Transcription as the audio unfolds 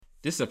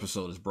This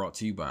episode is brought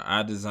to you by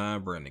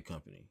iDesign Branding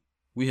Company.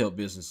 We help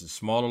businesses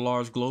small or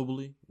large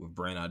globally with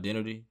brand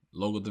identity,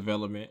 logo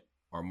development,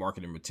 or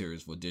marketing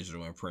materials for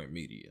digital and print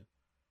media.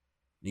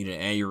 Need an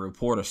annual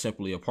report or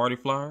simply a party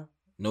flyer?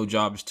 No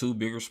job is too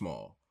big or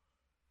small.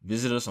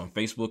 Visit us on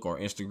Facebook or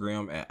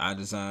Instagram at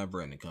iDesign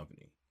Branding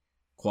Company.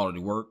 Quality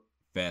work,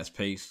 fast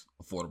pace,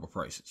 affordable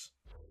prices.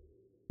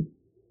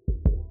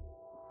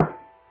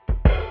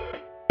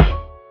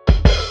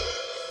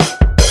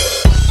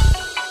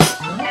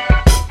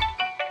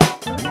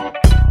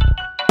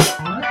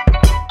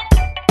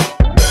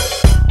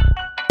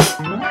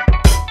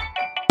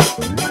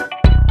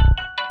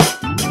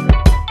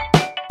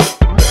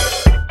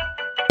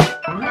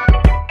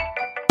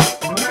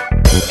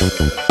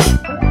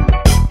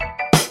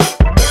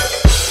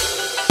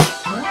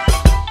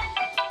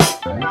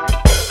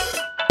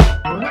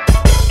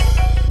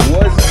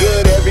 What's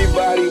good,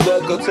 everybody?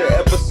 Welcome to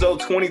episode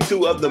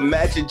 22 of the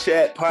Match and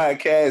Chat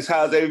podcast.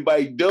 How's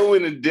everybody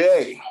doing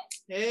today?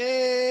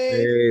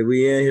 Hey,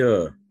 we in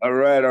here. All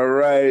right.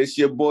 It's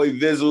your boy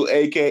Vizzle,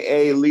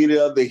 aka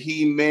leader of the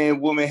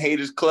He-Man Woman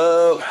Haters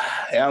Club.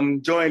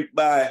 I'm joined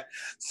by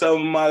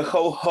some of my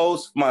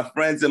co-hosts, my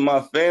friends, and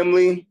my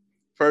family.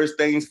 First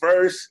things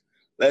first,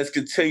 let's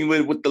continue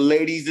it with the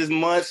ladies this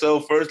month. So,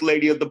 first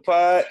lady of the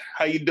pod,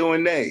 how you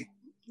doing, Nay?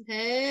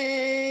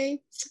 Hey,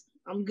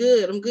 I'm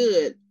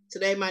good.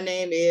 Today my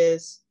name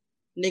is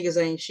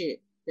Niggas Ain't Shit.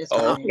 That's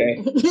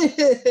okay.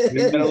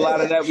 There's been a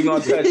lot of that we're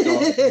gonna touch on.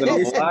 There's been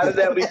a lot of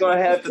that we're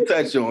gonna have to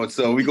touch on.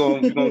 So we're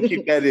gonna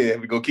keep that in.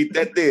 We're gonna keep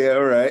that there.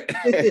 All right.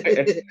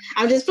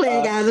 I'm just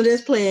playing, guys. I'm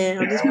just playing.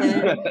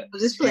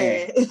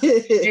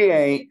 She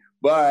ain't.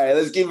 But all right,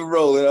 let's keep it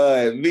rolling. All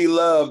right,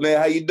 V-Love, man,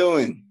 how you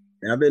doing?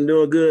 I've been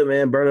doing good,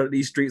 man. Burning up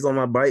these streets on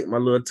my bike, my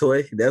little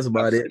toy. That's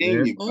about it,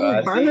 man.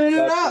 Burning it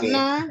up,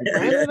 man.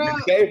 Burning it up.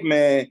 Be safe,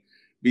 man.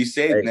 Be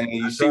safe, Hey, man.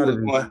 You see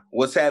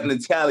what's happening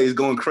in Tally is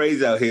going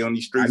crazy out here on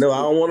these streets. I know.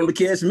 I don't want them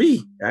to catch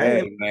me.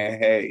 Hey, man.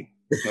 Hey.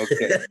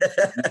 Okay.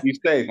 Be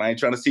safe. I ain't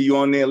trying to see you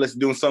on there. Let's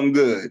do something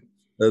good.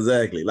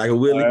 Exactly. Like a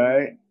Willie. All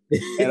right.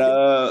 And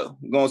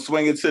we're going to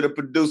swing it to the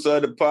producer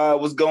of the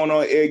pod. What's going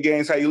on, Air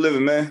Games? How you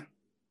living, man?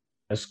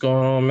 What's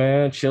going on,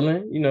 man?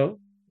 Chilling,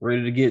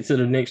 ready to get to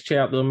the next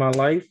chapter of my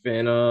life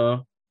and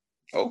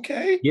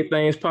okay, get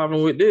things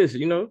popping with this,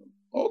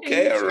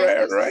 Okay,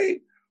 all right.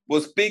 Well,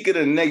 speaking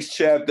of the next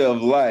chapter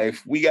of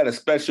life, we got a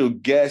special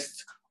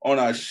guest on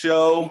our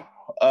show.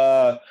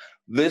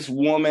 This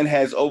woman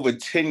has over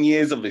 10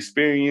 years of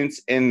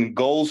experience in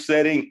goal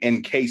setting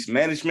and case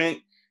management.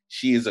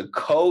 She is a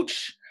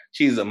coach.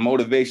 She's a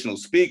motivational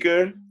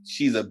speaker.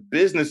 She's a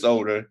business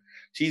owner.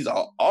 She's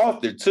an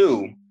author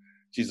too.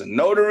 She's a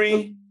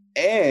notary.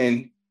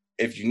 And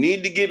if you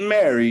need to get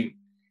married,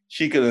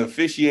 she can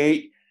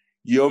officiate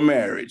your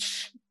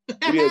marriage.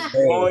 We are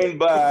joined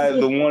by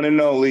the one and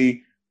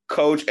only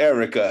Coach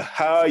Erica.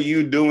 How are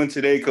you doing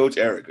today, Coach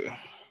Erica?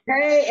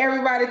 Hey,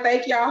 everybody.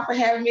 Thank y'all for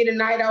having me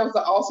tonight. That was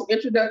an awesome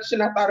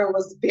introduction. I thought it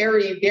was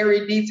very,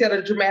 very detailed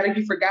and dramatic.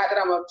 You forgot that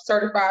I'm a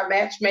certified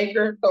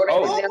matchmaker. So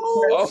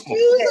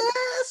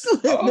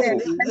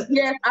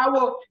yes, I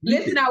will.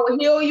 Listen, I will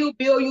heal you,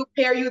 build you,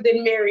 pair you,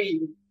 then marry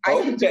you. I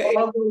can do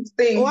all of those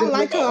things. Oh, I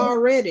like her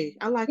already.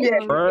 All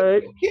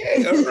right.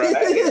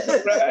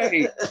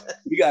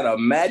 We got a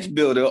match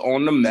builder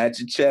on the Match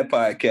and Chat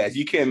podcast.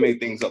 You can't make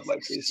things up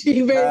like this.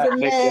 She made the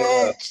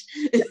match.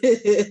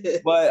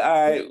 But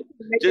all right,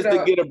 just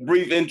to get a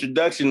brief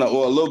introduction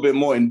or a little bit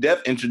more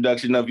in-depth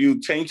introduction of you,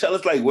 can you tell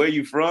us where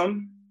you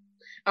from?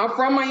 I'm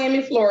from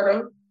Miami,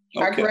 Florida.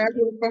 Okay. I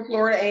graduated from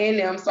Florida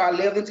A&M, so I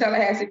lived in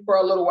Tallahassee for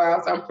a little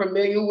while. So I'm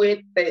familiar with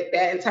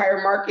that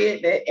entire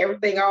market, that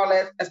everything, all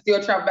that. I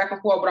still travel back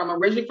and forth, but I'm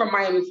originally from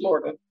Miami,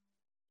 Florida.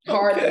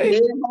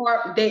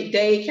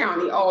 Dade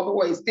County, all the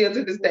way, still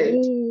to this day.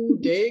 Ooh,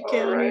 Dade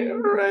County. All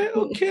right,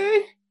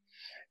 okay.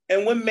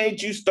 And what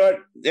made you start?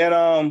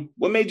 And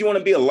what made you want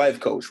to be a life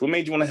coach? What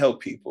made you want to help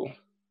people?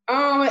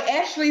 It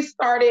actually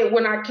started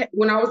when I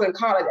was in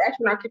college.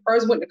 Actually, when I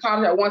first went to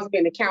college, I wanted to be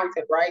an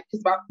accountant, right?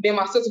 Because me and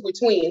my sister were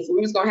twins. So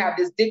we was going to have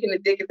this Dick and the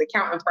Dickens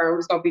accounting firm. It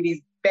was going to be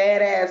these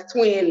badass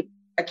twin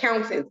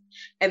accountants.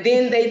 And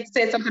then they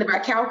said something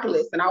about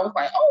calculus. And I was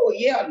like, oh,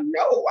 yeah,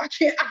 no, I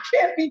can't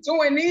be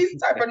doing these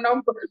type of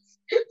numbers.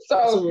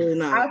 So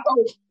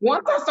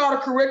once I saw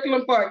the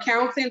curriculum for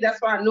accounting,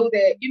 that's when I knew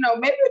that,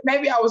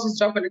 maybe I was just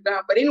jumping the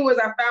gun. But anyways,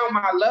 I found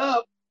my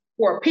love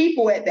for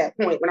people at that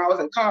point when I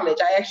was in college.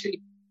 I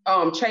actually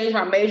changed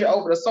my major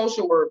over to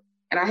social work,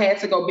 and I had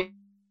to go be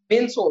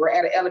mentor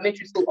at an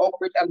elementary school, Oak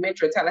Ridge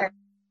Elementary in Tallahassee,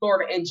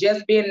 Florida, and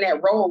just being in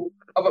that role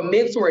of a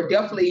mentor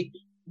definitely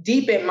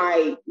deepened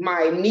my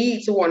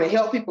need to want to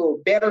help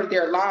people better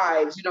their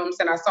lives. You know what I'm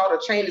saying? I saw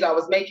the changes I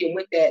was making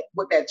with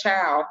that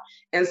child,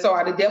 and so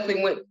I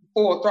definitely went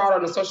full throttle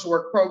in the social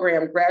work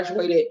program,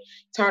 graduated,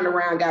 turned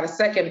around, got a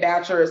second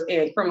bachelor's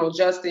in criminal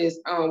justice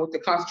with the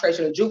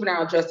concentration of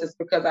juvenile justice,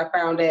 because I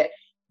found that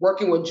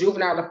working with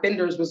juvenile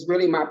offenders was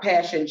really my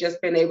passion,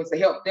 just being able to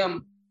help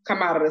them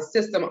come out of the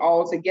system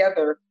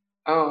altogether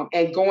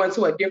and go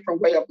into a different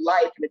way of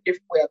life and a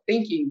different way of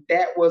thinking.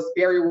 That was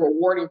very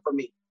rewarding for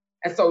me.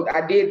 And so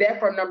I did that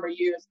for a number of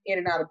years, in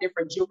and out of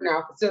different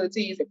juvenile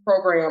facilities and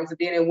programs. And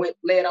then it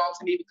led on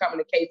to me becoming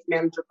a case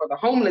manager for the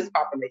homeless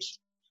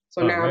population.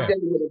 So now I'm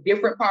dealing with a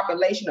different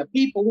population of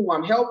people who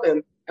I'm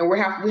helping, and we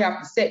have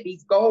to set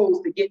these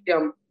goals to get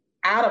them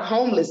out of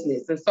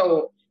homelessness. And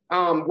so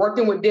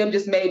working with them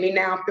just made me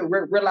now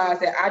realize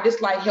that I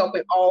just like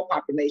helping all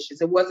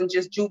populations. It wasn't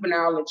just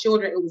juvenile and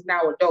children, it was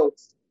now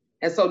adults.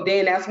 And so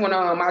then that's when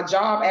my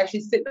job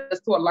actually sent us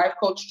to a life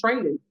coach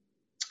training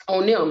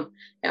on them.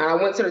 And I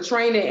went to the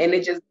training and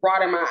it just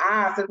brought in my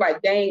eyes. It's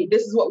like, dang,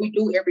 this is what we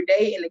do every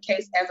day in the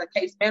case. As a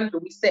case manager,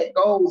 we set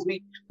goals.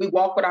 We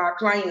walk with our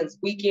clients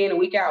week in and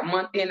week out,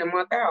 month in and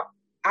month out.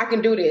 I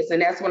can do this.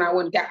 And that's when I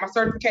went and got my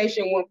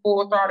certification, went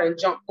full throttle and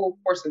jumped full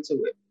force into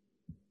it.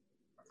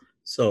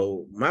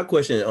 So my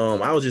question,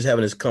 I was just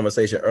having this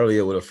conversation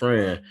earlier with a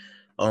friend.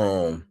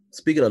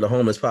 Speaking of the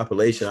homeless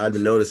population, I've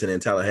been noticing in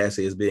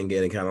Tallahassee it's been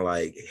getting kind of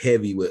like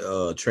heavy with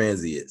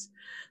transients.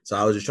 So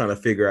I was just trying to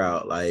figure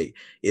out, like,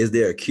 is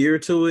there a cure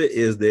to it?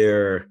 Is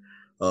there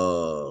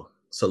a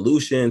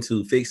solution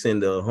to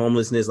fixing the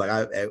homelessness?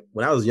 Like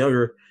when I was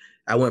younger,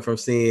 I went from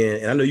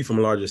seeing, and I know you're from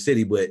a larger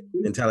city, but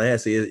in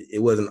Tallahassee,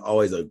 it wasn't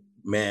always a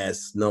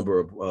mass number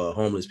of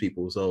homeless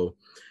people. So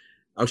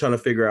I'm trying to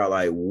figure out,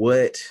 like,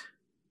 what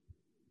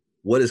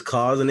is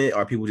causing it?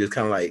 Are people just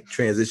kind of like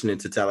transitioning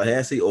to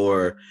Tallahassee,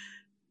 or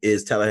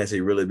is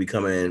Tallahassee really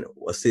becoming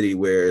a city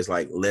where it's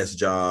like less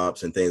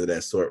jobs and things of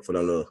that sort for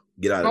them to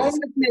get out of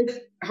this?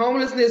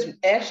 Homelessness,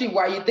 actually,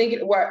 while you're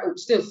thinking,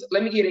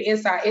 let me give you an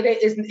insight.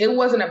 It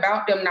wasn't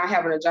about them not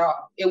having a job.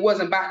 It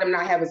wasn't about them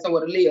not having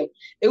somewhere to live.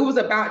 It was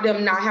about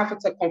them not having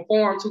to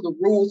conform to the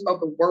rules of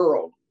the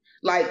world.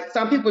 Like,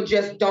 some people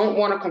just don't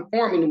want to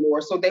conform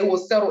anymore. So they will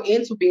settle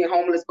into being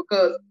homeless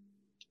because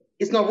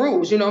it's no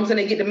rules, you know what I'm saying?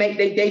 They get to make,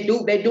 they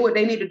do what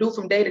they need to do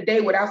from day to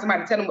day without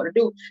somebody telling them what to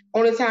do.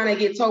 Only time they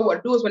get told what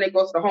to do is when they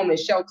go to the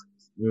homeless shelters.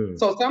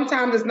 So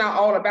sometimes it's not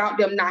all about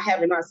them not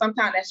having none.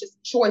 Sometimes that's just a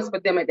choice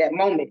for them at that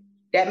moment.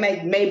 That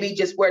may be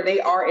just where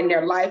they are in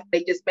their life.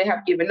 They just may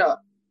have given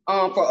up.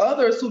 For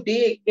others who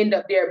did end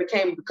up there,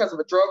 became because of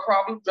a drug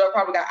problem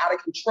got out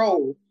of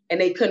control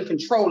and they couldn't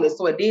control it.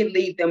 So it did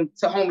lead them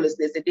to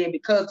homelessness. And then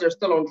because they're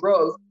still on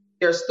drugs,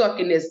 they're stuck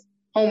in this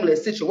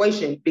homeless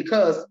situation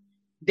because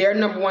their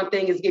number one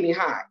thing is getting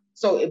high.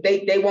 So if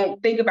they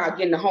won't think about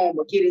getting a home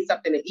or getting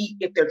something to eat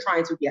if they're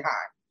trying to get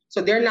high.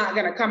 So they're not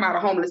going to come out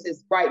of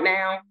homelessness right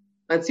now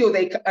until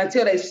they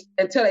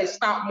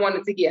stop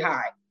wanting to get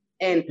high.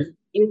 And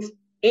it's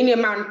any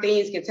amount of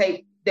things can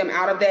take them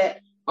out of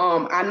that.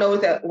 I know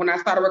that when I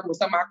started working with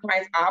some of our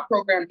clients, our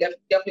program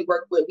definitely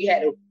worked with, we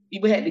had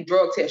to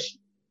drug test you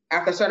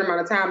after a certain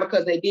amount of time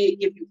because they did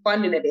give you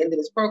funding at the end of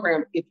this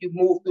program if you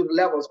move through the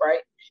levels, right?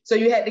 So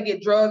you had to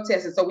get drug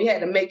tested. So we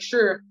had to make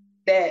sure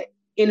that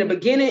in the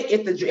beginning,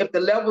 if the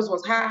levels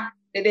was high,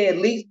 that they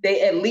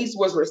at least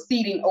was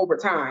receding over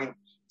time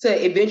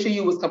to eventually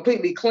you was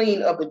completely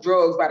clean of the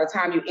drugs by the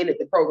time you ended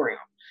the program.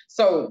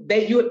 So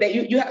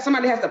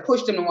somebody has to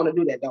push them to want to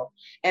do that though.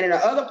 And in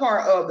the other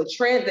part of the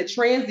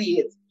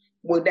transients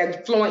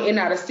that's flowing in and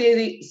out of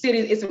cities,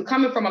 it's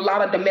coming from a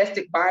lot of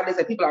domestic violence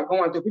that people are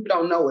going through. People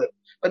don't know it,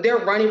 but they're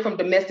running from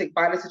domestic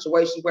violence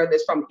situations, whether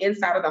it's from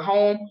inside of the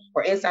home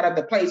or inside of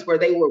the place where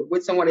they were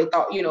with someone they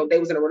thought, they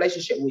was in a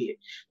relationship with.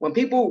 When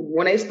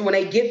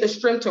they get the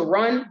strength to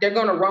run, they're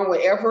going to run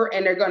wherever,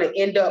 and they're going to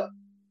end up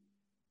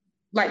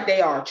like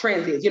they are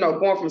transients,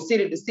 going from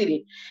city to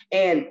city.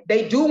 And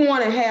they do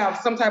want to have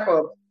some type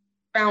of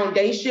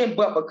foundation,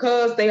 but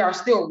because they are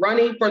still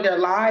running for their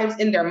lives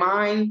in their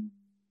mind,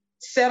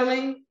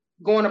 settling,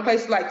 going to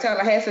places like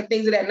Tallahassee,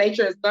 things of that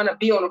nature is going to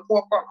be on the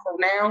forefront for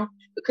now,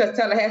 because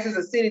Tallahassee is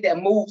a city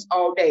that moves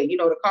all day.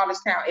 The college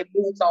town, it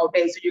moves all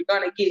day. So you're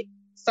going to get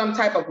some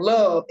type of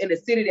love in a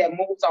city that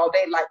moves all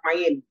day, like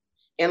Miami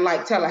and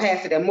like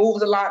Tallahassee that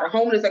moves a lot. The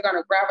homeless are going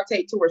to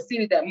gravitate towards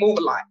cities that move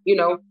a lot,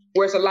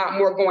 where it's a lot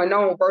more going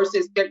on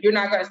versus you're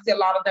not going to see a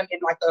lot of them in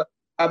like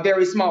a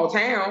very small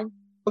town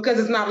because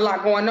there's not a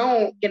lot going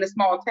on in a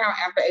small town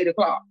after 8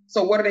 o'clock.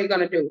 So what are they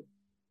going to do?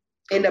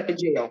 End up in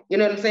jail. You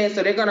know what I'm saying?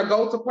 So they're going to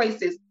go to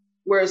places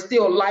where it's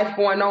still life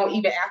going on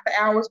even after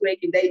hours, where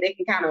they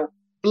can kind of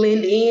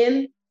blend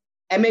in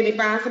and maybe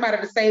find somebody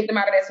to save them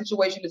out of that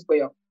situation as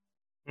well.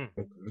 I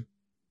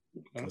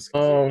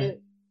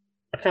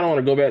kind of want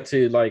to go back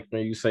to like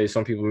when you say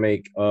some people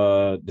make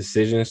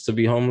decisions to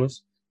be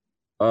homeless.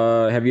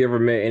 Have you ever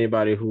met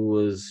anybody who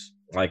was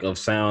like of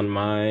sound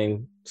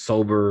mind,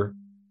 sober,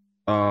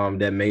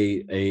 that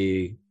made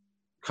a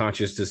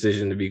conscious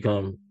decision to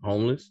become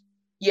homeless?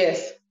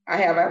 Yes, I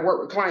have. I've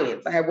worked with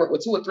clients. I have worked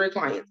with 2 or 3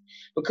 clients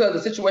because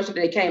the situation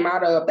that they came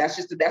out of,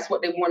 that's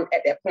what they wanted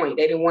at that point.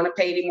 They didn't want to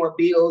pay any more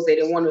bills. They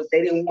didn't want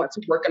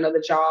to work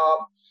another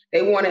job.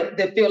 They wanted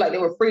to feel like they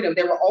were freedom.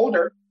 They were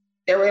older.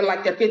 They were in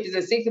like their 50s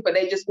and 60s, but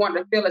they just wanted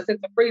to feel a sense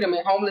of freedom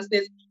and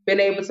homelessness, been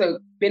able to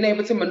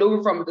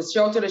maneuver from the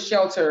shelter to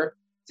shelter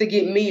to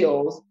get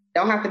meals.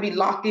 Don't have to be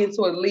locked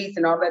into a lease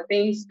and all that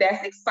things.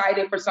 That's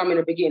exciting for some in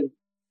the beginning.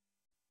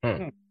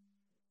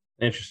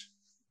 Interesting.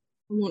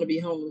 I want to be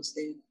homeless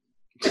then.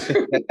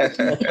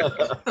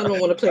 I don't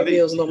want to play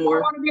bills no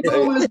more. I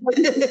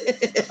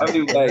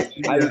mean, like,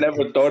 I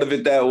never thought of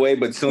it that way,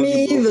 but soon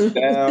as you broke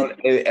it down,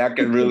 I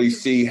can really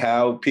see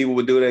how people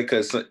would do that,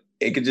 because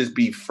it could just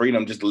be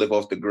freedom just to live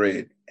off the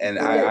grid. And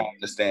I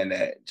understand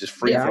that. Just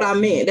free. That's what I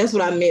meant. That's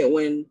what I meant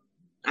when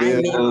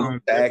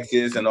bills,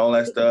 taxes, and all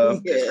that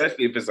stuff. Yeah.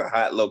 Especially if it's a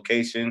hot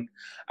location,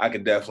 I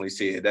could definitely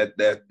see it.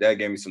 That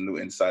gave me some new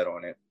insight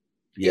on it.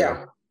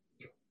 Yeah.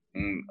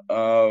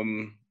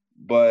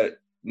 But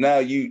now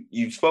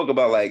you spoke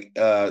about like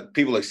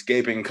people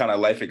escaping kind of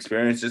life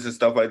experiences and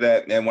stuff like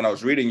that. And when I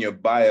was reading your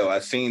bio, I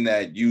seen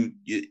that you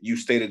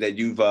stated that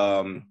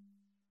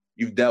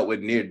you've dealt with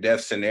near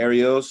death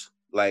scenarios.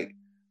 Like,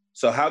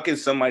 so how can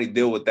somebody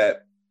deal with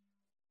that?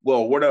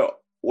 Well, what are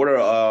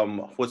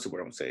what's the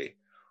word I'm gonna say?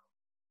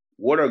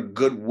 What are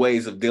good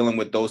ways of dealing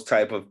with those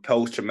type of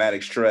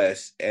post-traumatic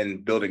stress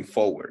and building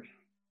forward?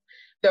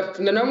 The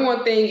number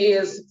one thing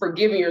is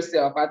forgiving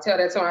yourself. I tell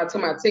that to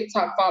my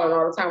TikTok following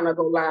all the time when I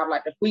go live.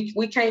 Like, if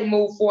we can't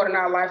move forward in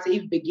our life to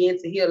even begin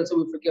to heal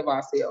until we forgive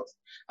ourselves.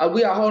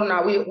 We are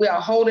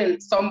holding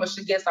so much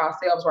against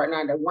ourselves right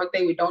now that one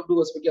thing we don't do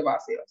is forgive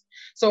ourselves.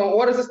 So in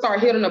order to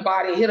start healing the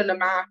body and healing the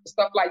mind,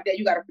 stuff like that,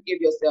 you got to forgive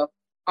yourself.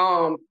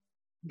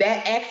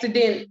 That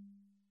accident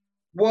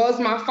was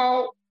my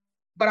fault,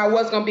 but I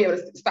wasn't gonna be able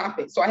to stop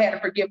it. So I had to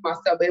forgive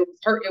myself. But it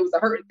was a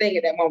hurting thing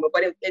at that moment.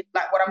 But it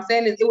like what I'm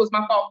saying is, it was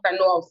my fault because I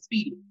know I was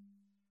speeding.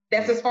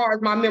 That's as far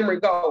as my memory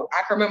goes.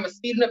 I can remember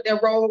speeding up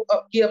that road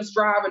up Gibbs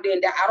Drive, and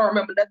then I don't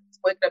remember nothing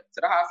waking up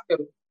to the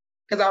hospital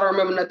because I don't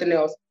remember nothing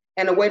else.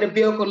 And the way the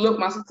vehicle looked,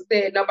 my sister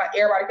said,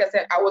 everybody kept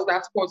saying I was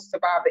not supposed to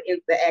survive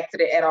the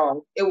accident at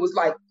all. It was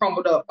like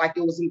crumbled up, like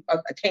it was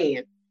a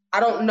can. I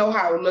don't know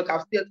how it looked. I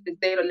still to this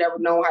day don't never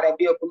know how that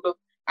vehicle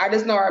looked. I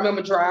just know I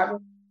remember driving.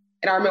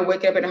 And I remember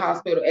waking up in the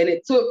hospital, and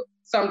it took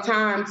some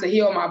time to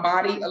heal my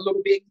body a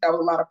little bit. That was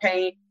a lot of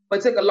pain, but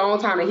it took a long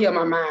time to heal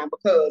my mind,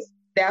 because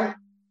that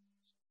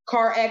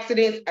car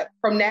accident,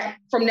 from that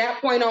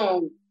point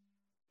on,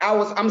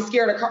 I'm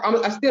scared of car.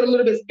 I'm still a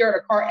little bit scared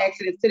of car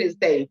accidents to this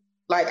day.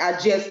 Like, I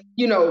just,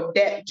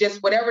 that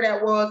just whatever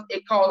that was,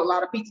 it caused a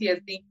lot of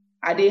PTSD.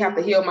 I did have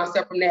to heal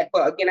myself from that,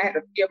 but again, I had to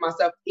forgive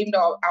myself. Even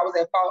though I was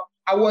at fault,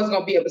 I wasn't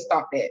gonna be able to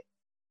stop that.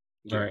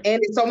 Right.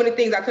 And there's so many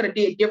things I could have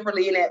did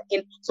differently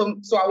so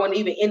I wouldn't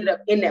even ended up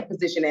in that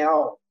position at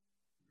all.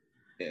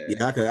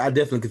 Yeah, I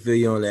definitely could feel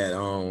you on that.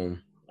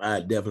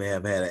 I definitely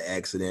have had an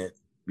accident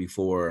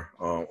before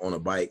on a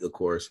bike, of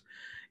course,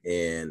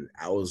 and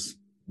I was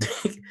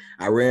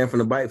I ran from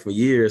the bike for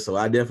years, so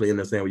I definitely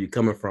understand where you're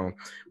coming from.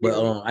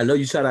 But I know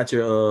you shout out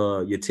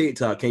your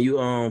TikTok. Can you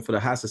for the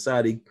High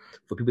Society,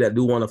 for people that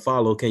do want to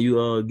follow, can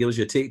you give us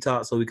your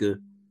TikTok so we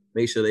could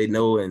make sure they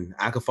know, and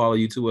I can follow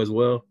you too as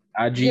well?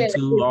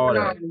 IG2, all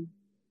that.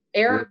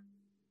 Erica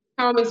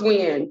Thomas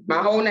Wynn, my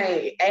whole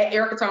name, at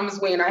Erica Thomas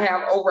Wynn. I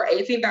have over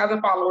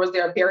 18,000 followers.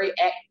 They're very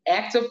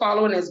active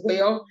following as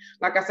well.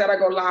 Like I said, I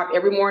go live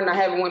every morning. I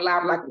haven't went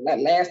live like the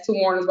last 2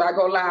 mornings, but I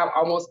go live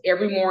almost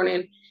every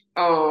morning.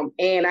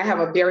 And I have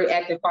a very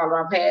active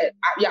follower. I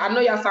know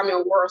y'all saw me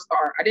on World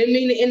Star. I didn't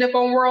mean to end up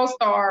on World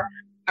Star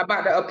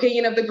about the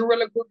opinion of the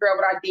Gorilla Glue Girl,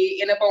 but I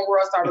did end up on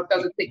World Star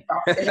because of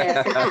TikTok.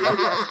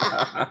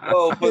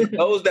 Well, for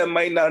those that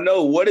might not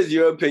know, what is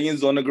your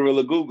opinions on the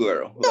Gorilla Glue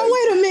Girl? No,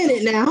 wait a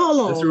minute now.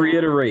 Hold on. Let's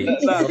reiterate.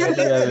 For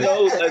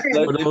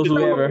those who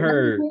haven't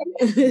heard.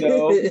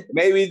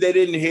 Maybe they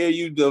didn't hear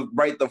you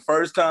right the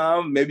first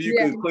time. Maybe you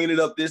can clean it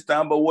up this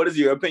time, but what is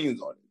your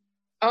opinions on it?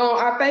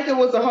 I think it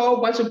was a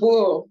whole bunch of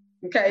bull.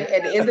 Okay.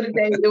 At the end of the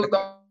day, it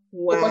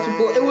was a bunch of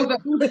bull.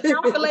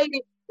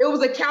 It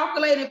was a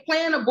calculated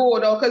plan of bull,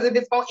 though, because if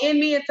it's going to end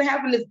me into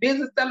having this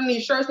business selling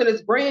these shirts and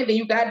this brand, then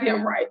you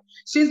goddamn right.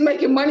 She's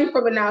making money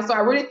from it now. So I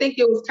really think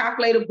it was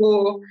calculated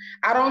bull.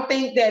 I don't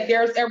think that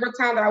there's ever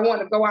a time that I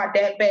want to go out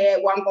that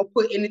bad where I'm going to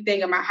put anything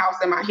in my house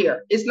in my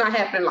hair. It's not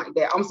happening like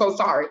that. I'm so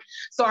sorry.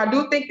 So I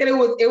do think that it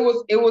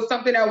was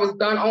something that was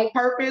done on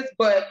purpose,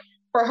 but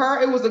for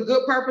her, it was a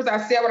good purpose. I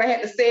said what I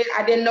had to say.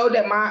 I didn't know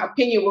that my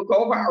opinion would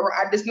go viral.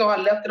 I just know I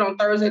left it on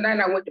Thursday night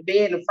and I went to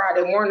bed, and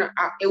Friday morning,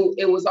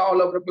 it was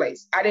all over the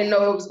place. I didn't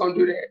know it was going to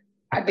do that.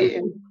 I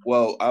didn't.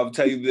 Well, I'll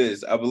tell you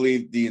this. I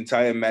believe the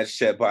entire Match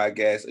Chat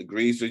podcast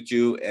agrees with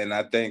you. And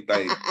I think,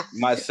 like,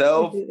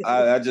 myself,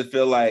 I just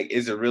feel like,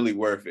 is it really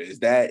worth it?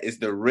 Is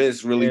the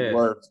risk really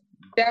worth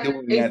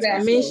Exactly.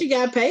 I mean, she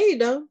got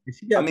paid, though.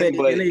 But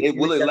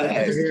will it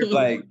last?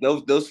 Like,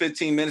 those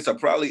 15 minutes are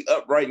probably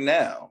up right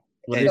now.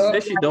 Well, they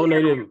said she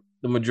donated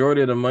the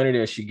majority of the money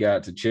that she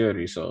got to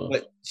charity. So,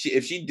 but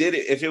if she did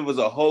it, if it was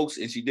a hoax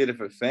and she did it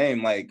for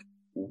fame, like,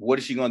 what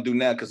is she gonna do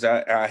now? Because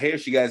I hear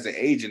she got an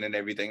agent and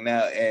everything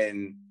now.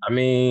 And I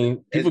mean,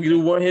 people do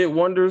one-hit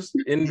wonders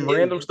in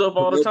random stuff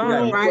all the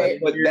time. Right.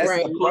 But that's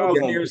the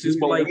problem. We're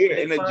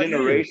in a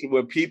generation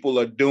where people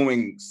are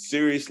doing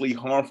seriously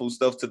harmful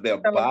stuff to their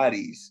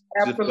bodies.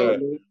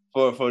 Absolutely.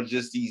 For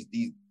just these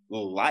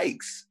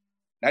likes.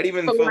 Not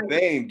even for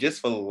fame,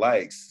 just for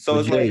likes. So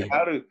it's like,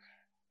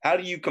 how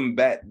do you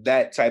combat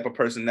that type of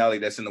personality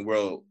that's in the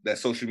world that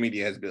social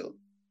media has built?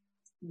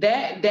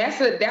 That's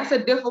a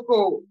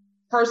difficult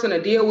person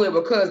to deal with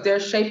because they're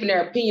shaping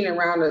their opinion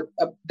around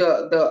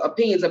the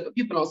opinions of the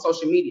people on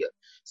social media.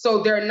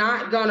 So they're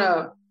not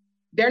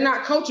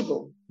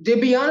coachable. To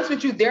be honest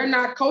with you, they're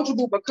not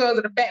coachable because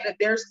of the fact that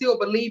they're still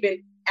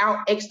believing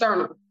out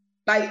external.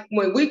 Like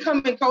when we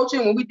come in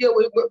coaching, when we deal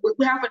with,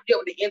 we have to deal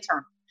with the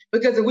internal.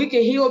 Because if we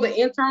can heal the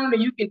internal,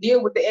 then you can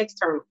deal with the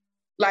external.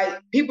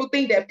 Like people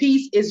think that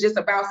peace is just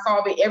about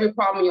solving every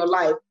problem in your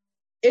life.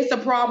 It's a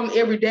problem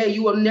every day.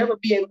 You will never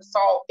be able to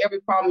solve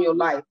every problem in your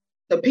life.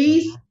 The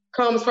peace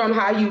comes from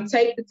how you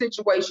take the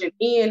situation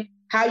in,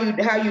 how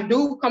you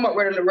do come up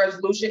with a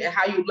resolution, and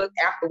how you look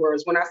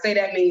afterwards. When I say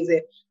that means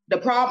that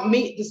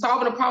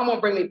solving the problem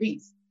won't bring me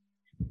peace.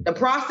 The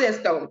process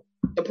though,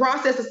 the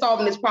process of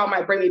solving this problem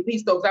might bring me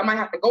peace though, because I might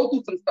have to go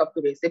through some stuff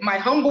for this. It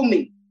might humble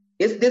me.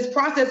 This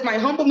process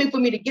might humble me for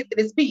me to get to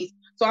this peace.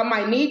 So I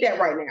might need that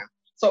right now.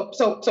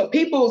 So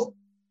people's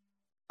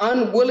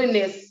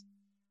unwillingness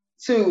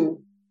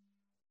to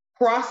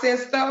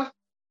process stuff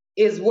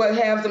is what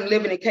has them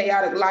living a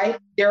chaotic life.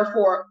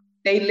 Therefore,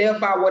 they live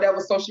by whatever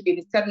social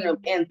media is telling them.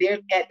 And they're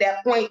at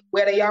that point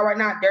where they are right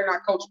now, they're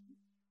not coachable.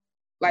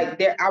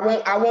 Like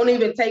I won't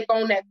even take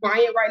on that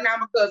client right now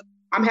because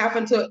I'm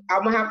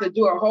gonna have to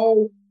do a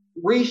whole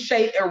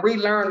reshape and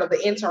relearn of the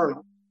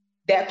internal.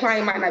 That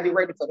client might not be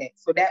ready for that.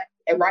 So that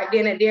right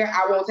then and there,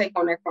 I won't take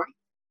on that client.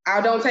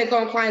 I don't take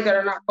on clients that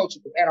are not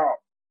coachable at all.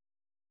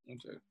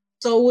 Okay.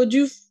 So would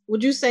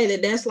you say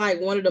that that's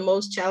like one of the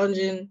most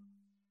challenging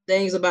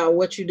things about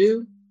what you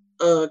do,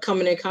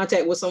 coming in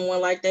contact with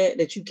someone like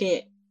that you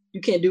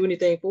can't do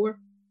anything for?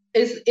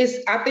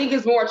 I think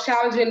it's more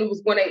challenging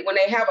when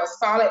they have a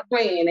solid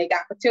plan, they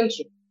got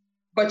potential,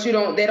 but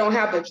they don't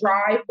have the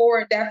drive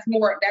for it. That's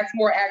more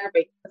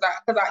aggravating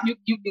because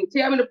you can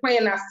tell me the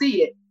plan and I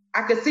see it.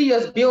 I can see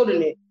us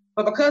building it,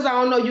 but because I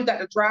don't know you got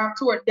the drive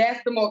to it,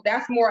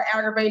 that's more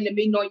aggravating to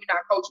me knowing you're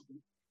not coachable.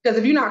 Because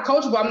if you're not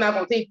coachable, I'm not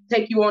going to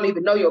take you on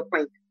even know your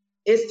plan.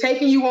 It's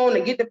taking you on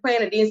to get the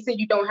plan and then say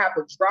you don't have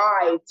the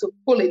drive to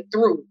pull it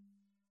through.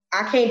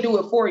 I can't do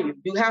it for you.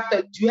 You have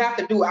to do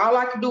it. All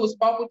I can do is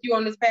walk with you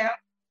on this path,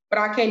 but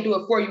I can't do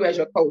it for you as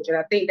your coach. And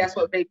I think that's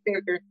what they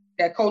figure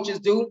that coaches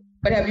do.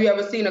 But have you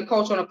ever seen a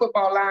coach on a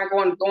football line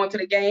going to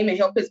the game and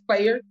help his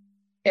players?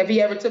 Have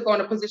he ever took on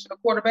a position of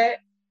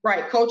quarterback?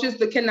 Right. Coaches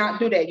that cannot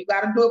do that. You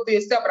got to do it for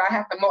yourself, but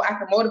I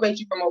can motivate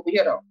you from over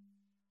here though.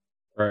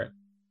 Right.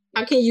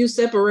 How can you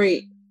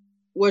separate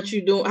what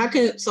you're doing?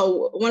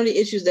 So one of the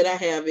issues that I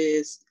have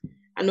is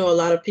I know a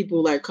lot of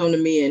people like come to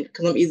me and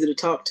because I'm easy to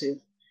talk to,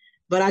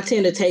 but I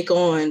tend to take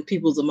on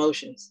people's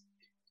emotions.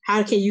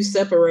 How do you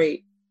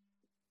separate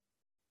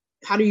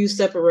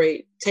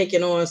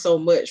taking on so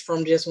much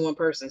from just one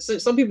person? So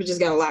some people just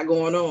got a lot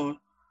going on.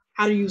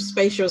 How do you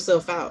space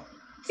yourself out?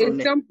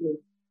 It's simple.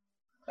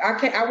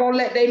 I won't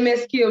let they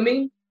mess kill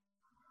me.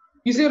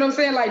 You see what I'm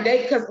saying? Like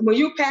because when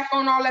you pack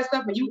on all that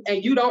stuff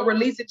and you don't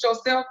release it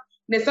yourself,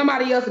 then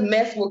somebody else's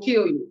mess will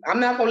kill you. I'm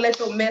not gonna let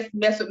your mess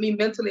with me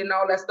mentally and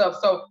all that stuff.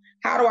 So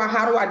how do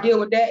I deal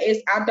with that?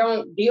 I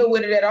don't deal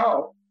with it at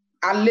all.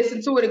 I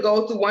listen to it. It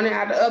goes through one and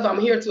out the other. I'm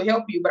here to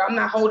help you, but I'm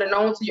not holding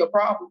on to your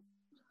problem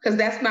because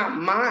that's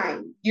not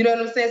mine. You know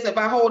what I'm saying? So if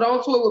I hold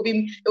on to it,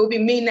 it will be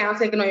me now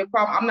taking on your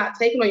problem. I'm not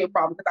taking on your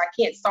problem because I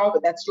can't solve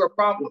it. That's your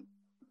problem.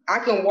 I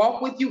can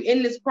walk with you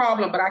in this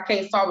problem, but I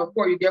can't solve it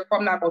for you. Therefore,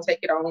 I'm not going to take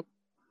it on.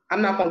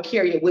 I'm not going to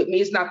carry it with me.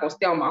 It's not going to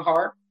stay on my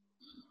heart.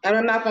 And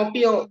I'm not going to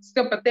feel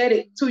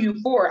sympathetic to you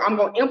for it. I'm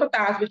going to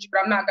empathize with you,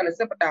 but I'm not going to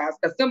sympathize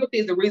because sympathy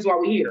is the reason why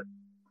we're here.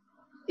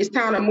 It's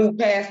time to move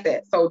past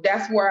that. So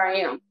that's where I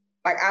am.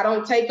 Like, I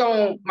don't take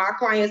on my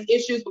clients'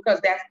 issues because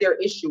that's their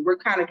issue. We're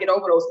kind of get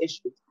over those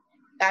issues.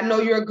 I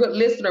know you're a good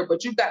listener,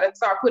 but you got to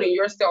start putting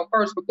yourself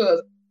first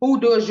because who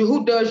does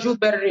you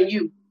better than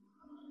you?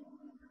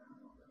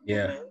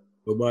 Yeah.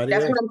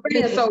 That's what I'm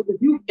saying. So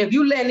if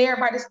you letting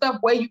everybody's stuff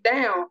weigh you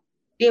down,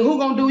 then who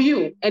gonna do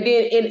you? And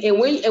then and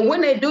when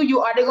they do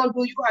you, are they gonna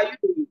do you how you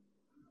do you?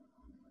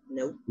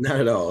 Nope. Not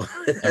at all.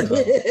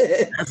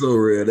 That's so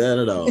real. Not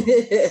at all.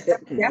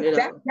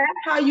 That's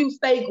how you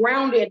stay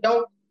grounded.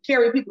 Don't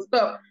carry people's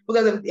stuff.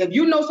 Because if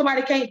you know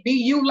somebody can't be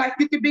you like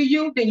you can be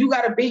you, then you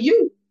gotta be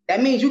you.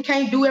 That means you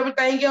can't do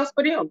everything else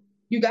for them.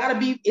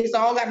 It's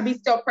all gotta be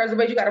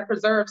self-preservation. You gotta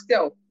preserve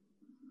self.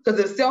 Because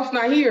if self's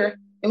not here,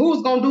 and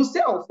who's gonna do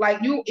self? Like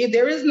if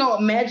there is no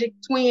magic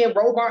twin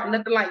robot,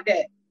 nothing like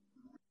that.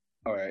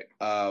 All right.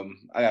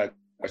 I got a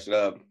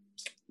question.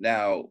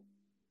 Now,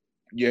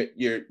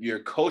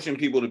 you're coaching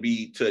people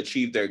to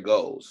achieve their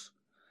goals.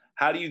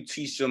 How do you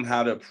teach them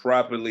how to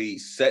properly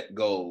set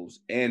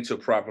goals and to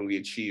properly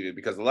achieve it?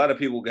 Because a lot of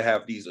people can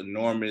have these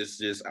enormous,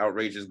 just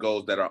outrageous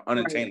goals that are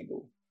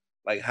unattainable.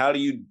 Right. Like, how do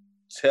you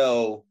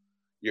tell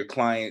your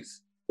clients,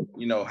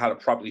 how to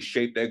properly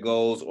shape their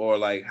goals, or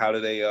like how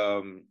do they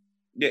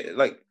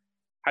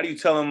how do you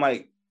tell them,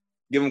 like,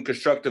 give them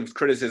constructive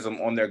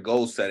criticism on their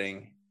goal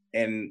setting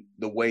and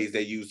the ways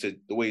they use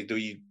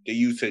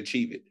to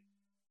achieve it?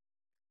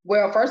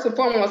 Well, first and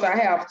foremost, I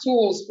have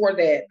tools for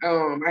that.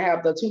 I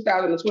have the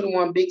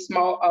 2021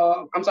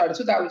 the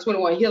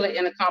 2021 Healing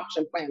and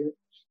Accomplishment Planner.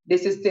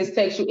 This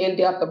takes you in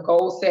depth of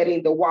goal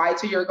setting, the why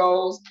to your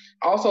goals.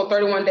 Also,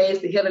 31 Days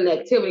to Heal an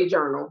Activity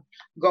Journal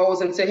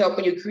goes into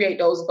helping you create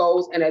those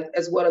goals and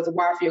as well as the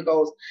why for your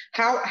goals.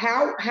 How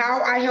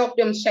I help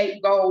them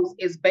shape goals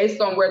is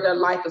based on where their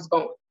life is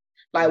going,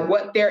 like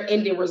what their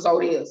ending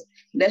result is.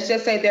 Let's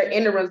just say their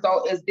ending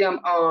result is them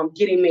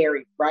getting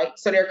married, right?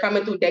 So they're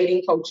coming through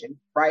dating coaching,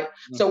 right?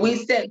 Mm-hmm. So we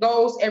set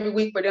goals every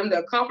week for them to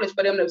accomplish,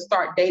 for them to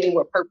start dating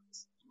with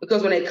purpose.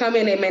 Because when they come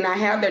in, they may not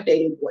have their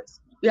dating voice.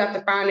 We have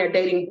to find their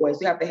dating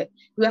voice. I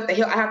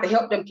have to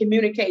help them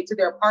communicate to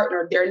their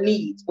partner their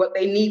needs, what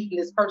they need from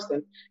this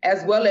person,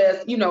 as well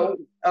as,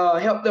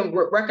 help them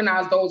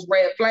recognize those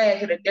red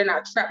flags so that they're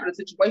not trapped in a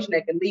situation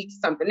that can lead to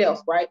something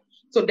else, right?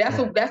 So that's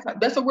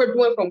what we're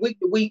doing from week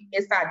to week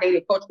inside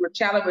Dating Coach. We're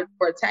challenging,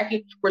 we're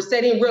attacking, we're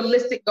setting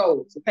realistic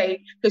goals,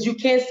 okay? Because you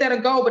can't set a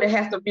goal, but it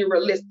has to be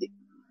realistic.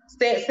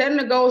 Setting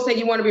a goal, say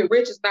you want to be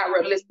rich, is not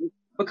realistic,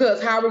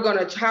 because how are we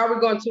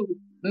going to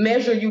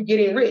measure you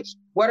getting rich?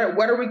 What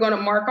are we going to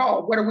mark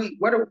off? What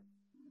are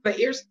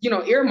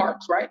the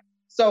earmarks, right?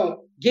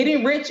 So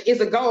getting rich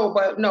is a goal,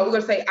 but no, we're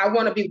going to say, I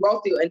want to be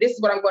wealthy, and this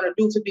is what I'm going to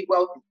do to be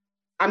wealthy.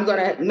 I'm going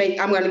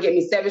to get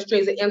me 7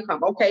 streams of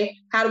income. Okay,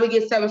 how do we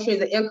get 7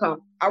 streams of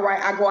income? All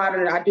right, I go out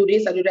and I do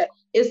this, I do that.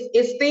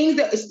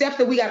 It's steps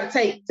that we got to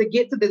take to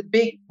get to this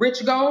big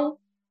rich goal.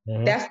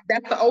 Mm-hmm. That's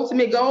the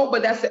ultimate goal,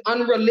 but that's the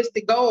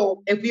unrealistic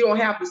goal if you don't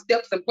have the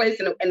steps in place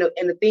and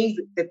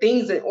the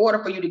things in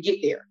order for you to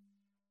get there.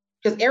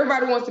 Because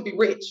everybody wants to be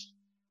rich,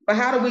 but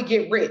how do we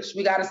get rich?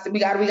 We gotta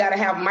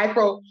have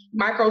micro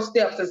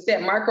steps and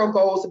set micro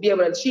goals to be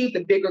able to achieve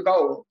the bigger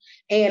goal.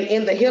 And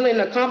in the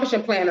Healing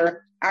Accomplishment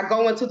Planner, I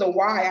go into the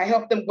why. I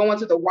help them go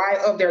into the why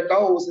of their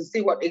goals and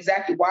see why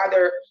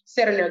they're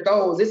setting their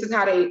goals. This is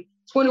how they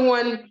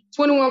 21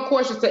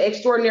 courses to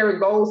extraordinary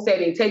goal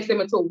setting takes them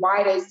into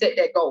why they set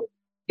that goal.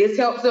 This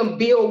helps them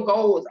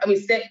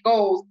set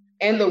goals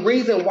and the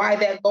reason why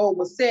that goal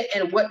was set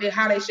and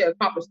how they should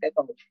accomplish that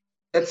goal.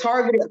 The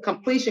targeted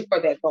completion for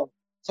that goal.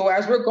 So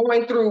as we're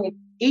going through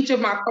each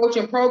of my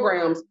coaching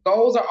programs,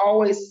 goals are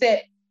always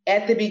set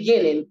at the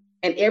beginning,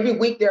 and every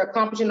week they're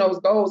accomplishing those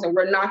goals, and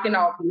we're knocking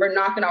off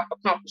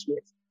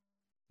accomplishments.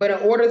 But in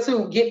order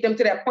to get them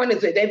to that point,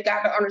 is that they've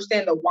got to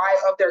understand the why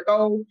of their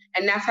goal,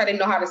 and that's how they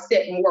know how to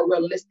set more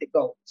realistic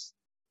goals.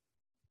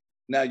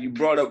 Now, you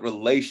brought up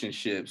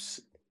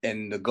relationships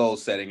and the goal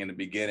setting in the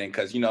beginning,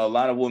 because, a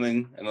lot of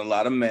women and a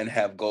lot of men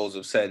have goals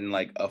of setting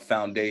like a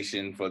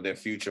foundation for their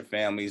future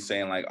families,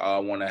 saying like, oh, I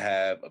want to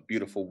have a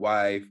beautiful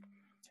wife,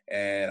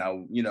 and I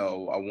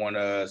want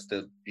us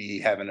to be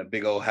having a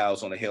big old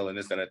house on the hill and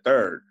this and a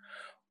third.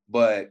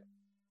 But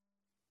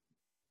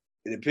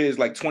it appears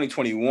like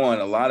 2021,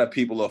 a lot of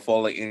people are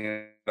falling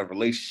in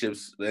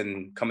relationships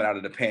and coming out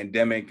of the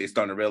pandemic, they're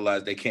starting to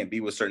realize they can't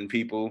be with certain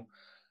people.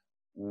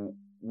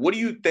 What do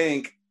you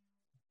think?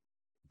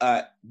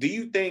 Do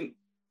you think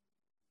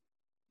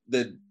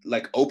that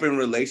like open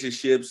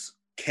relationships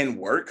can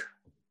work?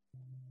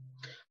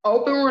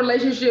 Open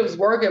relationships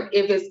work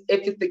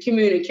if the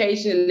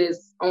communication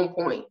is on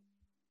point.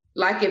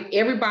 Like if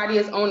everybody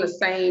is on the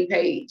same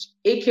page,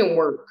 it can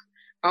work.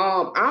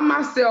 I'm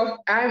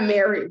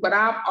married, but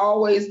I've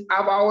always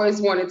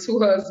wanted 2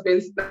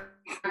 husbands.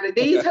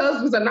 These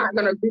husbands are not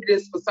going to do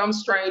this for some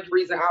strange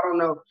reason. I don't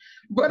know,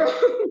 but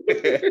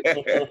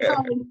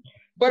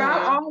but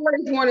I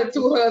always wanted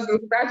 2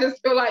 husbands. I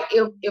just feel like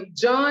if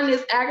John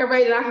is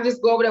aggravated, I can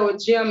just go over there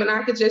with Jim, and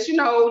I could just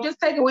just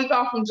take a week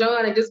off from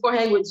John and just go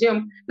hang with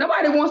Jim.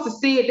 Nobody wants to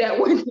see it that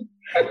way.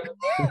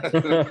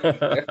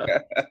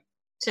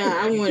 Child,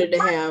 I wanted to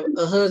have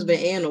a husband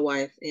and a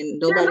wife, and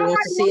nobody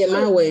wants to see it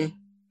my way.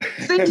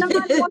 See,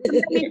 nobody wants to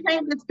let me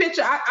paint this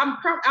picture.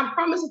 I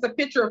promise it's a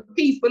picture of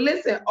peace. But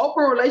listen,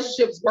 open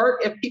relationships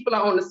work if people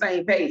are on the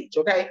same page,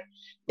 okay?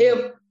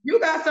 If you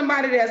got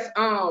somebody that's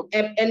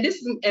and this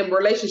is in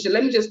relationship,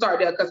 let me just start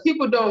there, because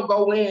people don't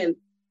go in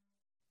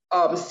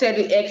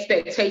setting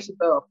expectations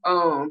of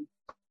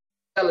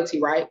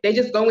fidelity, right? They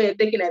just go in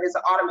thinking that it's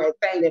an automatic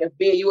thing, that if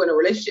me and you in a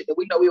relationship, that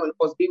we know we weren't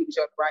supposed to be with each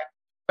other, right?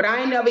 But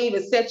I ain't never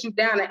even set you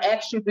down and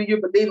asked you, do you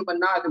believe in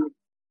monogamy?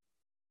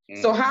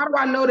 So how do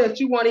I know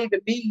that you want to even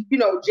be,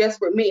 just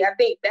with me? I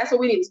think that's what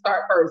we need to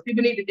start first.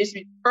 People need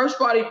to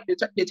first of all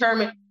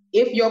determine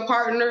if your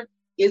partner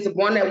is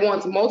one that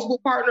wants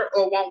multiple partners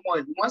or want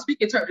one. Once we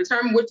can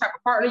determine which type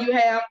of partner you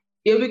have,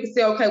 then we can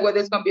say, okay, whether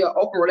it's going to be an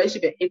open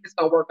relationship, if it's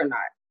going to work or not.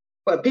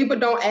 But people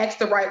don't ask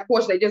the right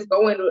question. They just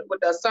go in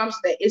with the assumption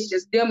that it's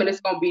just them and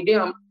it's going to be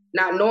them,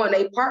 not knowing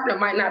their partner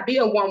might not be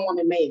a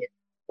one-woman man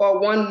or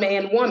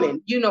one-man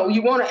woman. You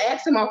want to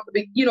ask them off from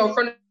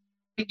the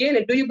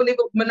beginning, do you believe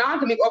in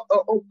monogamy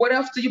or what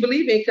else do you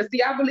believe in? Because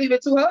see, I believe in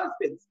 2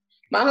 husbands.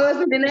 My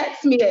husband didn't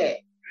ask me that.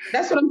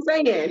 That's what I'm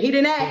saying. He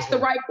didn't ask the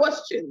right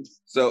questions.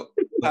 So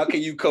how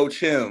can you coach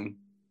him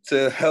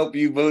to help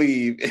you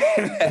believe in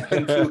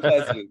having 2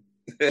 husbands?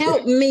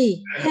 Help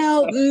me.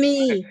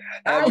 I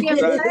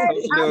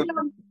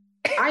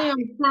am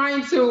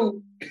trying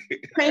to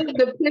paint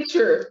the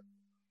picture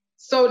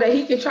so that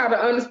he can try to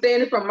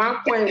understand it from my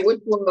point,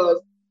 which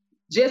was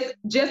just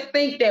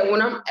think that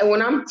when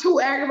I'm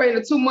too aggravated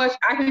or too much,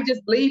 I can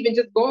just leave and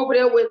just go over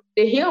there with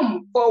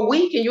him for a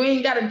week, and you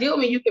ain't got to deal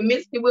with me. You can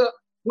miss me.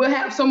 We'll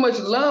have so much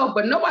love,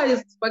 but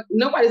nobody's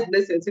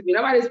listening to me.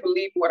 Nobody's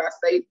believing what I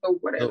say. So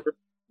whatever.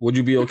 Would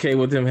you be okay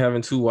with him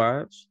having 2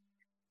 wives?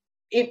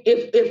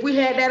 If we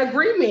had that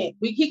agreement,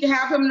 he can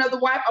have him another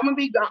wife. I'm gonna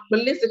be gone.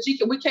 But listen,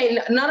 we can't.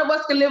 None of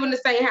us can live in the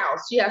same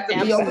house. She has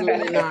to be over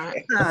Absolutely not.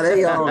 Nah,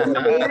 they all I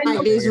don't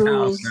like these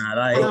rules.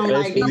 I don't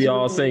like these we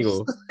all rules.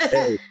 single.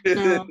 Hey,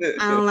 No,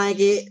 I don't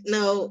like it.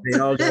 No. they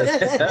all got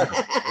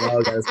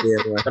to stay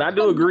at one. But I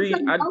do agree.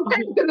 Okay,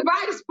 because if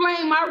I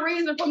explain my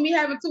reason for me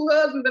having 2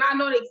 husbands and I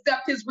know to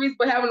accept his reason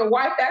for having a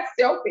wife, that's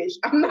selfish.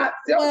 I'm not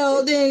selfish.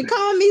 Well, then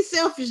call me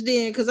selfish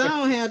then, because I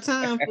don't have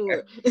time for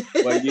it.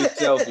 Well, you're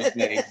selfish,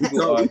 man.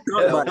 It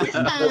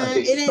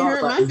didn't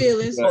hurt my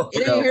feelings.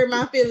 It ain't hurt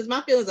my feelings.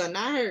 My feelings are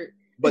not hurt.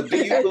 But do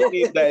you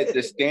believe that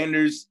the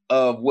standards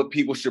of what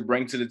people should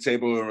bring to the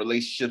table in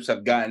relationships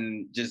have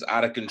gotten just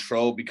out of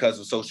control because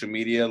of social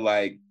media?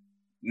 Like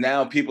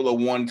now people are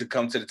wanting to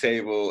come to the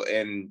table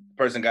and the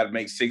person got to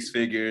make 6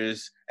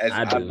 figures. As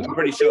I'm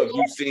pretty sure if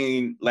you've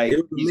seen like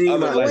these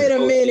other wait a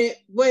minute.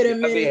 I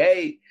mean,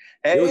 hey.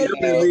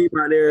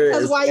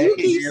 Because why you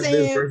keep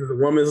saying versus a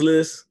woman's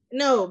list?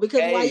 No,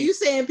 because why you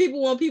saying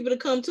people want people to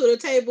come to the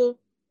table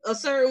a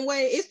certain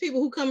way, it's people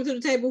who come to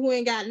the table who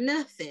ain't got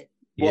nothing.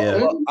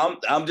 Well,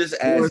 I'm just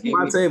asking.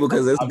 My table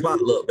because it's a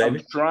potluck, baby.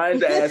 I'm trying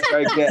to ask her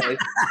again.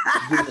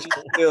 Does she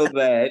feel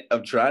that?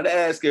 I'm trying to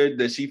ask her.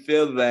 Does she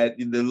feel that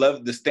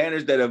the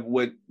standards that of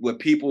what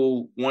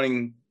people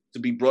wanting to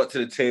be brought to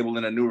the table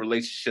in a new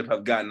relationship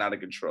have gotten out of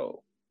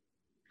control?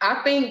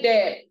 I think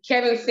that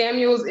Kevin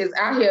Samuels is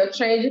out here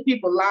changing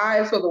people's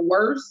lives for the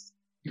worse.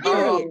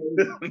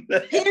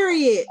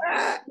 Period.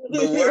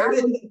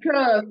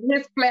 Because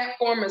his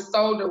platform is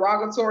so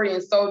derogatory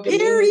and so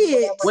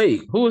period.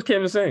 Wait, who is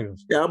Kevin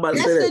Samuels? Yeah, I'm about to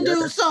that's say the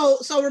that.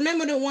 Dude. So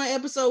remember the one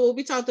episode where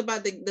we talked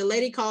about the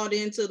lady called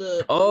into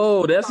the.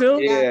 Oh, that's him.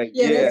 Yeah,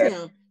 that's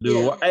him.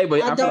 Dude, yeah. Hey,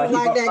 but I don't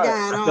like that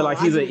guy at all. I feel like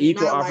he's an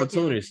equal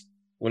opportunist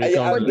when it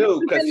comes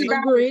to. Because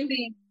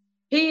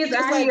he is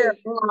out here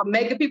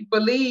making people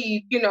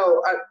believe,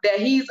 that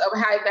he's of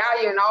high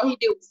value, and all he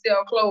did was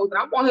sell clothes.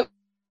 And I want him to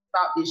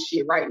stop this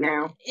shit right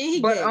now.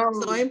 But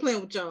so I ain't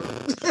playing with y'all.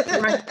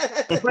 Right.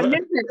 But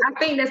listen, I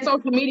think that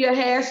social media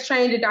has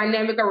changed the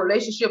dynamic of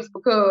relationships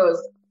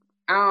because,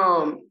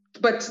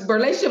 but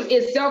relationship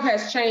itself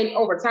has changed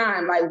over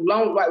time.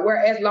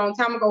 Whereas long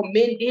time ago,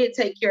 men did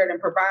take care of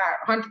and provide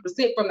 100%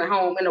 from the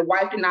home, and the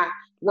wife did not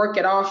work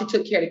at all. She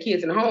took care of the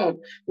kids in the home.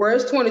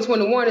 Whereas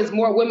 2021 is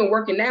more women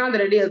working now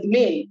than it is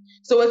men.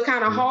 So it's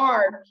kind of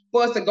hard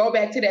for us to go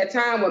back to that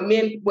time when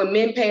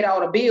men paid all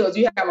the bills.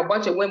 You have a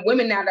bunch of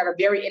women now that are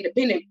very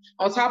independent.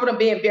 On top of them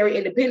being very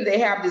independent, they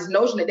have this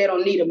notion that they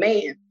don't need a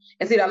man.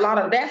 And see, a lot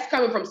of that's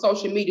coming from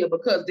social media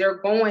because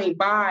they're going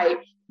by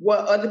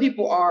what other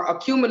people are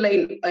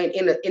accumulating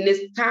in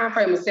this time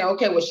frame and saying,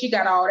 okay, well, she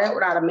got all that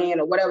without a man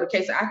or whatever the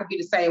case. I could be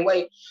the same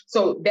way.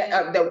 So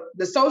that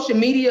the social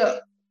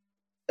media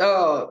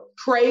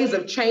craze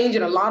of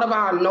changing a lot of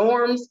our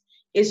norms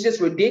is just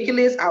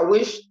ridiculous. I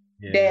wish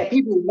that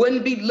people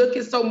wouldn't be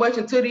looking so much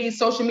into these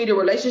social media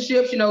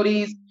relationships.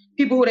 These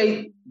people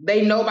who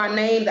they know by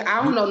name.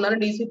 I don't know none of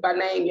these people by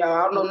name, y'all.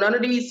 I don't know none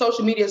of these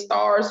social media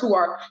stars who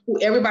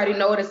everybody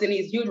knows that's in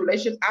these huge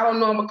relationships. I don't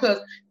know them because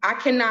I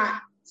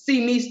cannot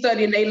see me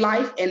studying their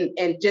life and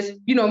just,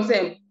 what I'm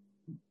saying,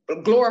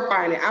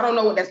 glorifying it. I don't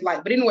know what that's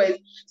like. But anyways,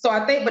 so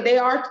I think, but they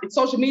are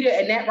social media,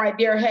 and that right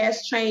there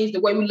has changed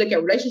the way we look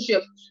at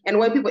relationships and the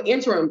way people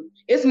enter them.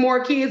 It's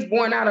more kids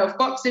born out of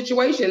fuck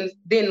situations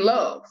than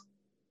love.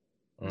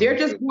 They're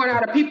just born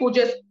out of people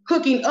just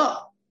hooking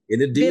up. In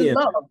the DM.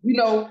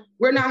 Love.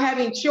 We're not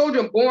having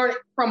children born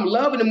from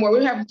love anymore.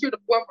 We're having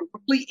children born from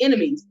complete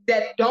enemies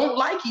that don't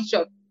like each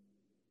other.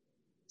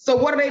 So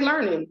what are they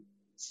learning?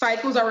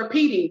 Cycles are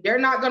repeating. They're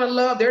not going to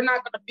love. They're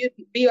not going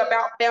to be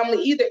about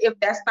family either if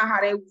that's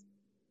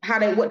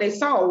not what they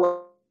saw.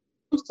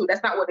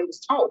 That's not what they was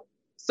taught.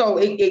 So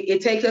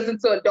it takes us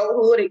into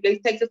adulthood.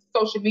 It takes us to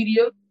social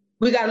media.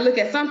 We got to look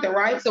at something,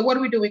 right? So what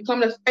do? We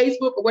come to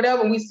Facebook or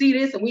whatever, and we see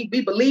this, and we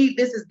believe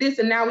this is this,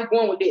 and now we're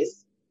going with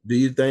this. Do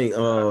you think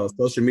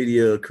social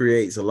media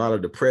creates a lot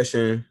of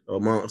depression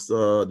amongst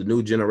the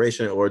new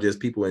generation or just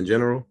people in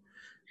general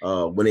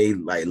when they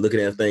looking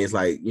at things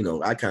I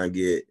kind of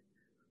get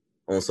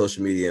on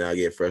social media and I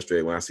get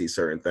frustrated when I see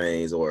certain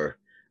things, or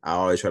I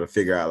always try to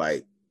figure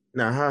out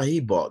now how he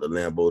bought the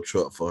Lambo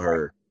truck for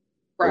her,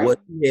 right?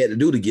 What he had to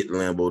do to get the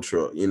Lambo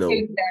truck,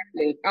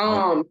 Exactly.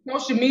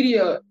 Social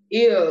media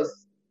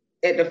is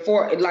at the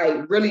fore,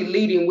 really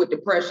leading with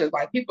depression.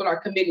 People are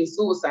committing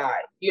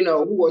suicide,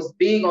 who was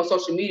big on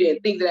social media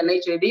and things of that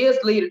nature. It is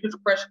leading to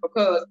depression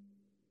because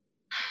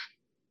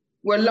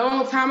where a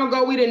long time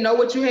ago we didn't know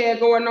what you had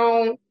going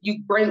on,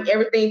 you bring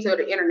everything to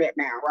the internet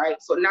now, right?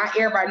 So not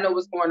everybody knows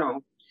what's going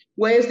on.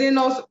 Whereas then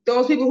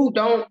those people who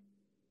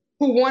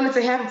want it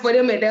to happen for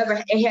them, it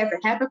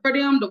hasn't happened for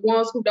them. The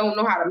ones who don't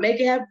know how to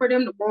make it happen for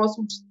them, the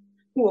ones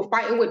who are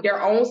fighting with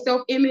their own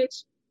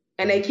self-image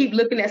and they keep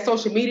looking at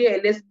social media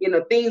and this,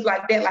 things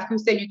like that. Like you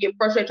said, you get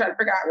frustrated trying to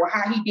figure out, well,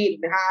 how he did it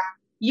and how.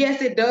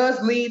 Yes, it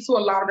does lead to a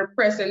lot of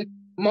depressing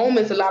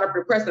moments, a lot of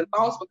depressing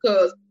thoughts,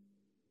 because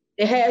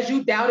it has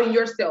you doubting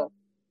yourself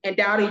and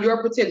doubting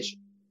your potential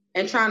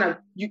and trying to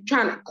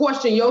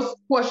question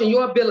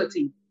your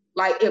ability.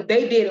 Like, if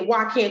they did it,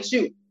 why can't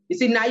you? You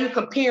see, now you're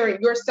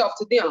comparing yourself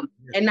to them,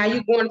 and now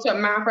you're going into a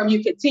mind frame.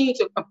 You continue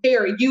to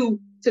compare you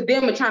to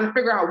them and trying to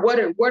figure out what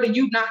are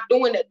you not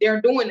doing that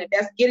they're doing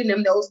that's getting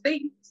them those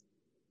things.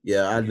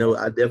 Yeah, I know.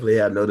 I definitely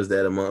have noticed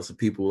that amongst the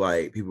people.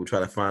 Like, people try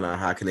to find out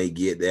how can they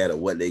get that or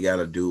what they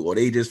gotta do, or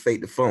they just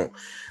fake the phone.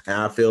 And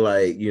I feel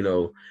like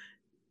the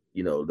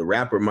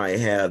rapper might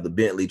have the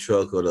Bentley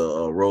truck or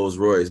the Rolls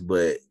Royce,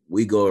 but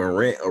we go and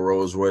rent a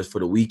Rolls Royce for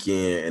the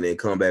weekend and then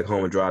come back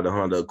home and drive the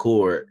Honda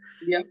Accord.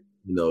 Yep.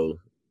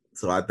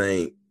 So I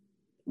think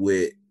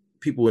with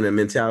people in the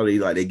mentality,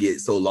 like, they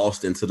get so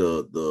lost into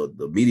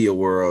the media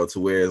world to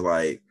where it's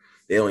like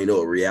they don't even know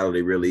what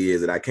reality really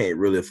is, and I can't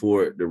really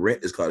afford to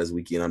rent this car this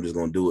weekend. I'm just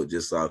gonna do it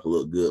just so I can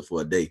look good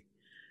for a day.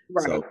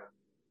 Right. So,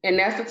 and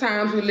that's the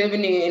times we're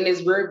living in, and it's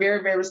very,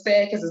 very, very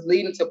sad because it's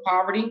leading to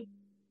poverty.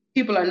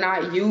 People are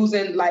not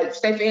using, like,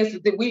 say for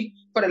instance, that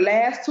for the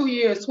last 2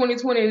 years,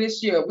 2020 and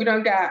this year, we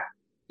done got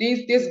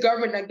this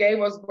government that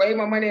gave us way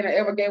more money than it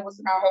ever gave us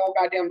in our whole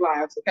goddamn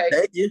lives. Okay.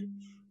 thank you.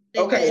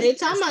 Okay. They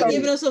talking about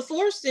giving us a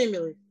forced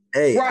stimulus.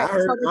 Hey, right. I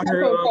heard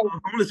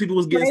homeless people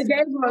was getting. They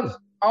gave us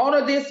all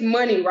of this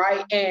money,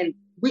 right? And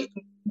we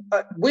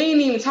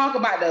didn't even talk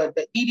about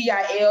the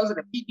EDILs and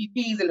the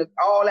PPPs and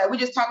all that. We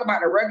just talk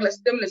about the regular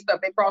stimulus stuff.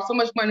 They brought so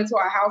much money to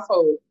our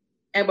household,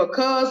 and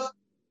because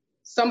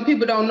some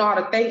people don't know how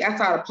to think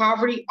outside of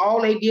poverty,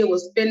 all they did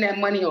was spend that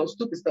money on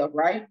stupid stuff,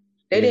 right?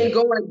 They didn't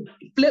go and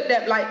flip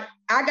that. Like,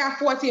 I got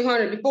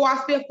 $1,400. Before I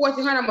spend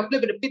 $1,400, I'm gonna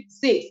flip it to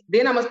 56.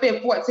 Then I'm gonna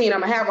spend 14.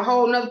 I'm gonna have a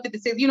whole another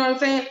 56. You know what I'm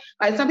saying?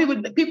 Like, some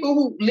people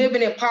who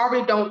living in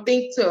poverty don't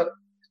think to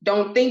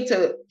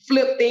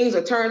flip things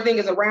or turn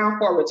things around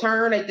for a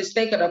return. They just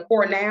think of the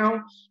for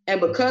now. And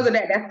because of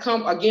that, that's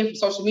come again from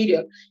social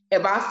media.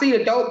 If I see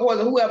the dope boys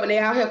or whoever, and they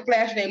out here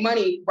flashing their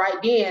money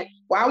right then,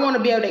 well, I want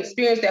to be able to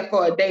experience that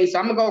for a day. So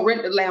I'm gonna go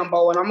rent the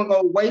Lambo and I'm gonna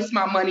go waste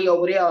my money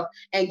over there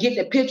and get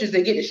the pictures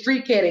and get the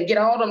street cat and get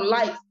all them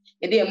lights.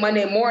 And then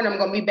Monday morning, I'm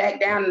gonna be back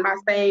down in my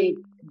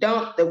same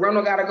dump. The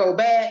rental gotta go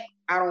back.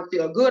 I don't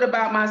feel good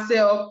about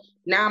myself.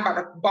 Now I'm about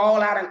to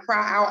ball out and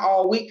cry out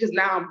all week because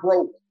now I'm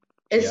broke.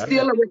 It's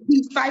still a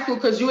repeat cycle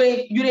because you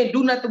didn't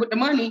do nothing with the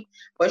money,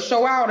 but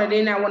show out, and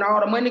then now when all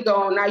the money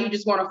gone, now you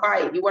just want to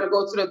fight. You want to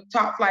go to the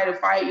top flight and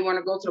fight. You want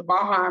to go to the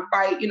Baja and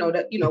fight.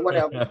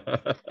 Whatever.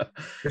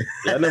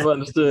 I never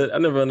understood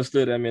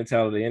that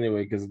mentality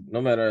anyway. Because no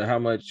matter how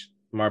much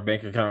my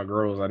bank account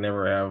grows, I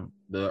never have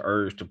the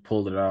urge to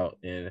pull it out.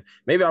 And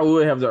maybe I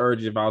would have the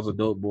urge if I was a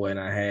dope boy and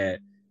I had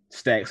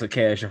stacks of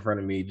cash in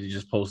front of me to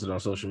just post it on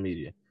social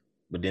media.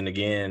 But then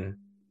again,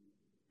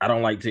 I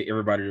don't like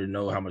everybody to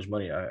know how much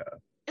money I have.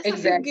 That's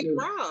exactly. Get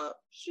robbed.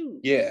 Shoot.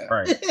 Yeah.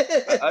 Right.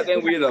 I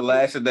think we're the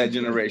last of that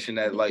generation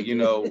that, like,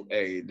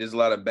 hey, there's a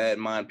lot of bad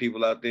mind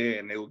people out there,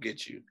 and they will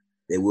get you.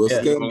 They will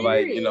scam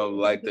you.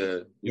 Like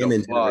the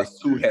flaws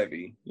too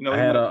heavy. I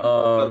had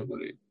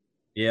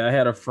I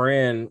had a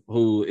friend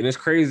who, and it's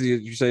crazy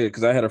that you say it,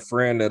 because I had a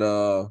friend that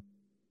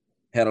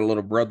had a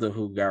little brother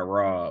who got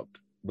robbed,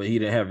 but he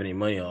didn't have any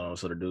money on him,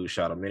 so the dude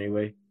shot him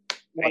anyway.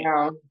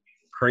 Wow.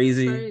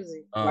 Crazy.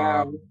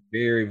 Wow.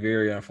 Very,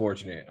 very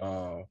unfortunate.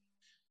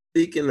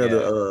 Speaking of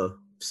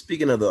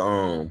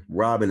the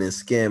robbing and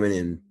scamming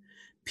and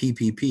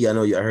PPP, I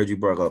heard you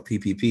brought up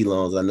PPP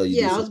loans. I know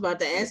you. Yeah, I was about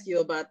to ask you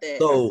about that.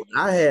 So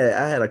I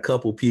had a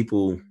couple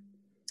people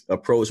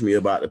approach me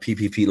about the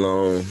PPP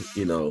loan.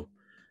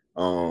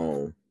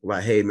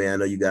 Like, hey man, I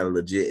know you got a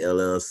legit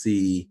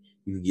LLC.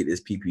 You can get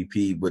this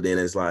PPP, but then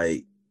it's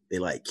like they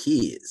like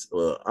kids.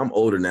 Well, I'm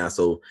older now,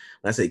 so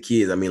when I say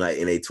kids, I mean like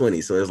in their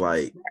 20s. So it's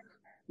like,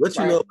 what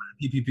you know about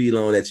the PPP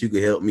loan that you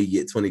could help me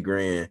get 20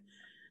 grand?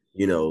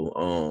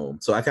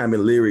 So I kind of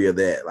been leery of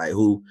that. Like,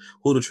 who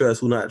to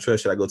trust, who not to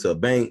trust? Should I go to a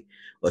bank,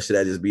 or should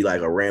I just be like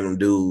a random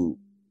dude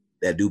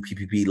that do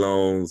PPP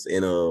loans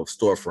in a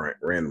storefront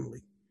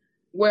randomly?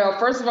 Well,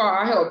 first of all,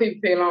 I help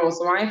PPP loans,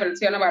 so I ain't gonna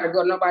tell nobody to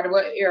go to nobody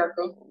but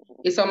Erica.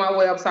 It's on my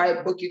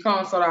website. Book your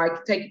consult. I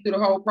can take you through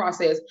the whole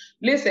process.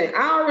 Listen,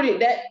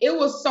 it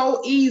was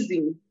so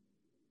easy.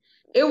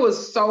 It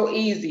was so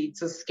easy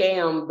to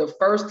scam the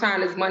first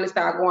time this money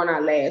started going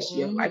out last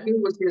year. Like,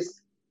 it was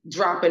just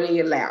dropping in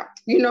your lap.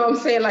 You know what I'm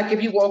saying? Like,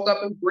 if you woke up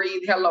and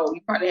breathed, hello, you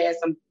probably had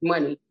some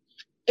money.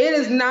 It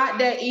is not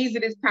that easy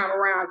this time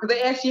around, because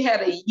they actually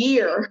had a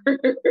year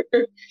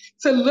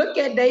to look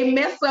at. They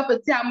mess up and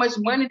see how much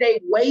money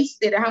they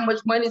wasted and how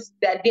much money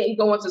that didn't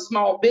go into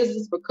small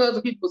business because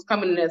of people was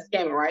coming in there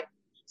scamming, right?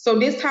 So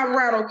this time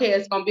around, okay,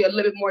 it's going to be a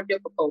little bit more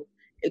difficult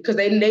because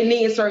they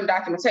need certain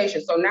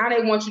documentation. So now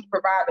they want you to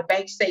provide the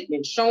bank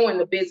statement showing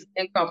the business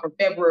income from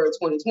February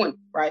 2020,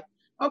 right?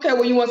 Okay,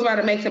 well, you want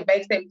somebody to make some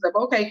bank statements up.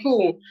 Okay,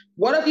 cool.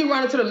 What if you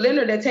run into the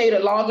lender that tell you to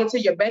log into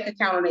your bank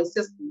account on their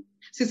system?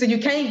 See, so you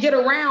can't get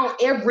around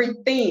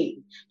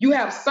everything. You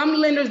have some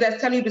lenders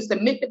that's telling you to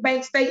submit the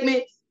bank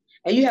statements,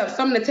 and you have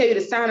some that tell you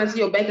to sign into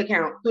your bank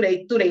account through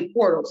their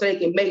portal so they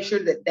can make sure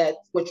that that's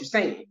what you're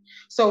saying.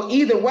 So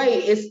either way,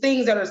 it's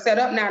things that are set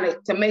up now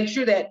to make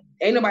sure that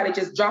ain't nobody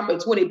just dropping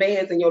 20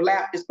 bands in your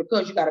lap just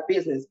because you got a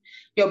business.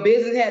 Your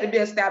business had to be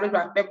established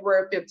by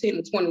February 15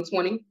 of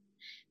 2020.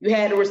 You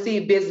had to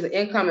receive business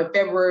income in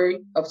February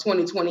of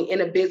 2020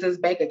 in a business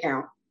bank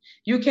account.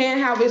 You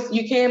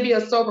can be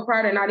a sole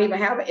proprietor and not even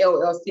have an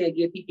LLC and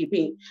get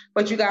PPP,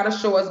 but you got to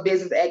show us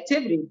business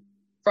activity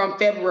from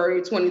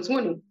February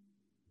 2020.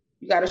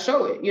 You got to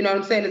show it. You know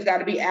what I'm saying? It's got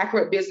to be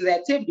accurate business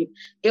activity.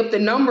 If the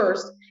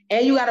numbers,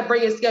 and you got to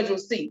bring in Schedule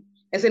C.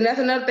 And so that's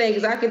another thing,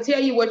 is I can tell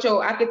you what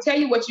you're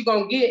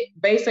gonna get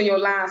based on your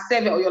line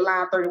 7 or your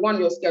line 31,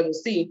 your Schedule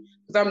C,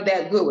 because I'm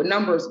that good with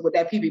numbers with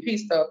that PPP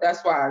stuff.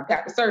 That's why I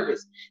got the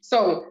service.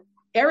 So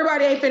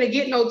everybody ain't finna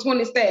get no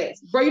 20 stacks.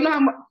 Bro, do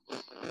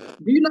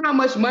you know how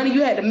much money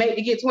you had to make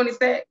to get 20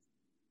 stacks?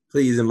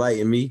 Please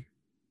enlighten me.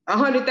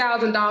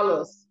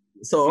 $100,000.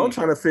 So I'm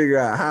trying to figure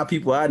out how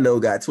people I know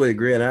got 20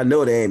 grand. I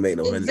know they ain't make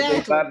no money. Exactly.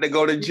 They about to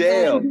go to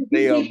jail.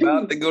 They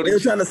about to go to They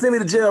was trying to send me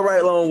to jail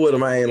right along with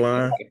them. I ain't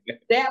lying.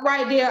 That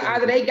right there,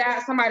 either they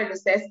got somebody that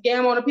says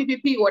scam on the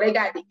PPP or they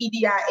got the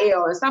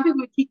EDIL. And some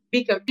people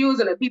be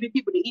confusing the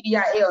PPP with the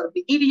EDIL.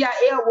 The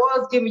EDIL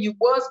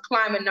was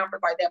climbing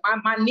numbers like that.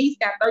 My niece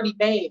got 30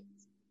 bands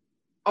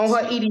on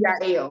her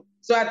EDIL.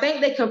 So I think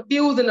they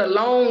confusing the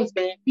loans,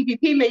 man.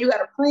 PPP, man, you got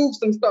to prove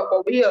some stuff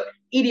over here.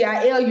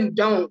 EDIL, you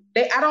don't.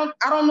 I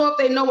don't know if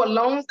they know what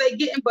loans they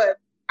getting, but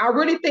I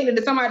really think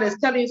that somebody that's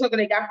telling you something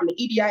they got from the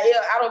EDIL,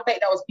 I don't think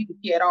that was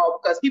PPP at all,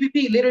 because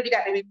PPP literally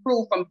got to be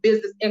proved from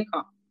business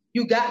income.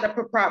 You got to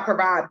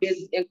provide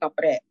business income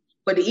for that.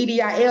 But the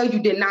EDIL, you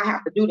did not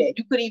have to do that.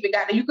 You could even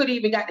got the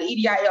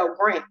EDIL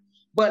grant.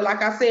 But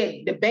like I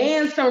said, the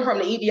bands coming from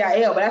the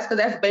EDIL, but that's because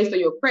that's based on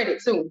your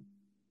credit too.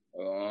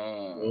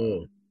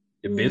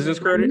 Your business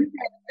credit?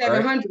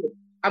 700.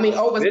 I mean,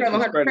 over business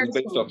 700 credit credit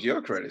based score. off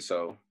your credit,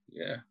 so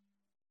yeah.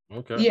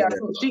 Okay. Yeah,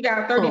 so she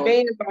got 30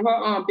 bands on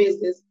her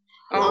business.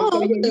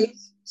 Okay.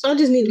 So I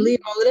just need to leave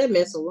all of that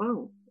mess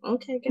alone.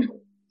 Okay, got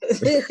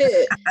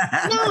it.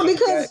 No,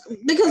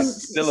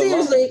 because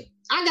seriously,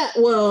 I'm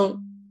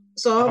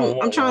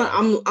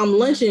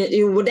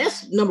lunching. Well,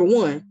 that's number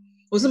one.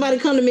 When somebody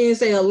come to me and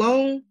say a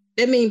loan,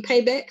 that means pay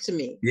back to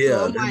me. Yeah,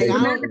 so I'm like,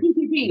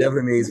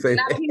 definitely means pay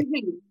back.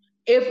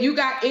 If you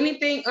got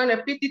anything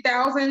under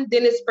 50,000,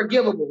 then it's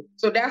forgivable.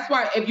 So that's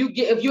why if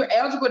you're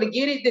eligible to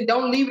get it, then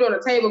don't leave it on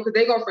the table, because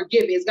they're gonna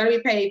forgive it. It's gonna be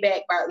paid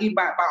back by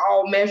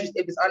all measures.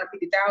 If it's under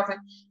 50,000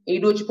 and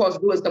you do what you're supposed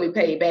to do, it's gonna be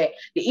paid back.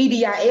 The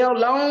EDIL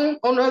loan,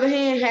 on the other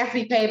hand, has to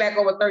be paid back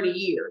over 30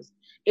 years.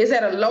 It's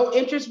at a low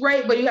interest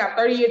rate, but you have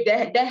 30 years.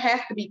 That has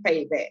to be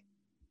paid back.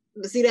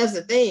 But see, that's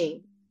the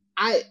thing.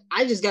 I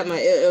just got my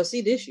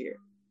LLC this year.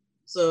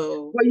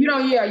 So well, you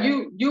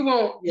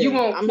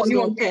won't. I'm just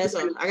gonna pass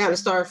on. I gotta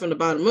start from the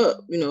bottom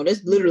up.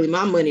 That's literally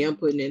my money I'm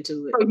putting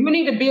into it. So you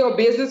need to build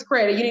business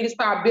credit. You need to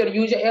start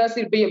use your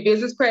LLC to build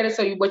business credit.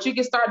 So what you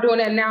can start doing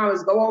that now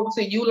is go over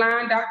to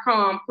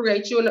uline.com,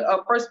 create you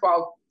first of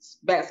all,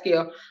 back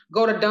scale.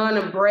 Go to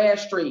Dun &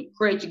 Bradstreet,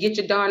 get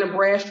your Dun &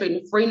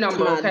 Bradstreet free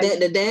number. Okay?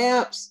 The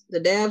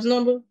DABS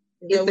number.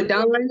 It's the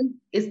Dun.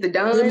 It's the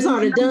Dun. I'm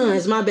sorry, the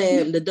Duns. My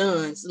bad. The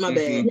Duns. My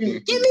bad.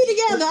 Get me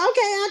together,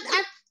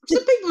 okay?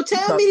 Some people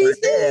tell me these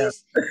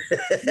things.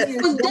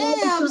 With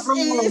dabs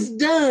and it's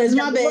Duns.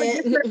 My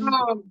bad.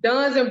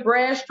 Duns &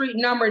 Bradstreet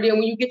number. Then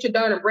when you get your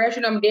Dun &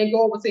 Bradstreet number, then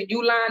go over to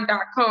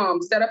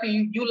uline.com. Set up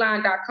your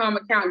uline.com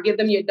account. Give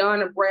them your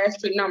Dun &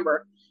 Bradstreet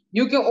number.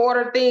 You can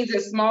order things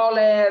as small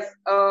as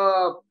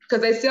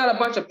because they sell a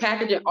bunch of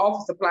packaging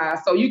office supplies.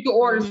 So you can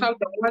order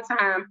something one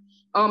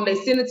time. They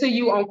send it to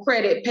you on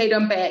credit, pay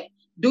them back.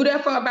 Do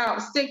that for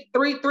about 3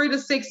 to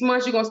 6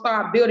 months. You're gonna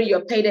start building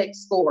your paydex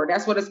score.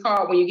 That's what it's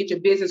called when you get your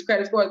business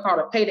credit score. It's called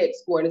a paydex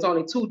score, and it's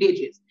only 2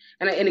 digits,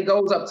 and it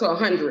goes up to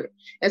 100.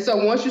 And so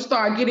once you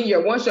start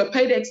once your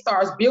paydex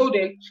starts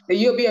building, then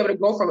you'll be able to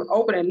go from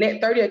opening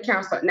net 30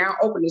 accounts to now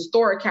opening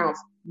store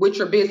accounts with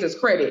your business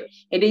credit,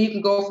 and then you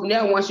can go from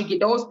there. Once you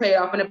get those paid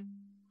off in a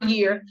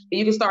year,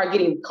 you can start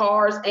getting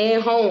cars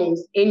and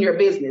homes in your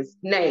business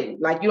name.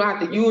 Like you don't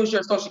have to use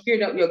your social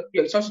security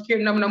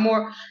number no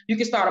more. You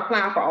can start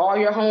applying for all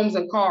your homes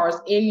and cars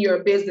in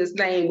your business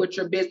name with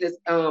your business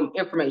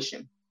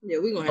information. Yeah,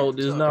 we're gonna have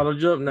to this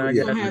knowledge up now.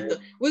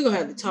 We're gonna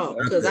have to talk,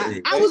 because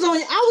I was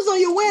on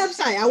your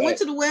website. I went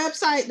to the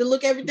website to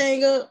look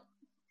everything up.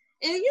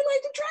 And you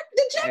like to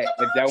check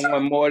if that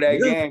one more of that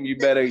game, you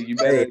better, like she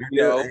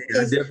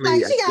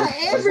got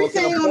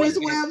everything on this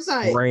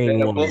website.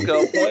 Book an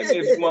appointment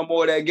if you want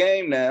more of that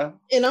game now.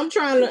 And I'm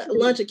trying to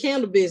launch a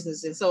candle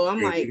business, and so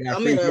I'm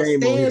I'm in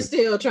a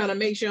standstill trying to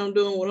make sure I'm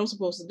doing what I'm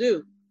supposed to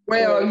do.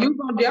 Well, you're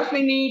gonna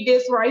definitely need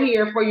this right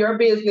here for your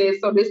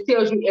business. So this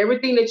tells you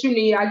everything that you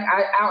need.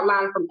 I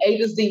outlined from A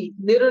to Z,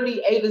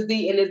 literally A to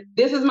Z, and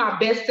this is my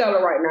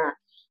bestseller right now.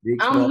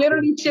 I'm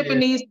literally shipping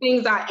these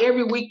things out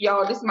every week,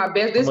 y'all. This is my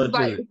best. This is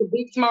like it's a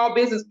big small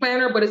business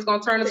planner, but it's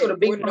gonna turn into the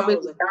big small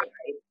business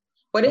guide.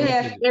 But it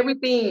has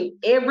everything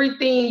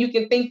you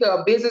can think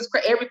of, business,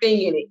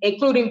 everything in it,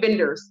 including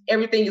vendors.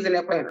 Everything is in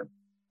that planner.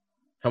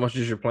 How much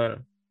is your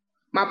planner?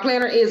 My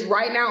planner is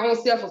right now on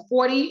sale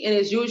for $40, and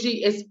it's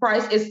original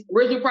price is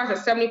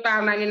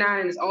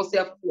 $75.99, and it's on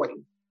sale for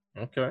 $40.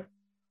 Okay.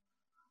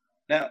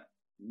 Now,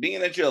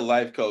 being that you're a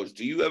life coach,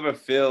 do you ever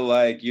feel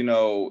like,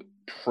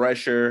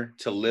 pressure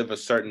to live a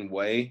certain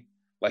way?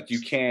 Like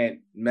you can't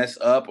mess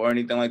up or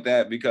anything like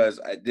that? Because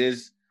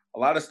there's a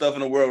lot of stuff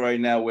in the world right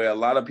now where a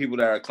lot of people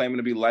that are claiming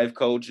to be life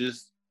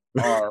coaches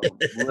are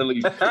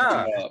really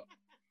up.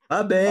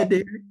 My bad,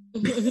 Derek.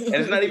 And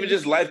it's not even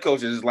just life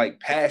coaches, it's like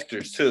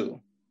pastors too.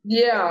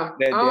 Yeah.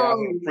 They're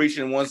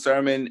preaching one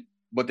sermon,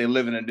 but they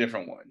live in a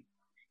different one.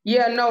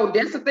 Yeah, no,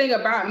 that's the thing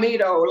about me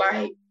though.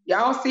 Like,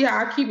 y'all see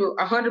how I keep it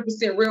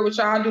 100% real with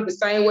y'all. I do the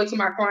same way to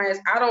my clients.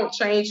 I don't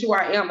change who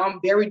I am. I'm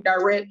very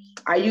direct.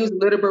 I use a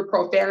little bit of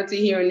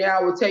profanity here and there.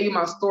 I will tell you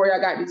my story. I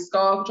got these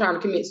scars trying to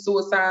commit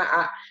suicide.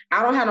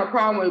 I don't have no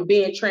problem with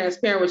being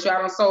transparent with you. I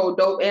done sold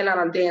dope and I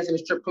done danced in a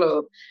strip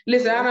club.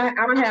 Listen, I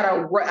don't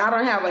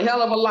have a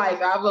hell of a life.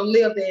 I've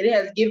lived it. It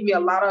has given me a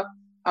lot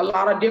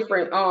of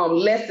different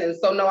lessons.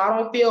 So no, I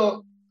don't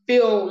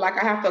feel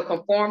like I have to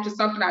conform to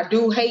something. I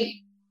do hate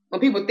when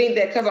people think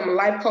that because I'm a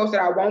life coach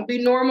that I won't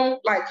be normal.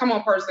 Like, come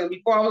on, person.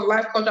 Before I was a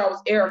life coach, I was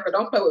Erica.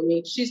 Don't play with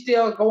me. She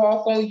still go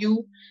off on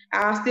you.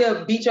 I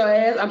still beat your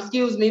ass.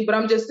 Excuse me, but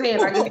I'm just saying.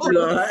 Like, hey.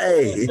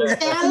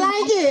 I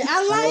like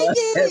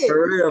it.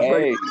 For real.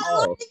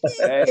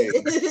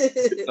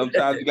 Hey.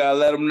 Sometimes you gotta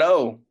let them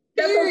know.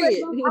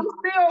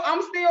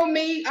 I'm still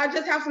me. I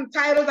just have some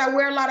titles. I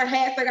wear a lot of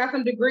hats. I got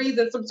some degrees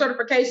and some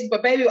certifications.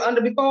 But baby,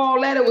 before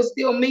all that, it was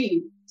still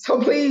me. So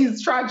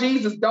please try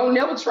Jesus. Don't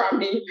never try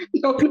me.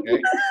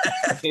 Okay.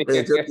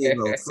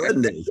 on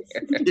Sunday.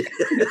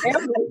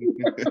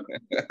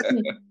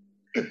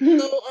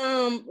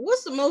 So,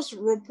 what's the most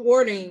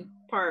rewarding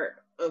part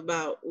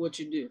about what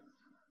you do?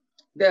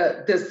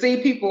 To see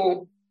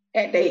people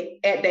at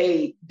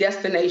they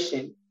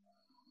destination.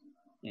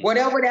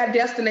 Whatever that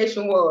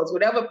destination was,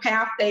 whatever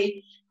path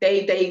they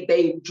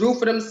drew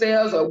for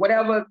themselves or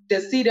whatever,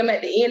 to see them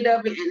at the end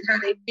of it and how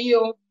they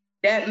feel,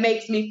 that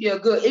makes me feel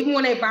good. Even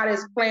when they buy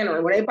this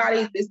planner, when they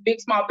buy this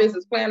big small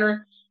business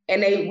planner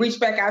and they reach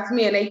back out to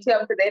me and they tell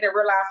me that they didn't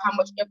realize how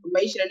much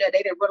information in there,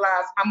 they didn't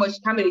realize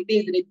how many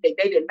things that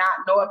they did not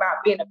know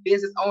about being a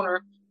business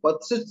owner or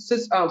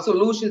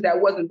solutions that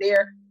wasn't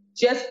there.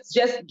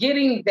 Just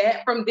getting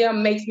that from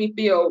them makes me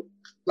feel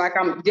like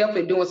I'm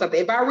definitely doing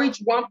something. If I reach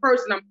one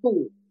person, I'm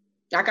cool.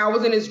 Like I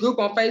was in this group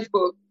on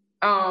Facebook.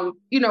 I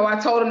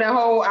told them that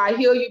whole I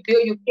heal you,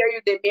 build you, carry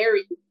you, then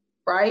marry you,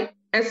 right?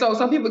 And so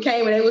some people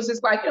came and it was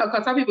just like,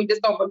 because some people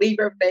just don't believe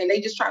everything. They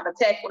just try to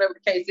attack whatever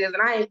the case is.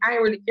 And I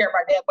ain't really care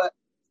about that. But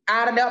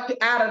out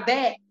of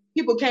that,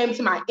 people came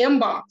to my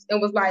inbox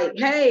and was like,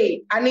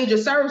 hey, I need your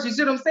service. You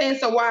see what I'm saying?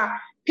 So while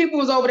people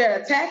was over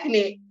there attacking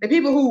it, the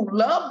people who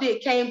loved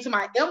it came to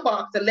my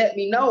inbox to let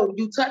me know,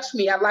 you touched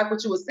me. I like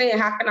what you were saying.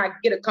 How can I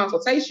get a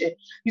consultation?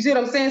 You see what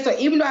I'm saying? So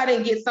even though I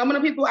didn't get some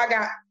of the people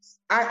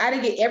I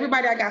didn't get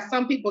everybody. I got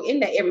some people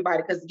in that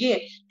everybody. Because again,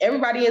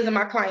 everybody isn't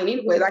my client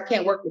anyways. I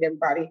can't work with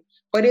everybody.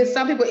 But there's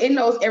some people in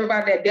those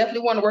everybody that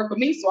definitely want to work with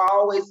me. So I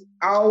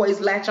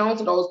always latch on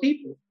to those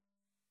people.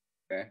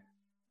 Okay.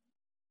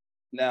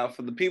 Now,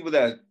 for the people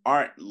that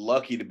aren't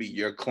lucky to be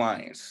your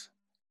clients,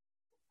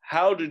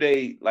 how should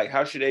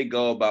they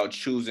go about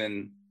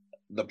choosing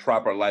the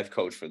proper life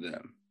coach for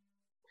them?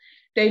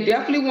 They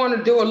definitely want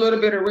to do a little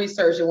bit of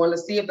research and want to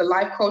see if the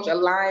life coach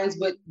aligns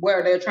with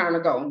where they're trying to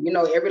go.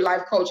 Every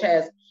life coach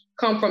has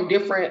come from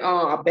different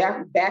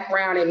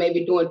background and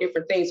maybe doing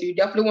different things. So you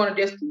definitely want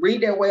to just read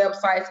their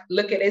websites,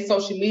 look at their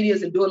social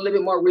medias and do a little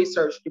bit more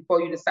research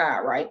before you decide,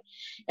 right?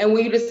 And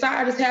when you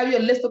decide, just have your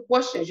list of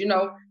questions,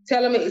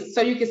 tell them it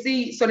so you can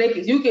see, so they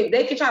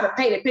can try to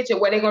paint a picture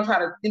where they're going to try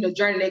to,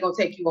 journey they're going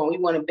to take you on.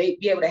 You want to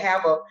be able to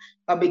have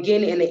a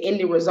beginning and an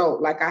ending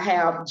result. Like I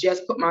have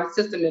just put my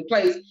system in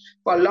place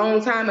for a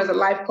long time as a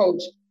life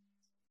coach.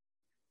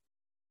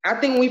 I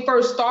think when we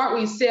first start,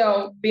 we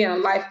sell being a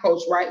life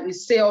coach, right? We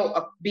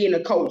sell being a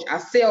coach. I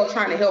sell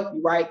trying to help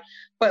you, right?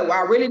 But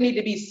I really need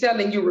to be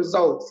selling you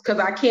results because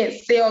I can't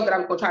sell that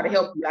I'm going to try to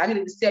help you. I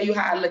need to sell you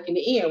how I look in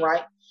the end,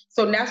 right?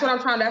 So that's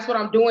what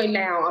I'm doing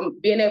now. I'm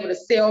being able to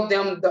sell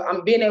them,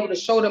 I'm being able to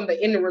show them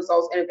the end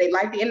results. And if they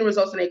like the end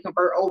results, then they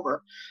convert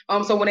over.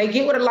 So when they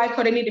get with a life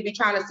coach, they need to be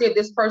trying to see if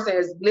this person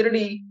is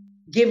literally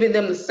giving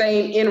them the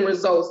same end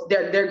results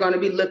they're going to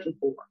be looking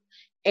for.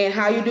 And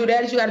how you do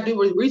that is you got to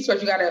do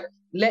research. You got to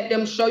let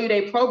them show you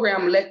their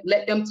program,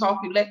 let them talk,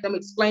 you let them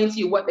explain to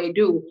you what they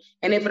do.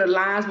 And if it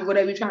aligns with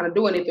whatever you're trying to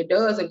do, and if it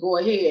doesn't, go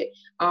ahead.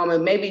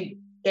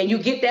 And you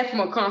get that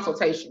from a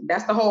consultation.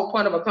 That's the whole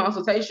point of a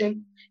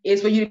consultation,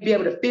 is for you to be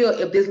able to feel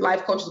if this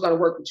life coach is going to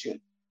work with you.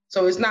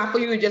 So it's not for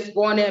you to just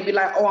go in there and be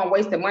like, oh, I'm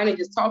wasting money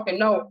just talking.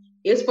 No,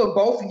 it's for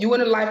both you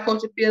and the life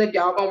coach to feel if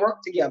y'all going to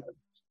work together.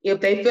 If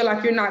they feel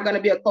like you're not going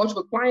to be a coach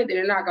for a client, then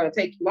they're not going to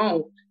take you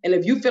on. And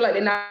if you feel like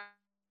they're not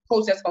a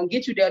coach that's going to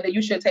get you there, then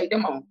you shouldn't take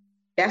them on.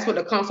 That's what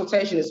the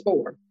consultation is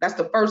for. That's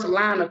the first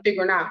line of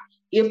figuring out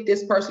if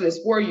this person is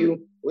for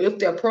you if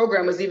their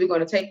program is even going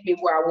to take me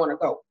where I want to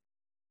go.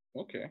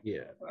 Okay.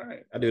 Yeah. All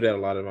right. I do that a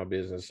lot in my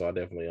business, so I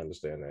definitely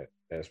understand that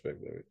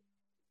aspect of it.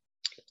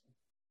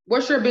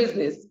 What's your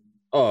business?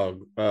 Oh,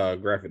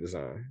 graphic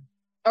design.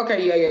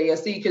 Okay, yeah.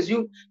 See, because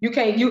you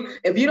can't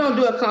if you don't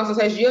do a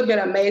consultation, you'll be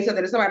amazed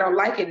that if somebody don't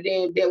like it,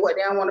 then what,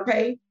 they don't want to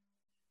pay?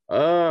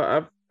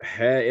 I've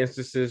had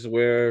instances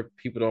where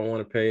people don't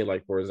want to pay.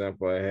 Like, for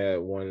example, I had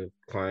one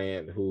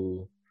client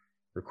who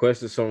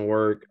requested some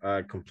work.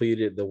 I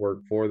completed the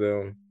work for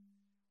them,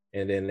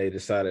 and then they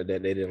decided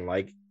that they didn't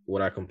like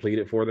what I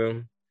completed for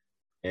them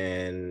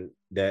and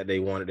that they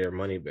wanted their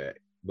money back.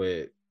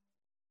 But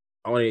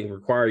I only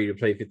require you to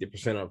pay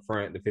 50% up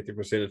front. The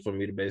 50% is for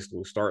me to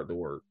basically start the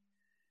work.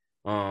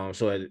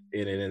 So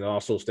it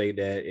also state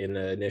that in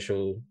the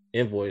initial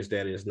invoice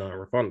that is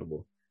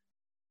non-refundable.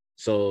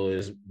 So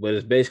it's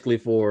basically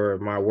for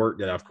my work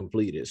that I've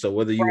completed. So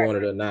whether you want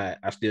it or not,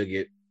 I still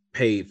get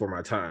paid for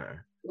my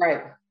time.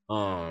 Right.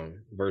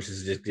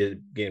 Versus just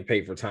getting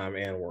paid for time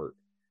and work.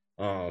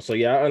 So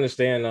yeah, I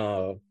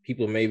understand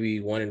people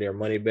maybe wanting their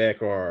money back,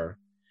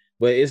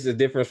 but it's the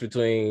difference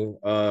between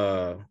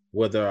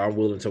whether I'm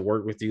willing to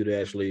work with you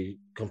to actually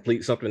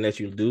complete something that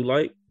you do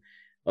like,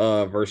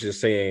 versus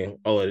saying,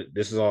 oh,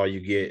 this is all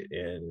you get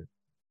and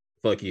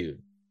fuck you.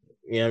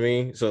 You know what I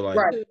mean? So like,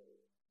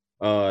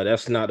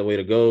 that's not the way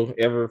to go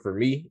ever for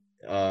me.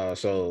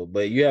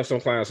 But you have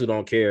some clients who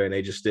don't care and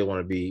they just still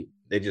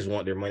they just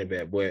want their money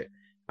back. But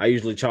I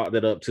usually chalk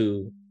that up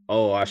to,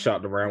 oh, I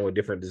shopped around with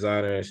different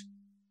designers.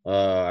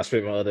 I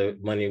spent my other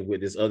money with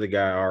this other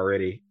guy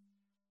already.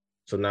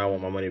 So now I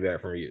want my money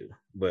back from you.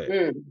 But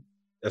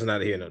that's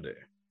neither here nor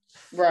there.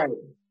 Right.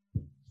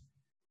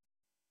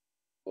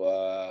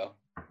 Wow.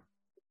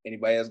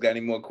 Anybody else got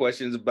any more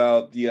questions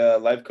about the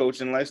life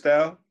coaching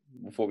lifestyle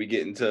before we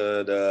get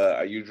into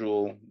our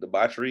usual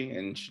debauchery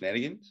and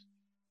shenanigans?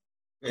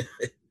 We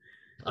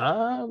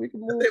can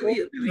move. I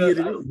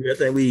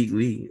think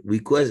we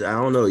question. I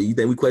don't know. You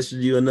think we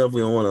questioned you enough?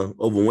 We don't want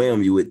to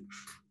overwhelm you with.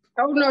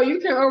 Oh no, you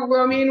can't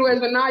overwhelm me anyways.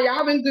 But now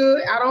y'all been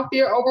good. I don't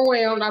feel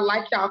overwhelmed. I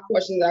like y'all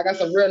questions. I got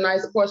some real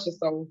nice questions.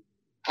 So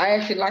I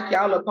actually like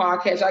y'all little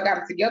podcast. I got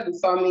it together.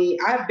 So I mean,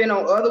 I've been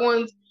on other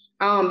ones.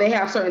 They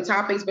have certain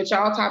topics, but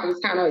y'all topics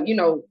kind of,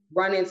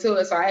 run into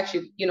it. So I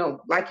actually,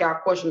 like y'all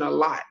question a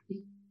lot.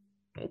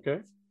 Okay.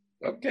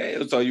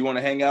 So you want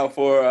to hang out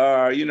for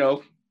our,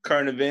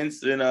 current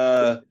events and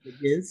our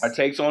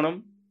takes on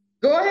them?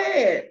 Go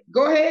ahead.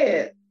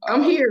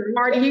 I'm here. I'm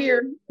already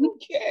here.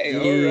 Okay.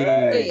 All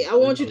right. Hey, I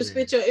want you to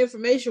spit your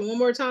information one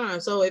more time.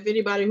 So if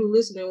anybody who's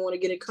listening want to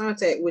get in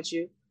contact with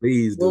you,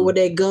 please do. Where would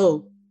they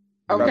go?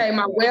 Okay,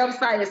 my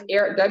website is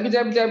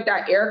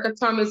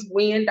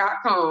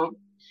www.ericathomaswin.com.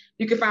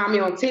 You can find me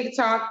on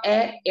TikTok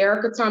at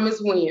Erica Thomas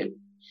Win.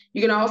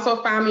 You can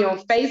also find me on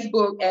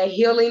Facebook at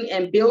Healing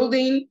and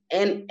Building,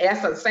 and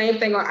that's the same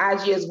thing on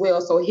IG as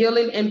well. So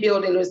Healing and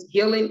Building is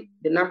Healing,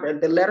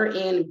 the letter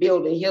N,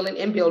 Building, Healing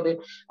and Building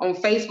on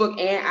Facebook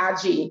and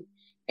IG.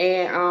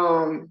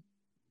 And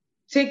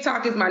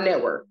TikTok is my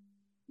network.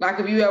 Like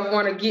if you ever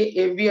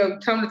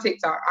come to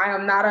TikTok, I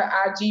am not an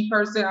IG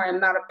person. I am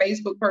not a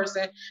Facebook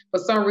person. For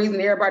some reason,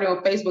 everybody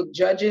on Facebook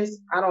judges.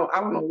 I don't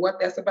know what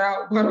that's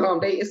about, but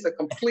it's a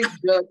complete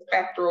judge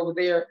factor over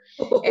there.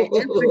 And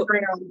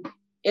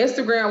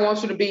Instagram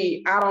wants you to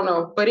be, I don't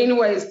know. But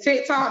anyways,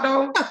 TikTok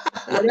though,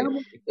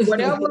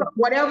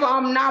 whatever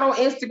I'm not on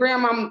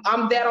Instagram,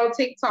 I'm that on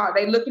TikTok.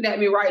 They looking at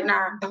me right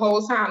now. The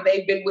whole time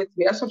they've been with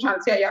me. That's what I'm trying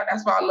to tell y'all.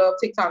 That's why I love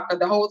TikTok, because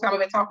the whole time I've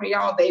been talking to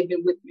y'all, they've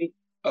been with me.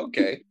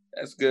 Okay.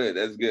 That's good.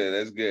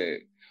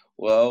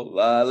 Well,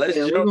 let's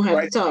jump we're gonna have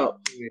right to talk.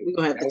 We're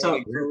gonna have to talk.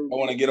 I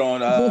want to get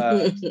on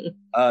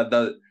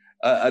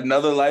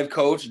another life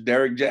coach,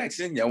 Derek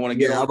Jackson. Y'all want to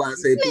get on? I'm about to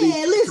say,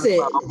 man, listen,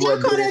 y'all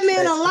call that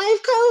man a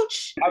life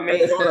coach? I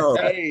mean,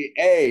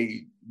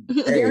 hey.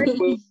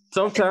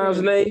 Sometimes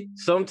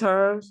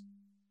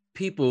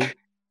people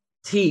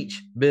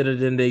teach better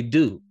than they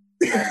do.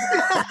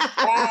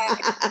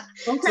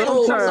 So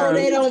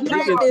they don't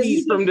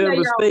practice from their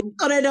mistakes.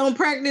 So they don't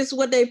practice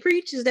what they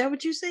preach. Is that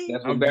what you're saying?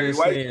 That's what Barry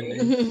White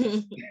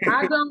said.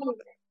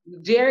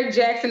 Derek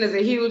Jackson is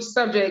a huge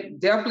subject,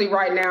 definitely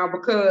right now,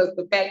 because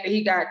the fact that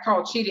he got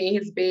caught cheating in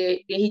his bed,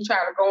 then he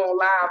tried to go on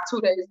live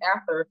 2 days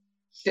after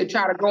to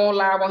try to go on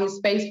live on his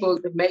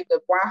Facebook to make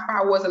the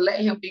Wi-Fi wasn't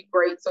letting him be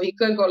great, so he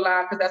couldn't go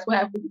live, because that's what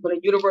happens when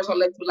the universe don't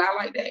let you live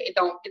like that.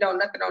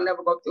 Nothing don't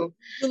never go through.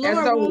 The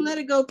Lord won't let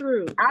it go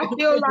through. I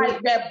feel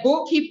like that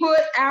book he put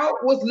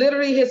out was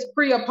literally his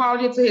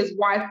pre-apology to his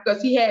wife,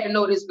 because he had to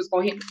know this was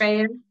gonna hit the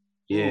fan.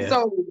 Yeah.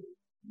 So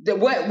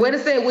what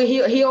it said, we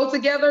heal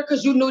together,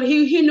 because you knew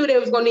he knew they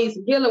was gonna need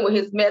some healing when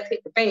his mess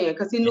hit the fan,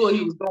 because he knew what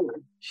he was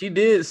doing. She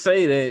did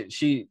say that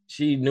she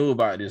knew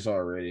about this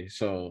already.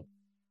 So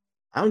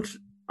I'm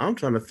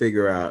trying to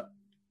figure out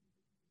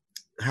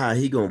how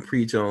he gonna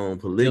preach on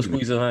polygamy.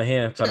 Squeezing her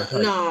hand.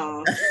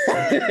 No.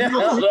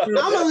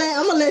 I'm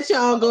gonna let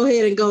y'all go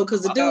ahead and go,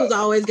 because the dude's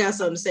always got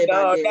something to say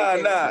about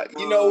it. Nah.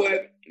 You know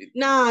what?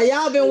 Nah,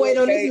 y'all been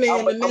waiting on this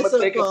man to mess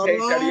up take for a a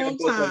long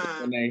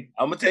time.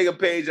 I'm gonna take a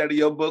page out of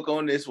your book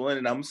on this one,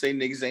 and I'm gonna say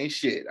niggas ain't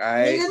shit. All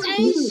right, Niggas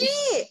ain't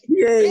shit.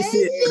 He ain't Ain't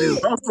shit.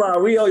 shit. I'm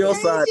sorry, we on your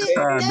side. Shit.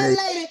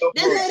 That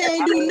lady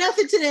ain't do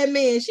nothing to that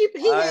man. He had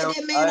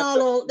that man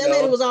all on. That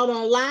lady was all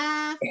on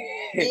live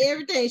and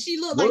everything. She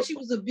looked like she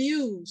was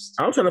abused.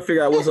 I'm trying to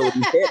figure out what's up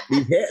with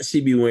these hats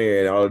she be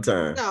wearing all the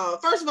time. No,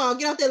 first of all,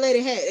 get off that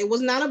lady hat. It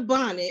was not a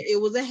bonnet.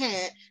 It was a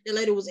hat. The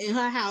lady was in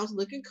her house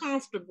looking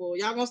comfortable.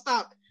 Y'all gonna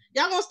stop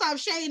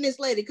shading this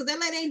lady because that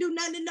lady ain't do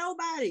nothing to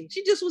nobody.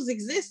 She just was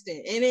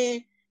existing, and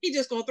then he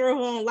just gonna throw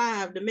her on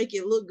live to make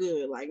it look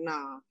good. Like,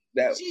 nah.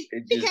 She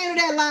came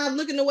to that live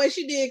looking the way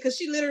she did because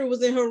she literally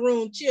was in her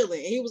room chilling.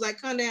 And he was like,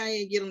 come down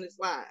here and get on this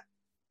live.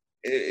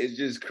 It's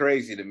just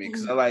crazy to me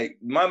because like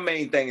my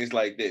main thing is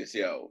like this,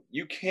 yo.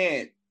 You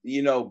can't,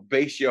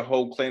 base your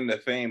whole claim to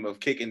fame of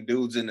kicking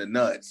dudes in the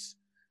nuts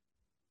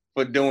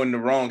for doing the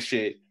wrong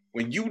shit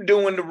when you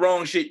doing the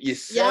wrong shit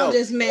yourself. Y'all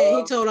just mad.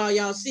 He told all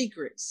y'all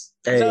secrets.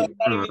 Hey,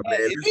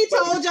 he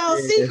told y'all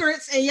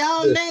secrets and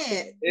y'all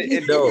mad.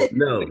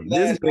 No.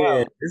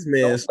 This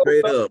man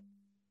straight up.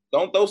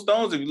 Don't throw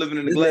stones if you're living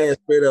in the glass. This man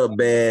straight up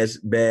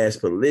bash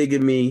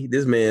polygamy.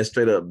 This man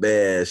straight up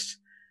bash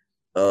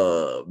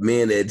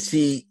men that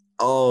cheat,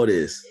 all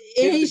this.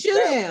 And he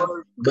should have.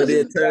 But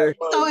it turned.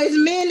 So it's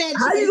men that cheat.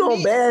 How you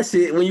gonna bash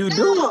it when you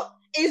do it?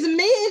 Is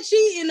men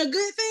cheating a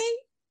good thing?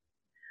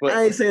 But,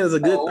 I ain't saying it's a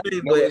good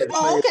thing, but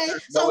okay.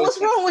 So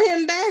what's wrong with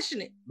him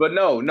bashing it? But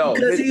no.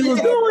 Because he was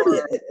doing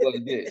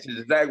it. His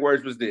exact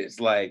words was this: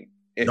 like,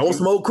 don't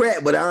smoke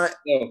crack, but I.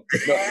 No.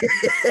 he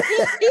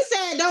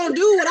said, "Don't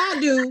do what I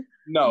do.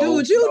 No, do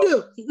what you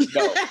do.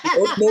 No,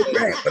 don't smoke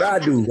crack, but I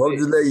do. I'm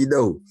just letting you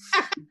know."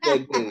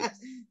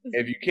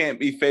 If you can't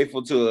be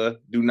faithful to her,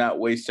 do not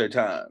waste her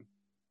time.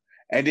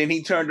 And then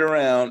he turned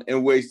around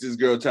and wasted his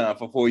girl time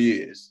for 4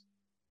 years.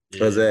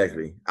 Yeah.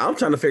 Exactly. I'm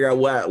trying to figure out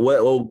what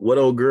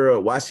old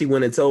girl, why she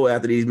went and told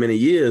after these many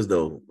years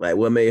though. Like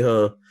what made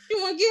her? She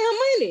want to get her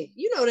money.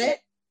 You know that.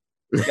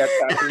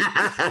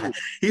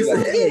 He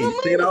said, "Hey, you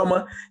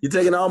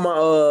taking all my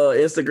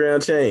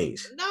Instagram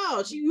change."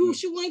 No, she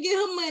wouldn't get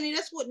her money.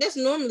 That's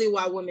normally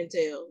why women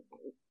tell,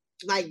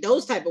 like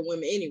those type of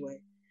women anyway.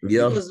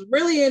 Yeah. Because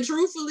really and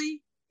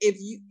truthfully, if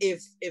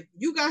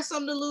you got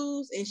something to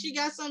lose and she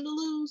got something to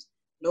lose,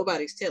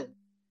 nobody's telling.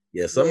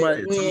 Yeah,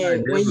 somebody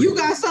when you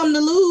got something to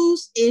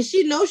lose and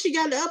she knows she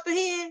got the upper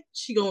hand,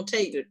 she gonna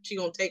take it. She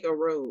gonna take a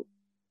road.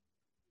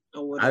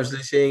 Obviously,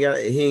 he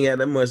ain't got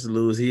that much to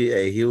lose.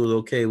 He was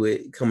okay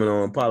with coming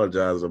on,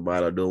 apologizing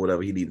about it, or doing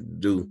whatever he needed to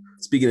do.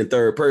 Speaking in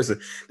third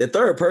person, the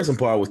third person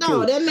part was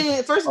killer. That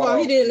man. First of all,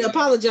 he didn't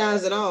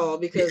apologize at all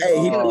because how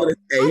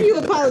you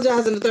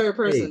apologize in the third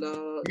person,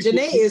 dog?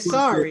 Janae is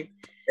sorry.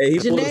 Hey, he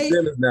pulled a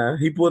sentence now.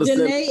 He pulled a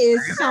sentence. Janae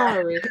is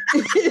sorry.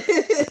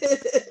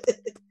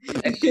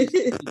 And she's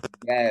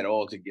bad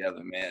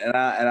altogether, man. And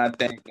I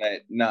think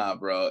that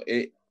bro.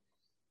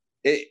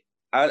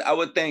 I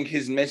would think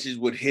his message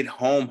would hit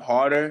home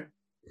harder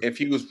if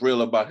he was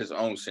real about his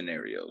own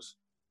scenarios.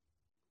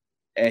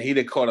 And he'd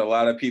have caught a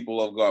lot of people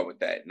off guard with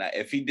that. Now,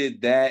 if he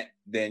did that,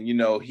 then,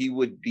 he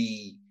would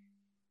be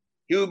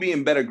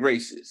in better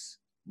graces.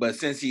 But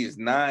since he is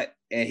not,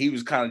 and he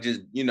was kind of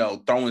just,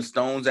 throwing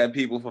stones at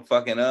people for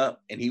fucking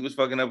up, and he was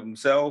fucking up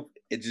himself,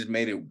 it just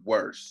made it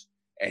worse.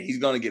 And he's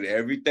going to get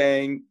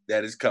everything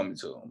that is coming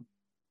to him.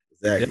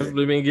 Exactly.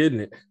 Definitely been getting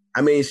it.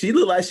 I mean, she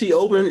looked like she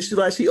open.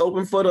 She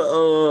open for the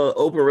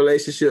open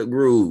relationship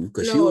groove.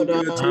 No,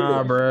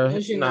 nah, bro.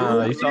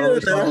 Nah,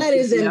 that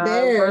lady's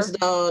embarrassed,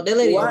 dog. That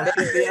lady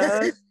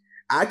embarrassed.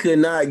 I could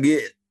not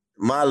get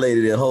my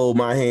lady to hold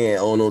my hand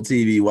on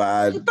TV.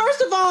 Why?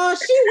 First of all,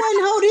 she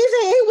wouldn't hold his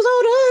hand. He was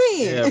holding her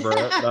hand. Yeah, bro.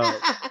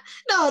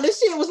 No, this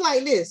shit was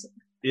like this.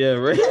 Yeah,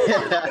 right.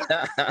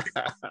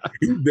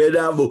 You bet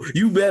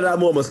I'm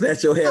gonna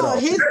snatch your head off.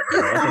 His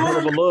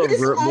arm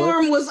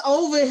was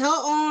over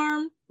her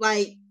arm.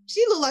 Like,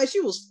 she looked like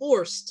she was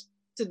forced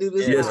to do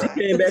this. Yeah, she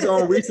came back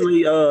on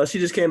recently. She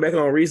just came back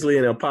on recently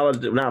and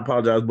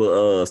apologized,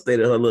 but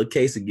stated her little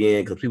case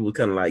again because people were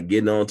kind of like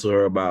getting on to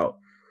her about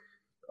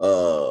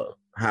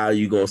how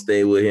you gonna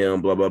stay with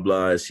him, blah blah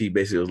blah. And she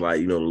basically was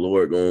like, the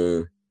Lord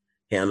gonna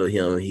handle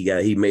him.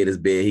 He made his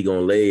bed. He gonna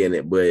lay in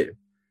it. But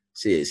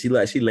shit, she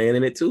laying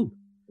in it too.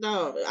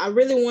 No, I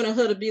really wanted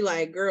her to be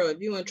like, girl, if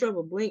you in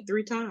trouble, blink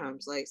 3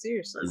 times. Like,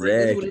 seriously.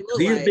 Exactly.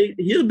 He's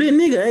a big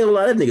nigga. I ain't gonna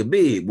lie, that nigga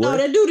big, boy. No,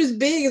 that dude is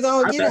big as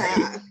all get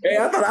out. Hey,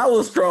 I thought I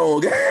was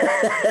strong.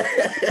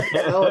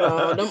 Hold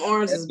on, them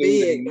arms is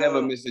big.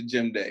 Never miss a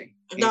gym day.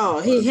 No,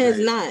 he has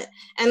not.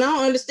 And I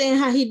don't understand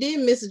how he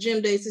did miss a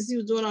gym day since he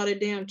was doing all that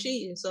damn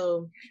cheating.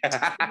 So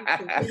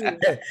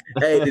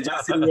hey, did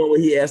y'all see the one where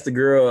he asked the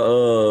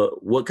girl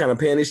what kind of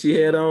panties she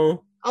had on?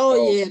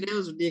 Oh yeah, that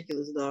was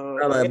ridiculous, dog.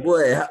 I'm like,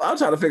 boy, I'm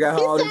trying to figure out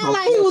how. He sounded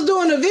like he was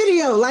doing a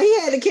video, like he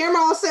had the camera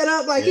all set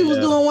up, like he was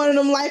doing one of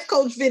them life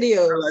coach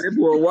videos. I'm like, this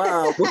boy,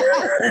 wow.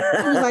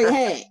 I was like,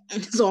 hey,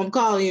 so I'm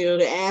calling you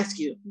to ask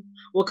you,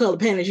 What color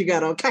panties you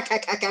got on?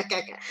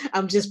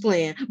 I'm just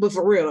playing, but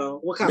for real though,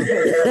 what kind of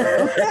panties?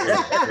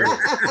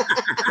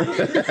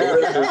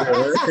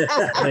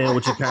 Playing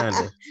with your kind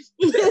of.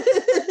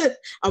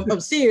 I'm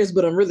serious,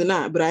 but I'm really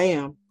not. But I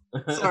am.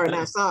 Sorry,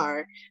 not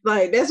sorry.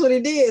 Like that's what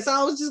it did. So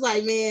I was just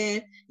like,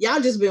 man, y'all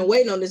just been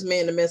waiting on this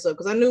man to mess up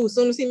because I knew as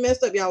soon as he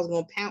messed up, y'all was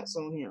gonna pounce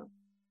on him.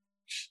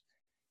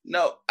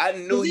 No, I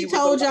knew he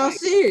told y'all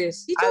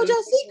serious. He told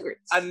y'all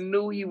secrets. I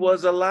knew he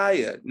was a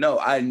liar. No,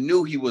 I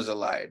knew he was a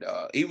liar,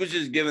 dog. He was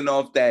just giving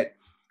off that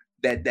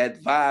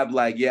vibe,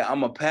 like, yeah,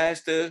 I'm a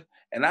pastor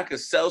and I could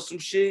sell some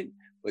shit,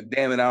 but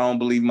damn it, I don't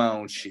believe my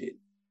own shit.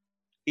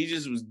 He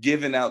just was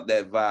giving out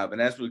that vibe,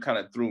 and that's what kind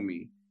of threw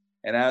me.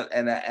 And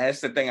that's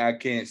the thing I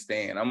can't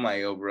stand. I'm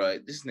like, oh, bro,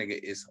 this nigga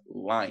is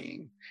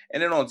lying.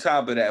 And then on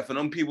top of that, for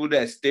them people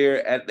that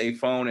stare at their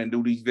phone and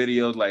do these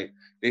videos, like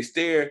they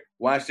stare,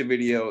 watch the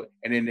video,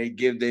 and then they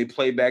give their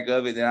playback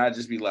of it, then I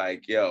just be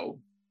like, yo,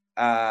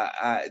 nah,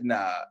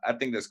 I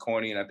think that's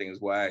corny and I think it's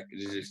whack.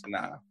 It's just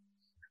nah.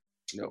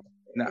 No.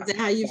 Nah. Is that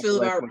how you feel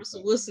about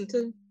Russell Wilson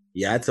too?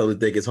 Yeah, I totally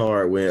think it's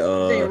hard when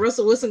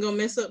Russell Wilson gonna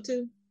mess up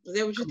too. Is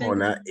that what you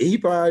think? He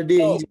probably did.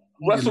 No,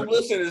 Russell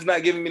Wilson is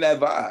not giving me that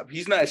vibe.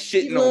 He's not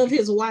shitting on people. He love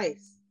his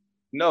wife.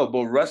 No,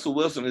 but Russell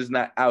Wilson is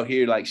not out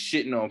here like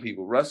shitting on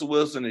people. Russell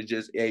Wilson is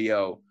just, hey,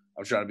 yo,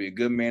 I'm trying to be a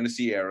good man to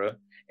Sierra,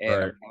 and I'm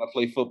trying to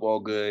play football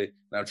good,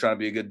 and I'm trying to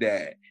be a good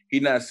dad.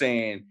 He's not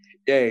saying,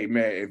 hey,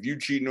 man, if you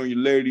cheating on your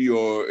lady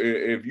or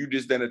if you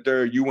this, that, and the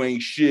third, you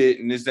ain't shit,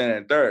 and this, that,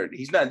 and the third.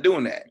 He's not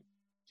doing that.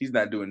 He's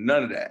not doing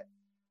none of that.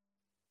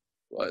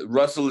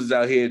 Russell is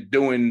out here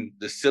doing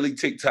the silly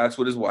TikToks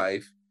with his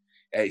wife.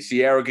 Hey,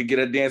 Sierra could get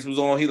her dance moves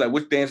on. He's like,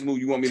 which dance move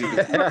you want me to do?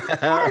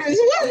 Yeah,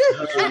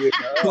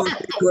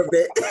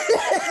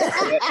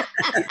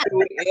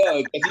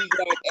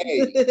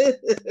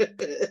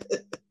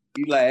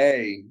 he's like,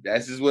 hey,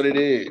 that's just what it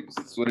is.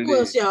 That's what it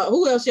is.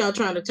 Who else y'all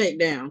trying to take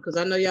down? Because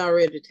I know y'all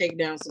ready to take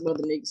down some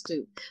other niggas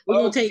too. We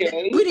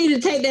need to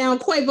take down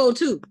Quavo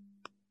too.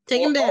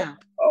 Take him down.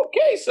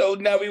 Okay, so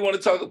now we want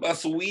to talk about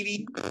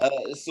Saweetie.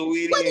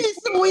 Saweetie. What did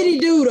Saweetie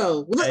do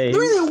though? Hey.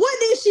 Really, what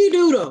did she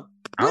do though?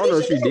 I don't know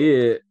if she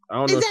did. I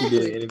don't know if she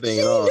did anything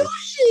at all. She didn't do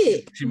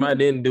shit. She might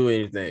didn't do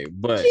anything,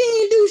 but she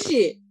didn't do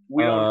shit.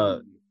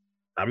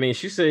 I mean,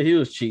 she said he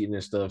was cheating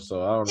and stuff,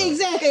 so I don't know.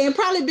 Exactly, and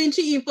probably been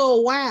cheating for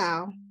a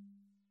while.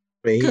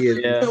 He is.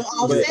 Yeah.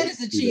 Offset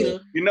is a cheater.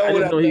 You know I what?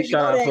 just know he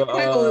shot out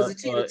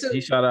for he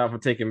shot out for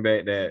taking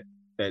back that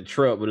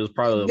truck, but it was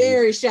probably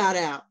very shout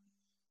out.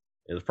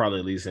 It was probably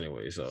at least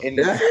anyway. So and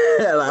that's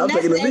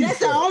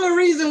the only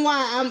reason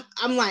why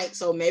I'm like,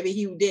 so maybe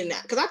he didn't,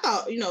 because I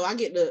thought,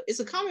 it's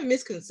a common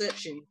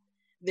misconception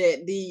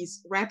that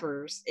these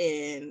rappers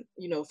and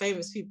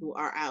famous people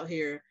are out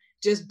here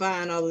just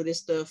buying all of this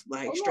stuff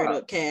like straight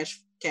up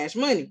cash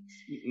money.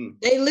 Mm-mm.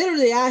 They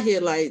literally out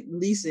here like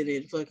leasing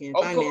and fucking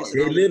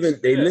financing.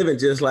 They living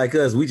just like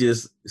us. We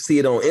just see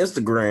it on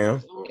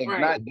Instagram.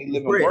 Right.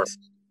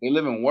 They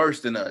living worse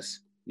than us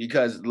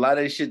because a lot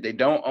of the shit they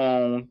don't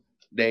own.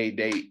 They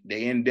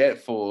in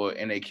debt for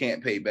and they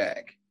can't pay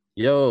back.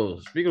 Yo,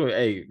 speaking of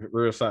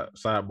real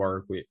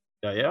sidebar quick.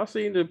 Y'all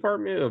seen the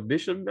apartment of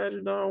Bishop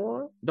Magic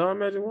Don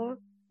Magic Juan?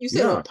 You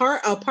said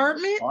apartment?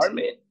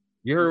 Apartment.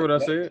 You heard what I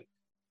said?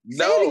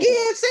 No.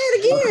 Say it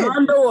again. A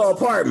condo or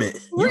apartment?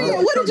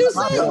 Ren, what did you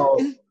say?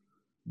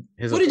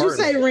 What did you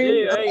say, Ren?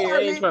 Yeah,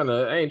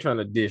 I ain't trying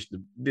to dish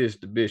the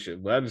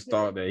bishop, but I just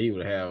thought that he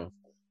would have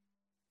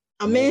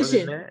a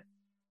mansion.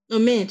 A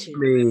mansion.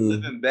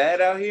 Living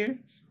bad out here?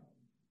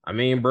 I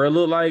mean, bro,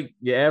 look like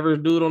your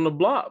average dude on the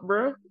block,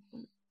 bro.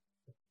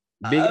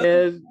 Big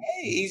ass.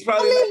 He's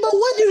probably. But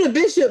what do the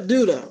bishop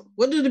do though?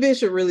 What did the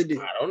bishop really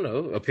do? I don't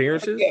know.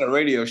 Appearances. He had a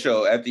radio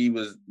show after he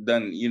was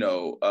done.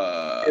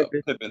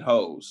 Pimping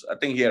hoes. I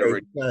think he had a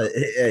radio.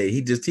 Hey,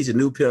 he just teaching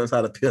new pimps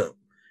how to pimp.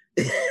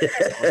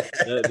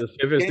 Does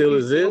pimping still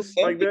exist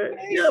like that?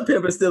 Yeah,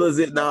 pimping still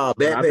exists. Nah,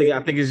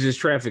 I think it's just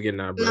trafficking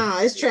now, bro. Nah,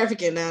 it's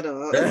trafficking now,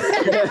 dog.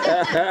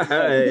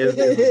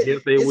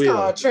 It's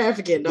called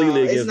trafficking, dog.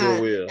 It's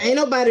not. Ain't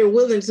nobody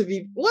willing to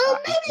be. Well,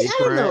 maybe I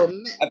don't know.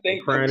 I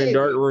think crying in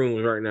dark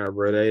rooms right now,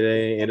 bro.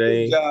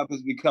 It job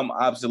has become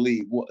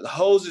obsolete. The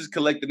hoes is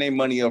collecting their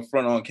money up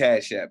front on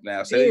Cash App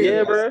now. So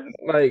bro.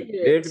 Like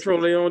they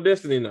control their own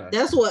destiny now.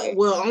 That's what.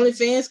 Well,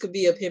 OnlyFans could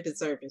be a pimping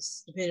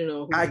service, depending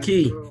on who.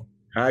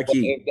 High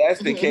key. If that's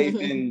the case,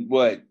 then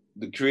what?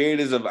 The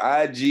creators of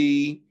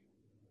IG,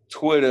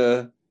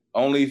 Twitter,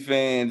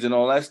 OnlyFans, and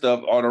all that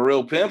stuff are the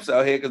real pimps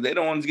out here because they're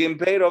the ones getting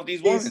paid off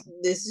these women.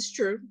 This is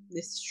true.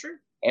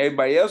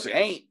 Everybody else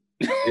ain't.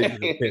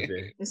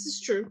 This is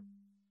true.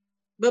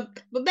 But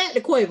back to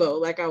Quavo,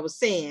 like I was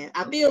saying,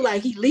 I feel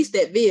like he leased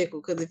that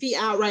vehicle because if he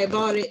outright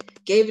bought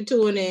it, gave it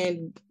to him,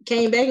 and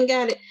came back and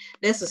got it,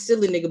 that's a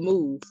silly nigga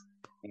move.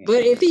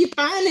 But if he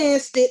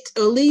financed it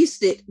or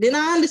leased it, then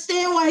I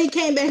understand why he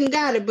came back and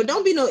got it. But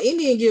don't be no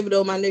Indian giver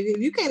though, my nigga.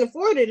 If you can't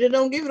afford it, then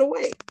don't give it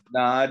away.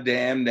 Nah,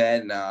 damn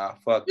that. Nah,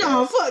 fuck that.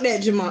 No, fuck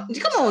that, Jamal.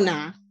 Come on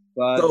now.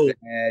 So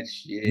that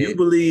shit. you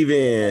believe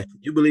in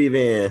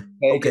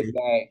okay.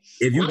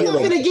 If you I'm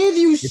not gonna give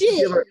you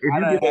shit.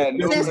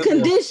 That's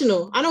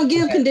conditional. I don't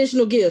give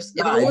conditional gifts.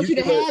 If I want you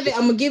to have it,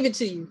 I'm gonna give it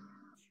to you.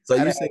 So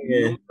you saying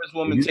if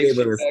you gave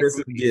an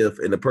expensive gift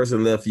and the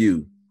person left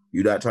you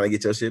not trying to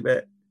get your shit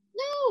back?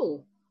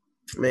 No.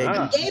 Man,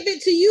 I gave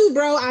it to you,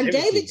 bro. I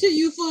gave it to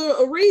you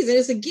for a reason.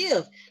 It's a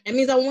gift. That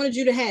means I wanted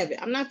you to have it.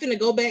 I'm not finna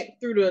go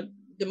back through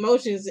the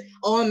motions.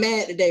 Oh, I'm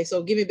mad today,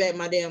 so give me back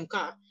my damn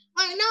car.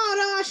 Like, no,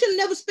 I should have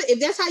never spent. If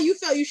that's how you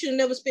felt, you should have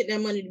never spent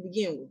that money to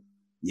begin with.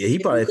 Yeah, he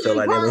probably felt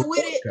like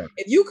that.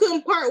 If you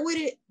couldn't part with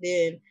it,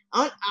 then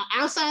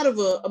outside of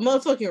a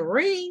motherfucking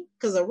ring,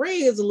 because a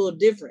ring is a little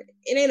different.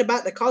 It ain't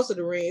about the cost of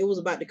the ring. It was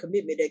about the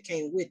commitment that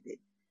came with it.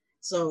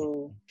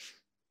 So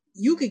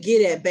you could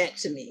get that back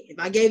to me. If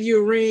I gave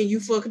you a ring, you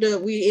fucked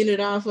up, we ended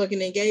our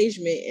fucking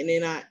engagement, and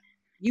then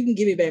you can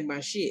give me back my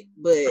shit.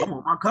 But I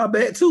want my car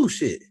back too,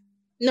 shit.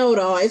 No,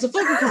 dog, it's a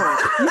fucking car.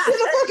 You should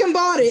have fucking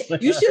bought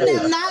it. You should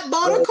have not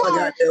bought a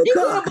car. You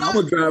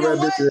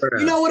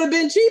know what would have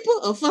been cheaper?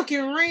 A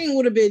fucking ring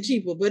would have been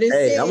cheaper. But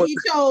instead, he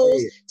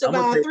chose to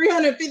buy a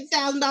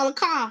 $350,000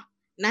 car.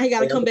 Now he got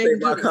to come back and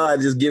get my car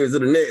and just give it to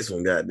the next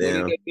one.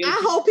 Goddamn.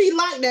 I hope he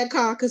liked that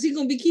car because he's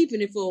gonna be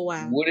keeping it for a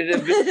while. Would it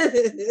have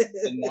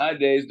been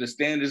nowadays the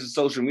standards of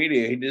social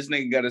media? This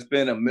nigga got to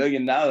spend $1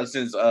 million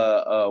since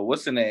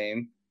what's the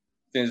name?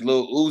 Since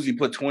Lil Uzi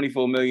put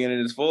 $24 million in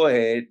his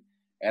forehead.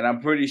 And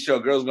I'm pretty sure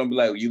girls gonna be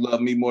like, "You love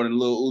me more than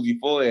Lil Uzi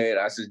forehead.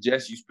 I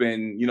suggest you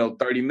spend,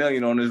 $30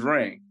 million on this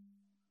ring."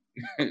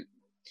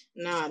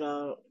 Nah,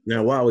 dog.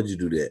 Now, why would you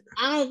do that?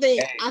 I don't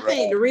think. I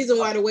think the reason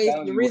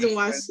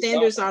why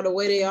standards are the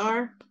way they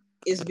are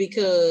is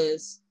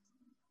because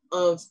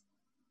of.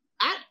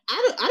 I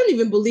don't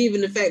even believe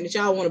in the fact that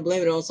y'all want to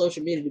blame it on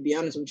social media. To be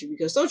honest with you,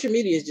 because social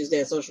media is just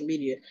that social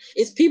media.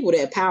 It's people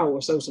that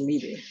power social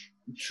media.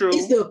 True.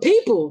 It's the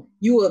people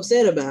you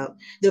upset about.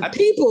 The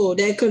people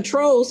that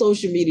control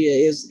social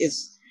media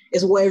is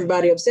what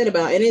everybody upset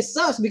about. And it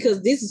sucks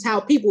because this is how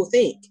people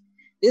think.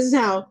 This is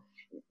how,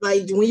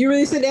 like, when you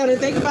really sit down and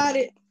think about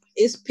it,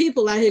 it's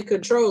people out here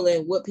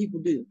controlling what people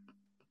do.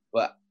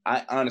 But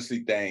I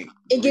honestly think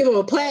it give them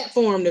a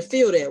platform to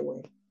feel that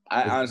way.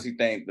 I honestly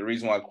think the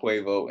reason why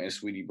Quavo and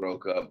Saweetie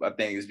broke up, I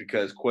think is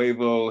because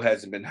Quavo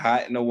hasn't been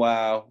hot in a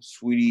while.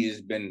 Saweetie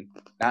has been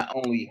not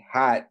only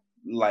hot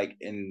like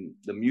in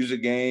the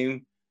music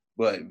game,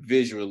 but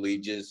visually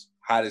just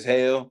hot as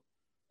hell.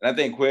 And I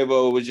think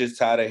Quavo was just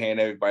tired of hearing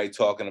everybody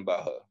talking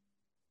about her,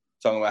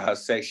 talking about how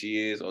sexy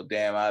she is. Or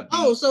damn,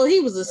 so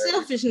he was a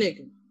selfish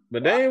nigga.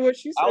 But that ain't what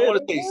she said. I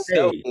want to say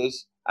selfish.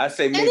 I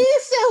say that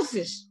is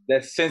selfish.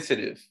 That's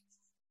sensitive.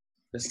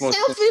 That's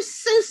selfish,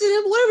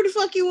 sensitive, whatever the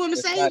fuck you want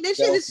to say. That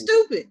shit is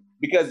stupid.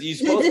 Because you're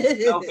supposed to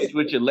be selfish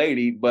with your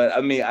lady, but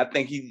I mean, I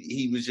think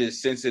he was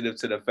just sensitive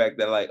to the fact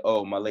that, like,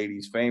 oh, my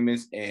lady's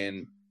famous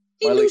and.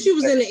 He knew she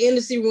was in the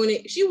industry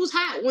when she was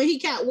hot when he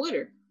got with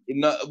her.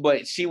 No,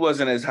 but she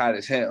wasn't as hot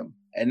as him.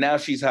 And now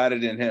she's hotter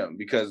than him.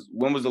 Because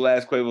when was the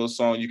last Quavo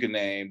song you can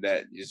name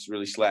that is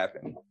really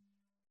slapping?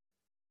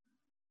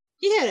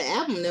 He had an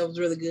album that was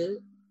really good.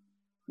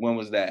 When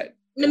was that?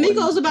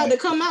 Migos about to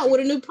come out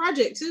with a new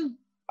project too.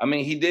 I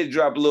mean, he did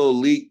drop a little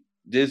leak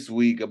this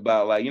week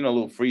about, like, a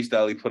little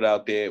freestyle he put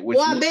out there. Well,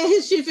 I bet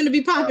his shit finna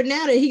be popping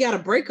now that he got a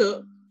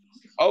breakup.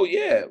 Oh,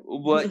 yeah.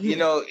 But,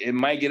 it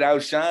might get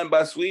outshined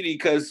by Saweetie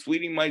because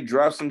Saweetie might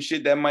drop some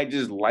shit that might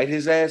just light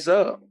his ass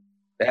up.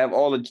 To have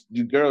all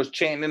the girls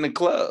chanting in the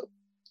club.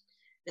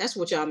 That's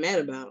what y'all mad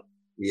about.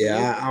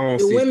 Yeah, I don't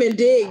see. The women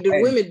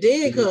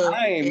dig her.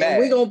 I ain't mad.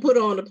 We're going to put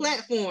her on the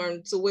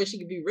platform to where she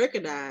can be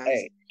recognized.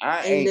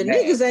 Hey,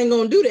 niggas ain't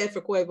going to do that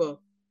for Quavo.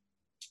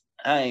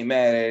 I ain't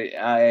mad at it.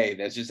 Hey,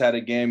 that's just how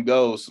the game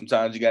goes.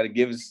 Sometimes you got to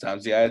give it.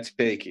 Sometimes you got to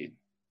take it.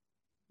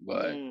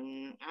 But I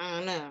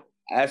don't know.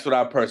 That's what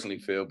I personally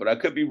feel, but I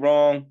could be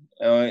wrong.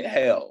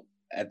 Hell,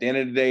 at the end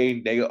of the day,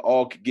 they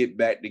all could get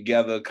back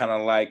together, kind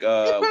of like. They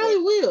probably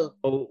will.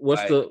 Oh,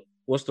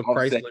 what's the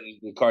price limit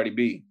with Cardi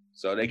B?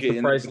 So they get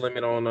the price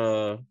limit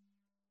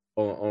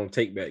on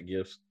take back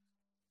gifts.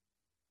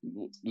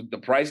 The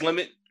price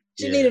limit.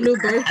 She need a new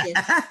Birkin.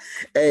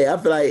 Hey, I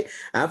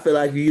feel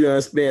like you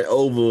done spent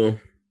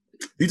over.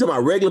 You talking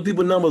about regular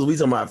people numbers? We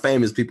talking about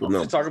famous people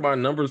numbers? Talk about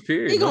numbers.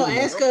 Period. He gonna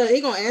ask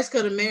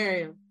her to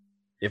marry him.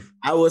 If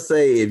I would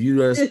say if you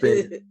done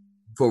spent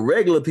for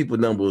regular people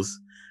numbers,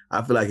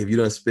 I feel like if you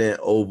done spent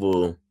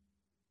over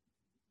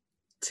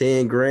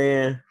 10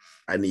 grand,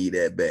 I need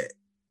that back.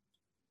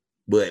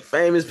 But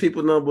famous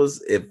people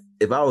numbers, if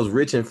I was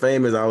rich and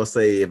famous, I would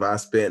say if I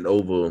spent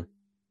over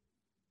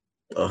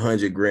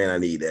 100 grand, I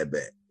need that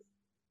back.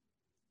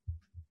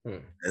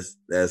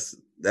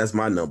 That's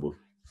my number.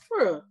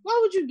 Bruh, why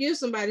would you give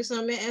somebody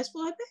something and ask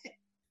for it back?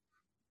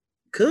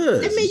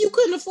 Cause that mean you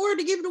couldn't afford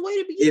to give it away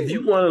to begin with. If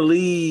you want to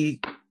leave,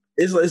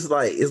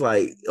 it's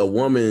like a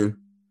woman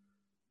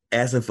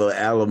asking for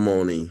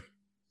alimony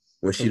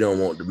when she don't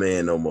want the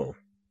man no more.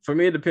 For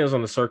me, it depends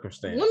on the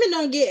circumstance. Women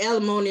don't get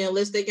alimony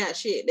unless they got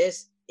shit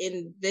that's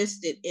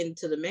invested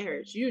into the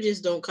marriage. You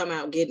just don't come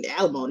out getting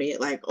alimony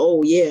like,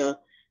 oh yeah,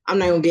 I'm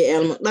not gonna get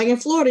alimony. Like in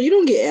Florida, you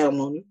don't get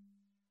alimony.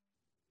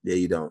 Yeah,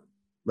 you don't.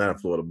 Not in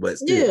Florida, but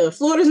still. Yeah,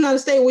 Florida's not a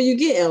state where you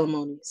get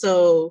alimony.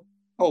 So.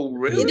 Oh,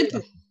 really?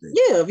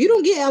 Yeah, if you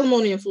don't get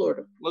alimony in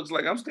Florida. Looks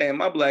like I'm staying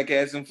my black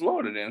ass in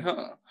Florida then,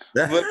 huh?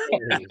 But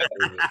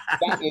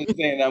not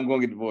saying I'm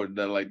gonna get divorced,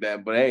 nothing like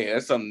that. But hey,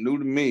 that's something new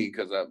to me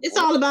because it's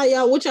all about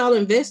y'all, what y'all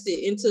invested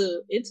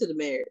into the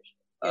marriage.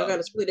 Y'all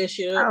gotta split that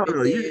shit up. I don't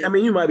know.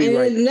 You might be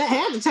right.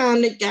 Half the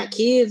time they got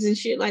kids and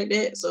shit like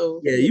that.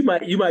 So yeah, you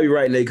might be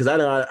right, Nate. Because I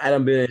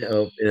done been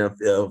in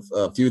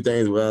a few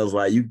things where I was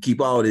like, you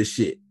keep all this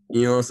shit.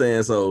 You know what I'm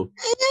saying? So.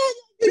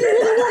 You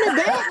really want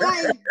it back?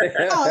 Like,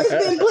 oh, it's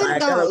been plenty.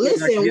 No,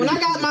 listen, when I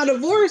got my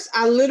divorce,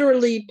 I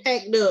literally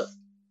packed up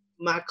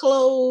my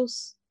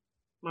clothes,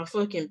 my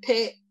fucking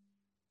pet.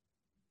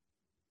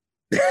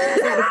 I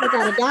got the fuck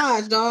out of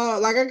Dodge,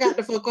 dog. Like, I got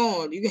the fuck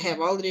on. You can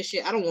have all of this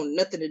shit. I don't want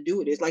nothing to do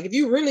with this. Like, if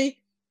you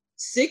really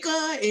sick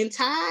of and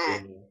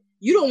tired,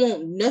 you don't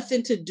want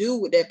nothing to do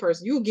with that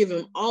person. You give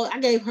him all. I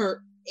gave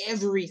her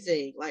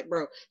everything. Like,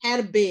 bro, had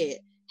a bed.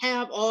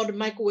 Have all the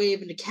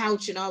microwave and the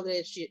couch and all of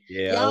that shit.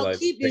 Yeah, y'all like,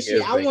 keep this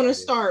shit. I want to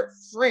start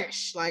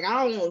fresh. Like,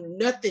 I don't want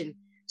nothing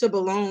to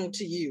belong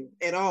to you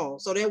at all.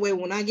 So that way,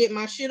 when I get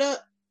my shit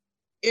up,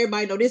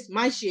 everybody know this is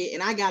my shit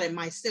and I got it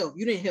myself.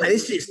 You didn't help me.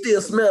 This shit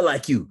still smell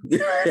like you.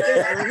 Like,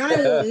 I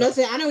didn't want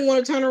nothing. I didn't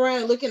want to turn around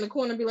and look in the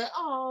corner and be like,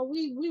 oh,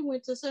 we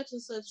went to such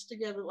and such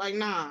together. Like,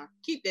 nah,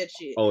 keep that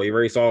shit. Oh,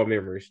 erase all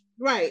memories.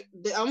 Right.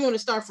 I want to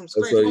start from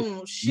scratch.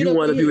 So you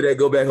want the people that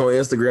go back on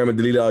Instagram and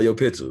delete all your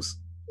pictures?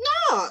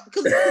 No,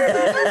 because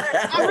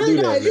I really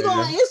don't. If you go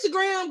on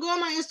Instagram, go on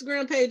my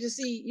Instagram page and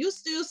see, you'll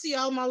still see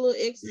all my little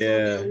exes on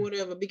there or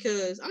whatever,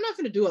 because I'm not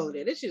gonna do all of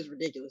that. That shit's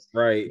ridiculous.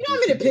 Right. You know how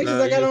many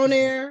pictures I got on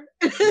there?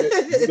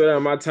 You go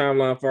down my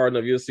timeline far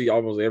enough, you'll see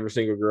almost every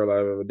single girl I've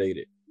ever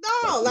dated.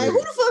 No, like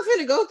who the fuck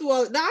finna go through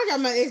all? Now I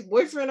got my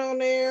ex-boyfriend on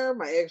there,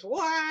 my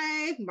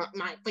ex-wife,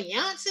 my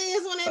fiance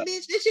is on that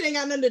bitch. This shit ain't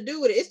got nothing to do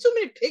with it. It's too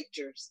many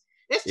pictures.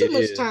 That's too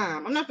much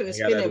time. I'm not gonna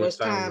spend that much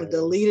time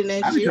deleting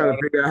that shit. I'm trying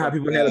to figure out how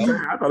people had a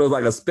time. I thought it was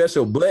like a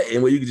special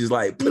button where you could just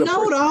like put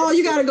no, dog.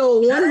 You gotta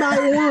go one by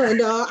one,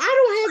 dog. I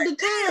don't have the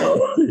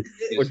time.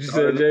 What you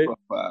said, Jay?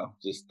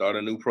 Just start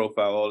a new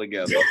profile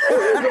altogether.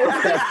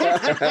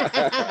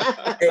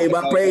 Hey,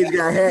 my page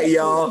got hacked,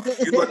 y'all. That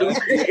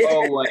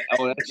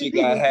shit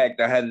got hacked.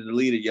 I had to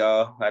delete it,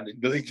 y'all. I had to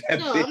delete that.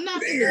 No, I'm not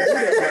gonna do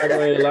that. I'm not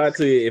gonna lie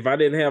to you. If I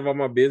didn't have all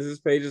my business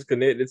pages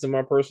connected to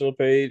my personal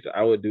page,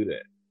 I would do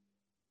that.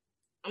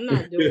 I'm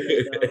not doing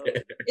it,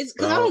 though. It's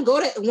because I don't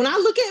go that. When I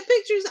look at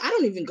pictures, I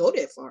don't even go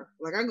that far.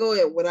 Like, I go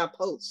at what I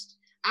post.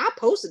 I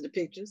posted the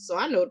pictures, so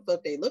I know what the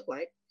fuck they look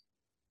like.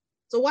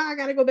 So why I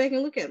gotta go back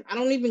and look at them? I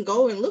don't even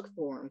go and look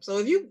for them. So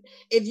if you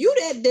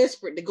that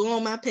desperate to go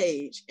on my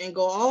page and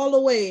go all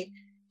the way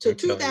to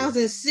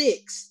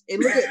 2006 and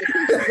look at the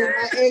pictures of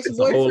my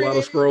ex-boyfriend, a whole lot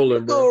of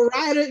scrolling, bro.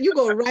 You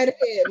go right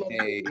ahead,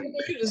 hey.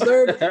 You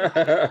deserve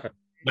it.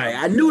 Like,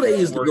 I knew they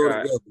used to go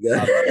together.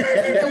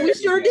 Yeah, we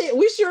sure did.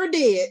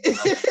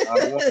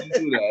 I wouldn't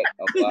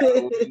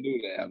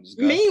do that.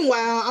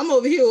 Meanwhile, I'm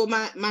over here with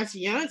my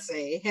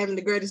fiance having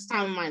the greatest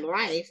time of my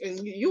life,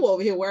 and you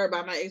over here worried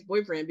about my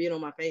ex-boyfriend being on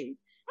my page.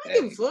 I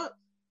don't give a fuck.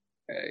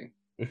 Hey.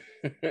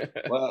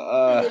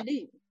 Well,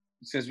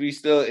 since we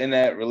still in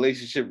that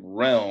relationship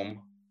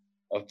realm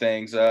of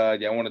things,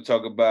 y'all want to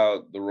talk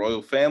about the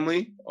royal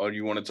family, or do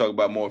you want to talk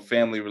about more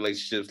family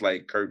relationships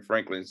like Kirk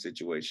Franklin's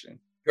situation?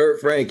 Kirk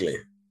Franklin.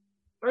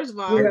 First of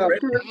all, I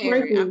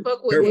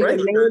fuck with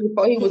him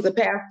before he was a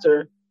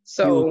pastor.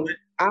 So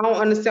I don't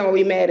understand why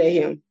we mad at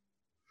him.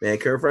 Man,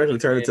 Kirk Franklin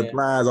turned into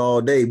Plies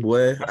all day,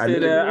 boy. I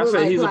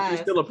said he's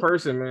still a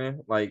person,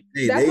 man. Like,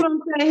 that's what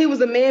I'm saying. He was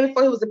a man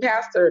before he was a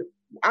pastor.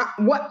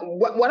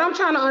 What I'm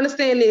trying to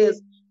understand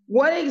is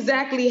what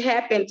exactly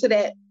happened to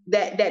that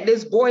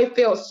this boy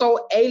felt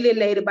so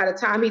alienated by the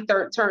time he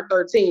turned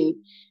 13.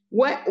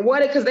 What?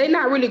 Because they're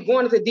not really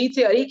going into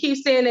detail. He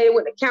keeps saying they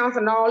went to counsel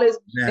and all this.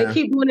 Yeah. They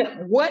keep doing it.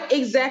 What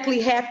exactly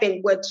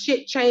happened? What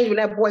shit changed when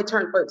that boy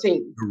turned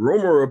 13? The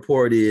rumor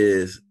report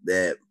is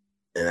that,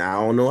 and I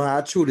don't know how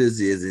true this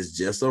is, it's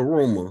just a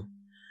rumor,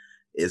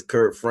 is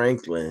Kirk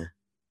Franklin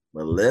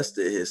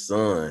molested his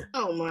son.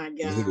 Oh my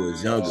God. When he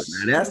was younger.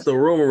 Now that's the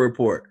rumor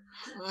report.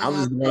 I'm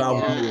just going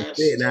off what was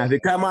said. Now if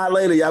it come out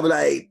later, y'all be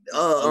like,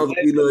 Uncle,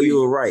 you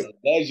were right.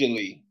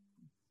 Allegedly.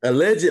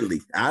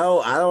 I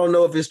don't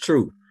know if it's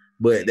true.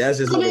 But that's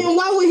just. I mean,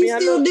 why would he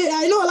still do?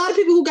 I know a lot of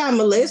people who got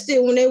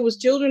molested when they was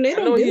children. They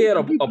don't. I know he had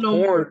a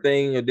porn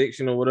thing,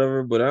 addiction or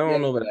whatever, but I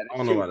don't know about that. I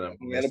don't know about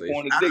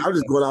that. I'm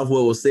just going off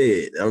what was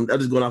said. I'm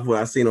just going off what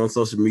I seen on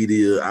social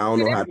media. I don't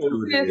know how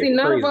to.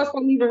 None of us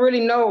don't even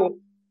really know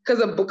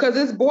because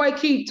this boy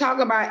keep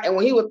talking about, and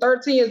when he was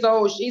 13 years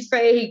old, she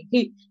said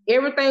he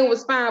everything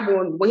was fine,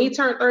 but when he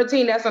turned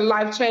 13, that's a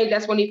life change.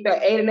 That's when he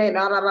felt alienated,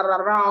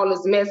 all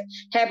this mess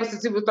happened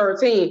since he was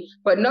 13.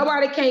 But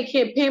nobody can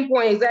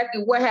pinpoint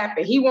exactly what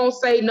happened. He won't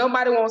say,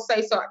 nobody won't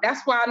say, so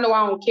that's why I know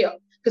I don't care.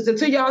 Because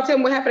until y'all tell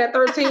me what happened at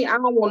 13, I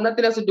don't want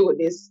nothing else to do with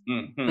this.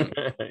 Mm-hmm.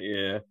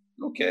 Yeah.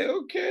 Okay.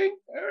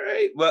 All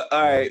right. Well,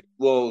 all right.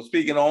 Well,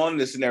 speaking on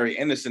the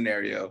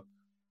scenario,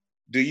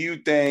 do you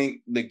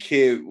think the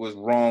kid was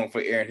wrong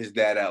for airing his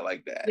dad out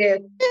like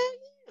that?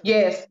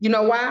 Yes. You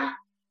know why?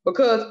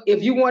 Because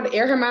if you want to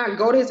air him out and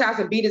go to his house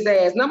and beat his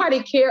ass,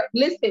 nobody care.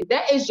 Listen,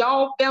 that is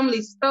y'all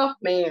family stuff,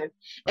 man.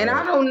 And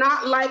I do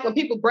not like when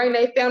people bring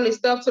their family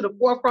stuff to the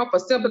forefront for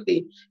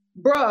sympathy.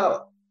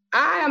 Bro,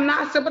 I am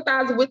not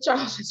sympathizing with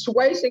y'all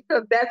situation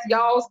because that's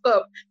y'all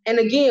stuff. And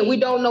again, we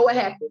don't know what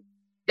happened.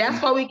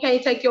 That's why we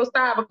can't take your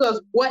side,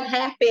 because what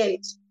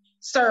happened,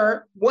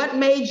 sir? What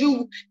made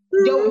you,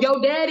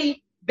 your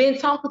daddy been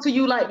talking to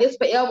you like this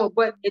forever,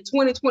 but in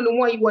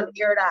 2021, you want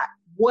to air it out.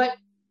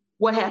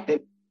 What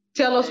happened?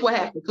 Tell us what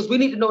happened, because we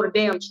need to know the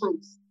damn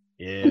truth.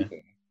 Yeah.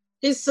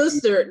 His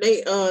sister,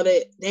 they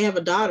have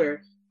a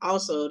daughter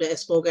also that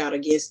spoke out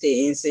against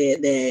it and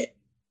said that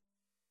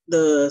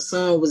the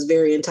son was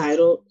very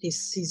entitled.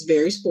 He's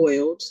very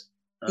spoiled.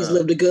 He's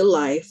lived a good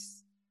life.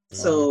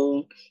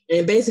 So,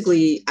 and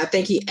basically, I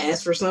think he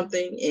asked for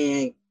something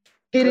and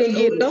he didn't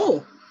get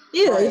no.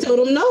 Yeah, he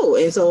told him no,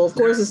 and so of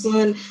course his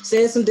son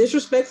said some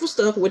disrespectful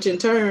stuff, which in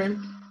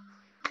turn.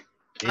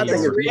 I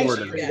think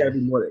it's gotta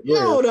be more.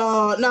 No,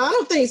 dog. No, I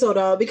don't think so,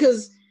 dog.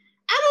 Because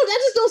I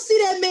just don't see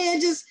that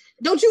man just.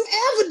 Don't you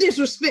ever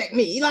disrespect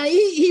me? Like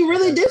he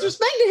really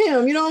disrespected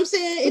him. You know what I'm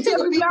saying? It took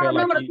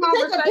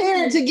a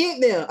parent to get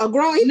there. A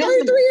grown. He's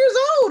 33 years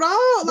old.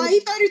 Oh, like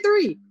he's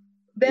 33.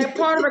 That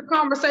part of the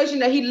conversation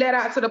that he let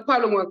out to the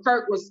public when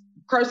Kirk was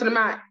cursing him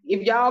out.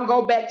 If y'all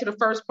go back to the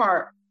first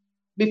part,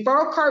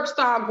 before Kirk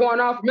started going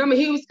off, remember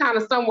he was kind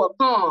of somewhat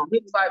calm. He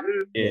was like,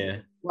 yeah,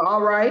 well,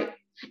 all right.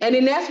 And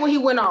then that's when he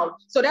went off.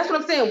 So that's what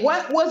I'm saying.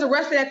 What was the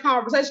rest of that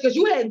conversation? Because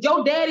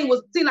your daddy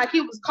seemed like he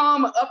was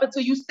calm up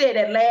until you said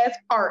that last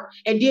part,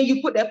 and then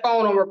you put that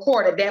phone on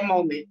record at that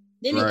moment.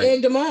 Then he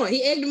egged him on.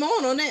 He egged him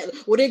on that.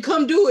 Well, then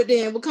come do it.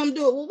 Then well, come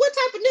do it. Well, what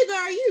type of nigga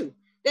are you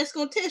that's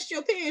gonna test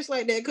your parents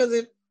like that? Because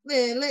if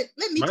man, let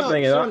me my talk.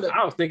 Thing is,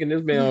 I was thinking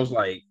this man was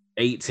like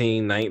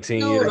 18, 19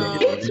 years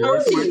old.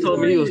 He told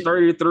me he was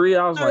 33.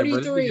 I was 33.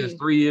 like, bro, this nigga's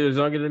 3 years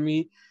younger than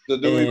me. So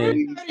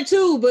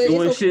 32, but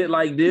doing shit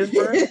like this,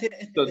 bro.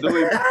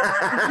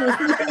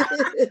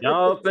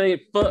 Y'all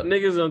think fuck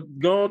niggas are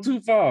going too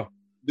far.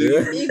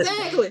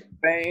 Exactly.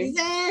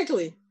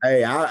 Exactly.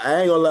 Hey, I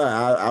ain't gonna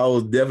lie. I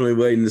was definitely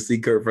waiting to see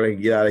Kurt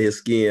Franklin get out of his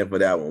skin for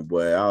that one,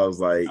 but I was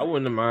like, I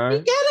wouldn't have mind. He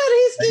got out of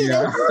his skin.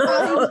 That was as far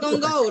as he was gonna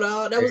go,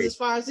 dog. That was as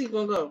far as he was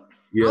gonna go.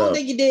 Yeah. I don't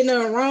think he did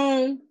nothing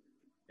wrong.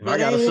 If I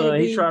got a son,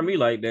 he tried me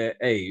like that.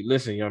 Hey,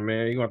 listen, young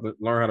man, you got to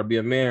learn how to be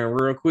a man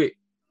real quick.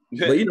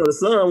 But you know, the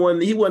son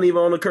wasn't even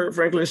on the Kurt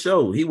Franklin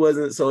show. He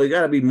wasn't, so it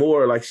gotta be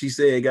more, like she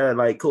said, it gotta,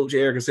 like Coach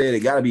Erica said, it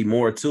gotta be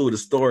more to the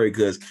story,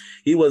 because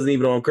he wasn't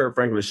even on Kurt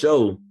Franklin's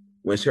show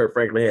when Kurt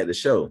Franklin had the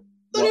show.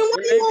 So then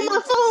why you on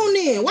my phone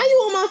then? Why you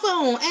on my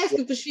phone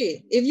asking for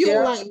shit if you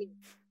don't like me?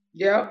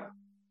 Yeah.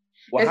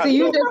 Well, and see,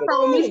 you just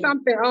told me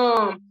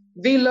something,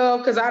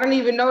 V-Love, because I didn't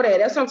even know that.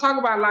 That's what I'm talking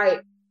about.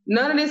 Like,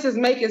 none of this is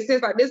making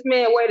sense. Like, this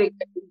man waited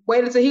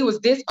until he was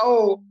this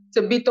old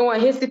to be throwing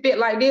hissy fit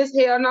like this.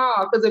 Hell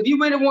no. Because if you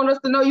really want us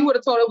to know, you would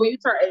have told us when you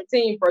turned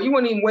 18, bro. You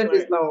wouldn't even wait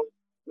this long.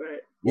 Right.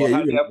 Well,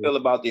 how do y'all feel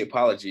about the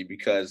apology?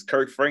 Because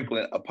Kirk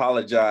Franklin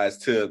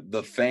apologized to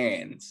the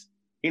fans.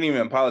 He didn't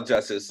even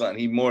apologize to his son.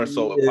 He more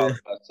so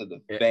apologized to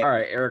the fans. All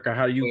right, Erica,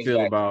 how do you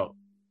feel about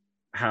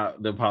how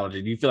the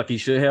apology? Do you feel like he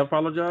should have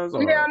apologized?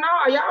 Or? Hell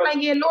no, y'all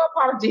ain't getting no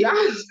apology.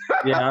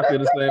 Yeah, I feel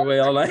the same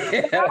way. I'm like,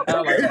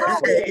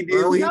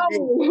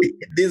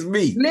 this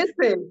me.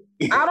 Listen,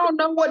 I don't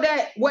know what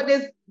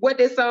this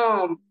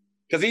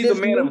because he's a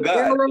man of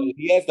God. So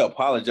he has to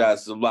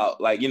apologize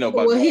about, like, you know.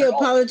 Well, he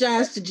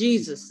apologized to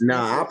Jesus.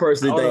 Nah, I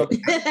personally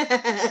think.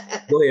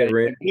 Go ahead,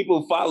 Red.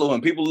 People follow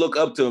him. People look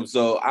up to him.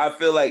 So I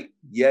feel like,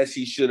 yes,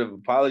 he should have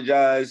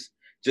apologized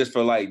just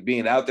for, like,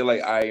 being out there.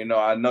 Like, I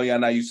know y'all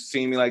not used to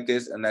seeing me like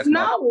this, and that's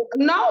no,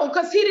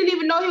 because he didn't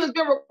even know he was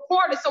being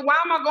recorded. So why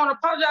am I going to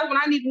apologize when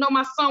I didn't even know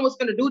my son was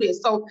going to do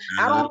this? So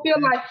I don't feel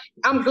like,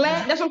 I'm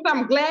glad. That's what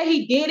I'm glad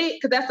he did it,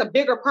 because that's a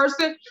bigger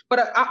person.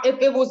 But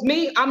if it was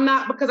me, I'm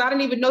not, because I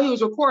didn't even know he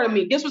was recording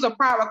me. This was a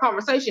private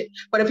conversation.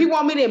 But if he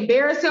want me to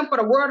embarrass him for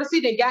the world to see,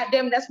 then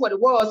goddamn, that's what it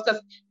was.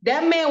 Because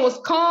that man was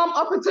calm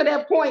up until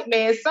that point,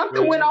 man.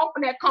 Something went off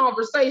in that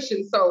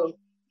conversation. So.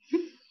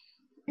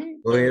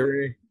 Go ahead,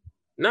 Red.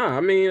 No,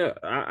 I mean,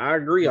 I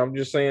agree. I'm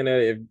just saying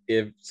that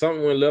if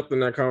something went left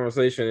in that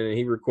conversation and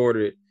he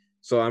recorded it,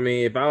 so I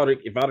mean, if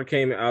I'd have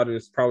came out and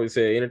probably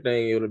said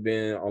anything, it would have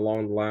been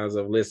along the lines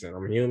of, "Listen,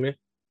 I'm human.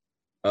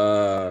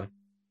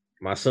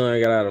 My son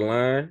got out of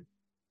line.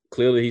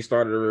 Clearly, he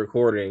started the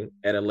recording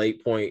at a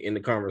late point in the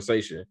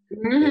conversation,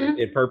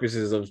 in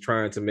purposes of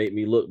trying to make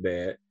me look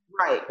bad.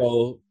 Right.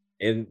 So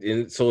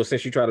and so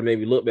since you try to make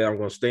me look bad, I'm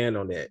gonna stand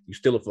on that. You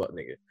still a fuck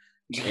nigga.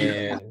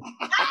 And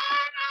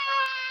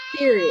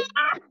Period.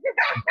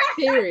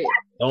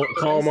 Don't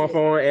call my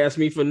phone and ask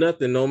me for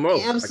nothing no more.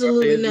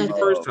 Absolutely like nothing. The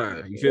first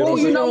time. You feel well, what I'm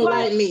you saying? don't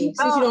like me.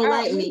 Since you don't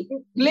like me.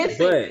 Listen.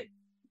 But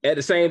at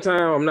the same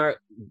time, I'm not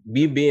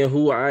being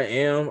who I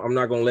am. I'm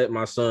not gonna let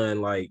my son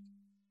like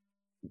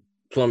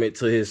plummet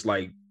to his,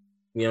 like,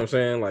 you know what I'm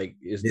saying? Like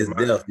his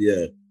death,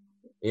 yeah.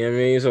 You know what I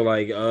mean? So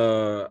like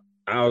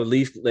I'll at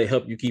least they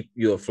help you keep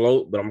you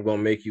afloat, but I'm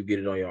gonna make you get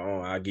it on your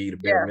own. I'll give you the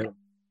bare minimum.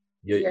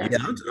 Yeah.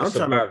 I'm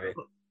trying to.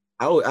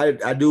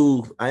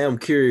 I am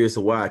curious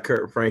of why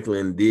Kurt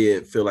Franklin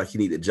did feel like he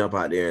needed to jump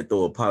out there and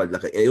throw a apology.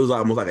 It was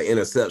almost like an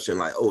interception.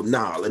 Like, oh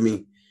nah, let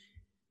me.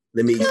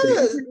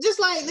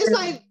 Just like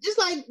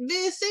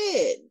Vince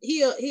said,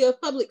 he a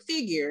public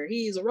figure.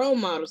 He's a role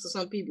model to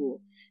some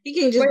people. He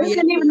can't just. But he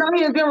didn't even know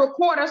he was being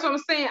recorded. That's what I'm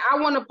saying. I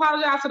want to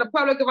apologize to the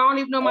public if I don't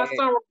even know my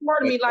son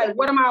recorded me. Like,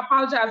 what am I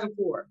apologizing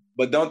for?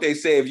 But don't they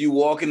say if you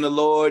walk in the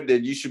Lord,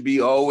 that you should be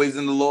always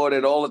in the Lord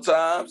at all the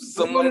times?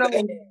 Something like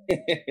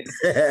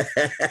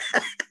that.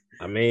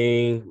 I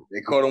mean,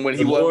 they caught him when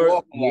he wasn't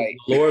walking right.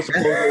 The Lord's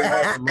supposed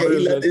to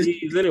murders and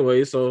thieves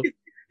anyway, so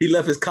he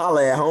left his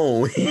collar at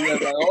home.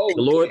 The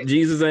Lord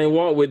Jesus ain't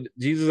walk with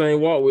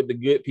the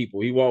good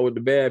people. He walked with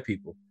the bad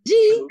people.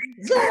 Jesus.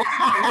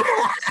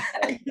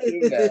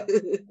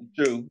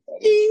 True.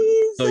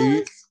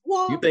 Jesus.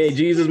 So you think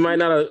Jesus might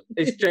not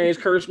exchange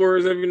curse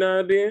words every now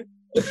and then?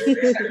 And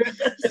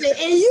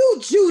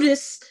you,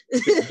 Judas.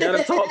 You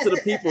gotta talk to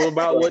the people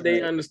about what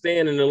they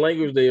understand and the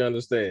language they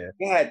understand.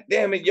 God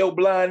damn it, yo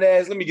blind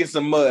ass. Let me get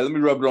some mud. Let me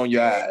rub it on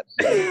your eyes.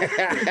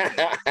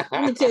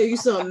 Let me tell you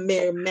something,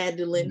 Mary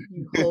Magdalene.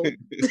 You hoe.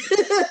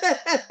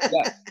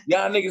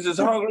 Y'all niggas is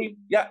hungry.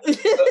 Yeah.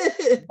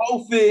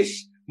 More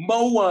fish,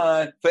 more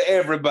wine for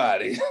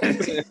everybody.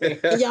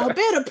 Y'all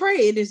better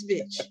pray in this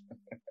bitch.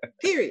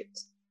 Period.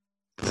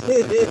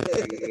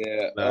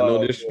 Yeah.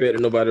 No disrespect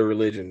to nobody's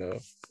religion though.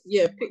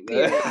 Yeah, pick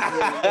me up.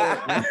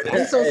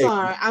 I'm so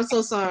sorry. I'm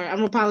so sorry.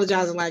 I'm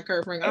apologizing like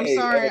Kurt Franklin. I'm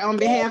sorry on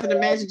behalf of the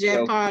Magic Jack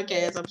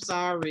podcast. I'm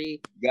sorry.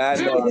 God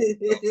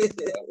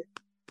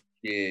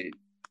kid.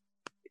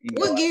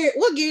 What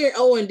Gary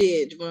Owen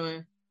did,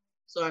 Javon?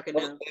 So I can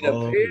know. It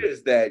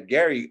appears that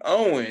Gary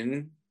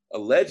Owen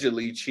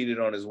allegedly cheated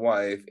on his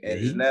wife and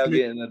is now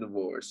getting a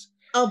divorce.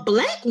 A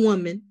black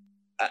woman.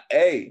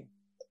 A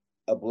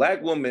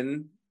black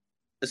woman.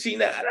 See,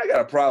 now I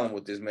got a problem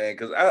with this, man,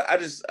 because I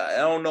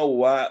don't know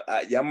why.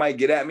 Y'all might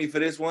get at me for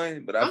this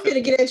one, but I'm gonna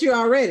get at you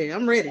already.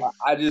 I'm ready.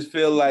 I just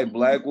feel like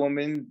black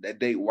women that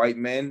date white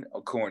men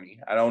are corny.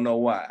 I don't know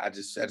why. I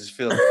just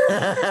feel like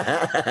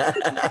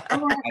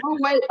Oh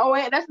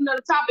wait, that's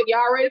another topic.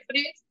 Y'all ready for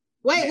this?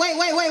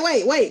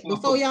 Wait.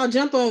 Before y'all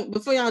jump on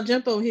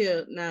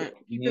here, now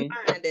keep in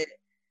mind that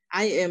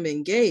I am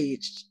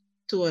engaged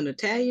to an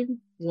Italian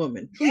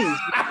woman. Please. Do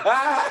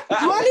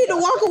I need to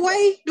walk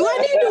away?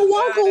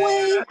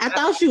 I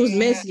thought she was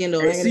Mexican though.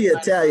 Hey, she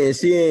Italian.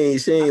 She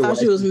ain't. I thought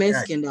she was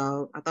Mexican,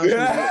 dog. I thought she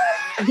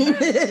was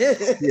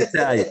she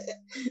Italian.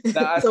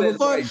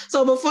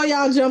 So before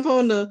y'all jump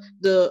on the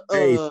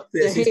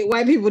hate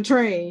white people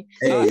train.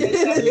 Your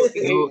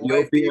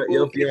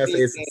fiance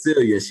is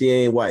Sicilian. She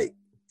ain't white.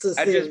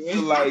 I just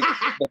feel like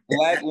the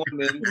black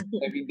women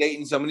that be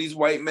dating some of these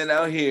white men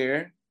out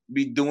here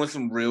be doing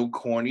some real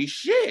corny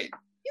shit.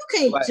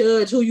 You can't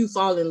judge who you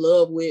fall in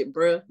love with,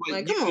 bro.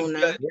 Like, come on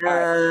now.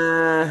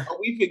 Are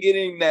we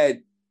forgetting that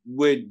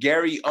with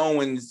Gary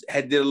Owens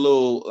had did a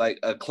little like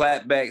a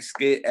clapback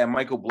skit at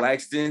Michael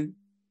Blackson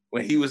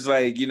when he was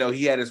like, you know,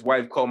 he had his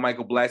wife call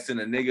Michael Blackson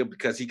a nigga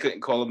because he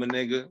couldn't call him a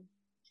nigga.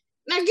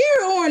 Now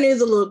Gary Owen is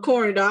a little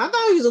corny, though. I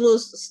thought he was a little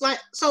slight.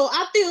 So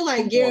I feel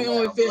like Gary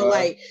Owen feel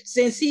like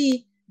since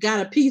he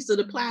got a piece of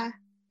the pie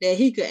that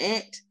he could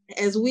act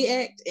as we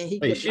act, and he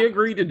could. She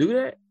agreed to do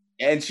that.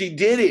 And she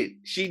did it.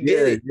 She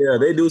did it. Yeah,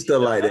 they do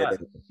stuff like that.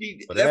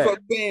 That's what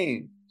I'm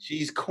saying.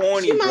 She's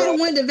corny. She might have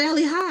went to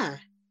Valley High.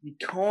 She's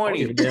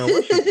corny.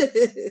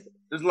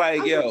 It's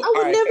like, I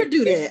would never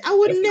do that. I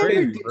would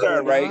never do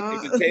that. Right?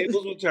 If the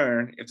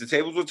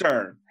tables would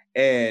turn,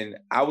 and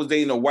I was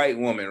dating a white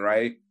woman,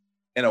 right?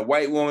 And a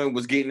white woman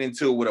was getting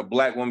into it with a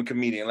black woman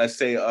comedian. Let's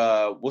say,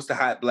 what's the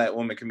hot black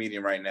woman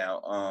comedian right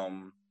now?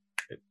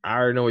 I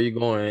already know where you're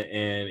going,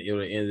 and it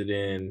would have ended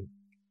in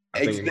I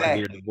think it might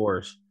be a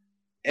divorce.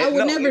 I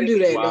would never do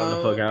that,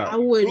 dog. I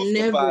would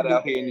never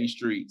out here in these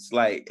streets.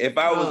 Like if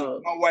I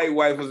was my white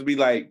wife was to be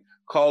like,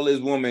 call this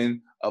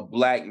woman a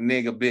black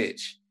nigga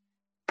bitch.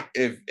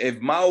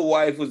 If my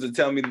wife was to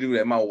tell me to do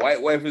that, my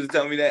white wife was to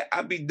tell me that,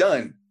 I'd be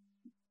done.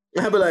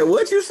 I'd be like,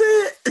 what you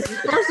said?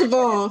 First of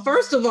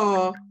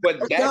all,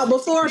 but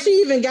before she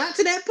even got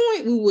to that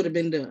point, we would have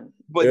been done.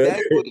 But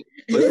that's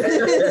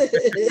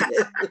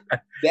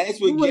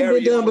what we Gary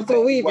been done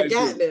before we even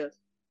got there.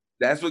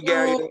 That's what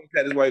Gary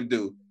had his wife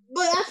do.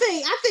 But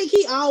I think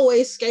he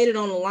always skated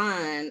on the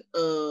line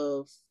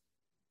of.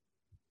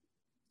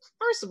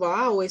 First of all,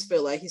 I always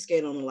felt like he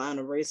skated on the line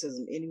of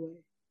racism anyway.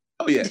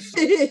 Oh yes,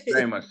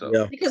 very much so.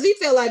 Yeah. Because he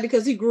felt like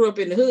because he grew up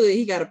in the hood,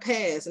 he got a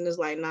pass, and it's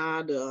like,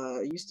 nah,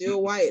 dog, you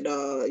still white,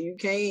 dog. You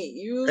can't,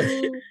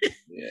 yeah.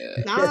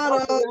 Nah,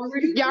 dog.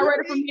 Y'all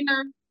ready for me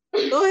now?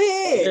 Go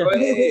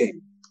ahead.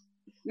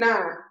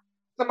 Nah.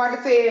 Somebody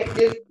said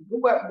this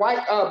white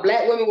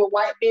black women with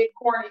white men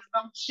corny,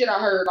 some shit I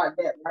heard like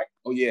that, right?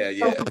 Oh yeah.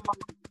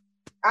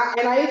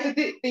 I used to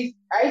think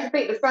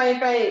the same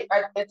thing.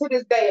 And to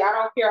this day, I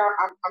don't care.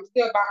 I'm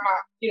still about my,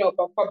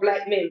 for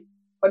black men.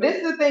 But this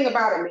is the thing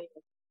about it, man.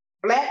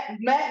 Black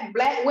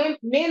women,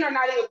 men are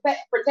not even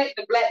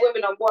protecting black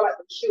women no more like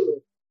they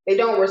should. They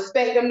don't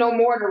respect them no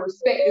more. The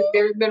respect is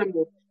very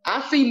minimal.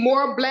 I see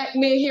more black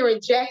men here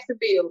in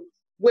Jacksonville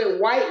with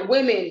white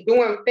women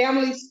doing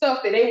family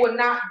stuff that they would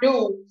not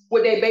do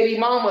with their baby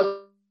mamas.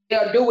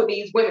 They'll do with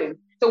these women.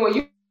 So when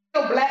you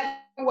a black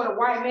woman with a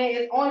white man,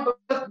 it's only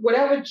because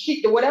whatever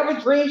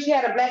dream she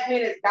had, a black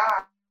man has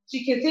died.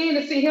 She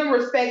continued to see him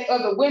respect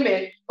other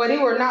women, but he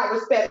will not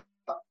respect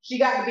her. She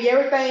got to be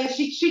everything.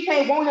 She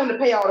can't want him to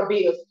pay all the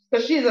bills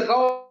because she's a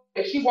gold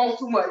and she wants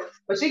too much.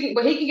 But he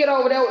can get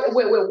over there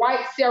with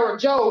white Sarah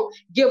Joe,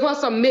 give her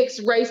some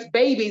mixed race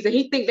babies, and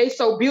he think they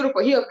so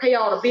beautiful, he'll pay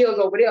all the bills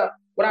over there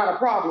without a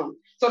problem.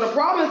 So the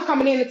problem is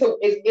coming in is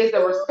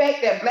the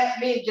respect that black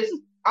men just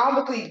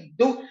obviously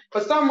do for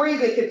some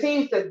reason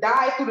continues to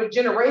die through the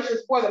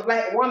generations for the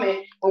black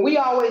woman when we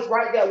always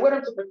right there with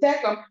them to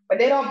protect them, but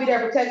they don't be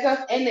there to protect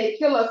us and they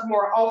kill us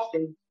more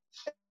often.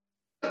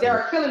 They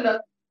are killing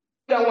us.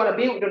 We don't want to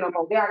be with them no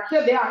more. They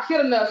are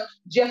killing us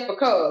just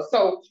because.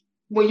 So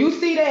when you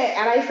see that,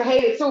 and I used to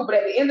hate it too, but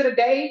at the end of the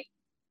day,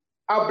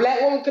 a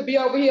black woman could be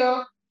over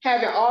here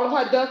having all of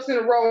her ducks in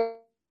a row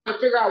to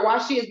figure out why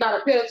she is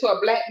not appealing to a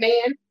black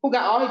man who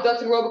got all his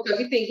ducks in a row because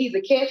he thinks he's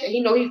a catch and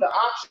he know he's an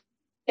option.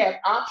 Have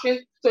options,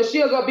 so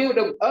she'll go be with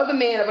the other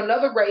man of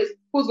another race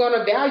who's going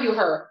to value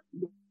her.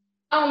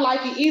 I don't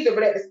like it either,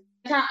 but at the same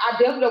time, I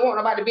definitely don't want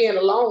nobody being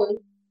alone.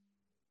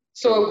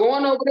 So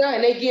going over there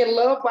and they getting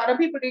loved by the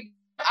people,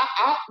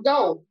 I'll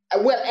go.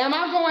 Well, am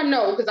I going?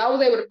 No, because I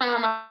was able to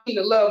find my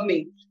people to love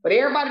me. But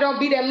everybody don't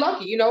be that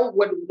lucky, you know.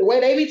 With the way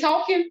they be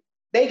talking,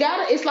 they got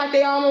it. It's like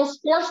they almost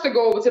forced to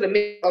go over to the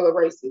men of other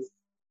races.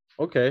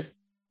 Okay.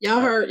 Y'all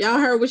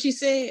heard what she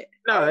said?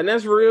 No, and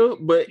that's real,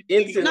 but no.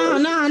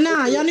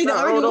 Y'all need to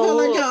argue with her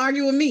like y'all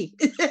argue with me.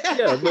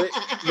 Yeah, but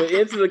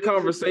into the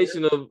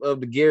conversation of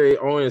the Gary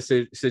Owens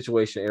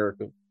situation,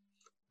 Erica.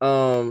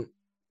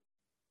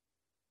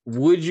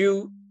 Would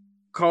you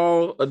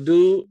call a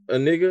dude a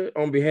nigga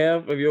on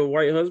behalf of your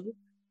white husband?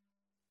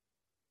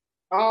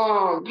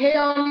 Hell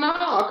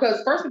no,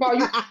 because first of all,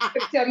 you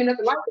can't tell me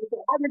nothing like this. So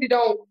I really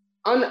don't.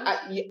 Tell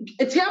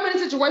me the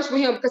situation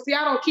with him, because see,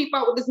 I don't keep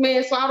up with this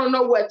man, so I don't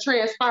know what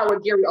transpired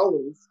with Gary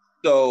Owens.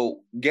 So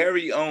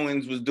Gary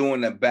Owens was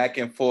doing a back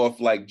and forth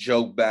like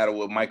joke battle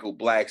with Michael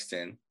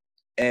Blackston,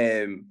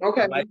 and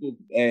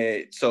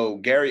so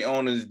Gary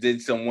Owens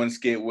did some one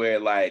skit where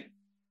like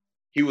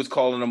he was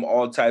calling them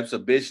all types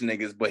of bitch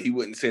niggas, but he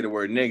wouldn't say the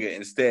word nigga.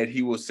 Instead,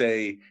 he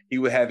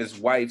would have his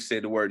wife say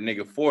the word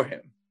nigga for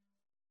him.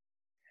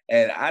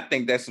 And I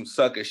think that's some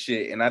sucker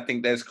shit. And I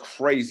think that's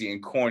crazy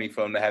and corny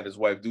for him to have his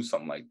wife do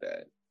something like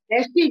that.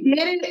 And she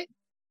did it?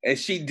 And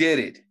she did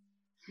it.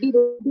 He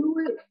didn't do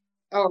it?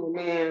 Oh,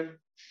 man.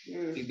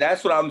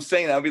 That's what I'm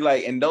saying. I'll be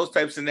like, in those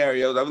type of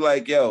scenarios, I'll be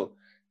like, yo,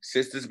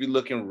 sisters be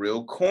looking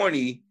real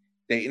corny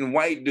dating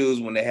white dudes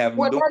when they have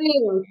them that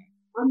is.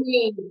 I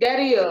mean, that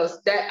is.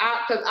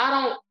 Because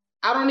I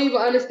don't even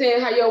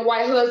understand how your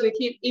white husband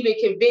can even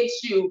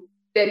convince you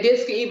that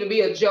this could even be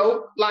a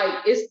joke. Like,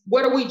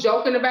 what are we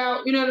joking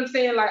about? You know what I'm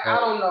saying? Like, I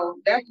don't know.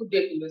 That's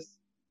ridiculous.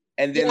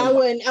 And then I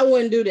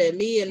wouldn't do that.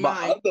 Me and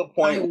my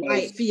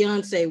white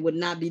fiance would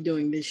not be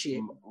doing this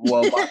shit.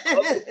 Well, my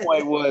other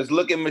point was,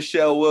 look at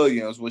Michelle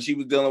Williams when she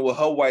was dealing with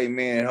her white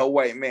man. Her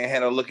white man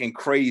had her looking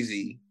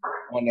crazy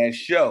on that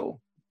show,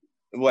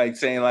 like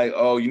saying like,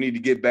 "Oh, you need to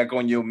get back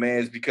on your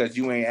meds because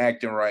you ain't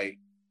acting right,"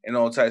 and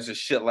all types of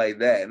shit like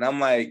that. And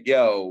I'm like,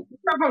 "Yo,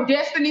 from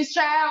Destiny's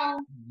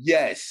Child."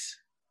 Yes.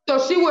 So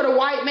she with a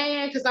white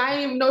man? Because I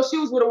didn't even know she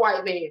was with a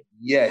white man.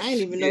 Yes. I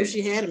didn't even know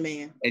she had a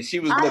man. And she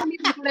was didn't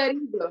even know that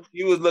either.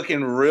 She was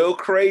looking real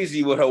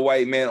crazy with her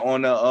white man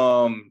on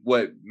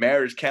the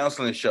marriage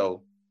counseling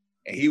show.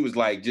 And he was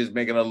like just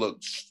making her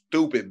look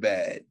stupid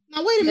bad.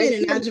 Now wait a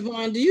minute now,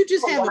 Javon. Do you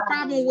just have a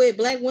problem with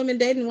black women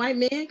dating white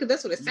men? Because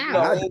that's what it sounds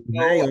like.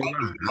 No,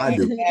 I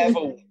don't have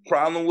a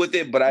problem with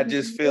it, but I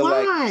just feel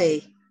like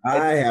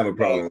I have a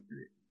problem with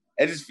it.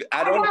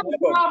 I don't have a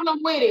problem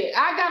with it.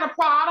 I got a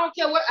problem. I don't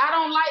care what. I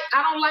don't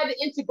like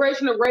the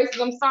integration of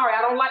races. I'm sorry.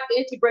 I don't like the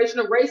integration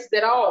of races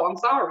at all. I'm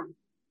sorry.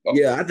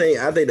 Yeah, I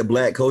think the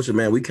black culture,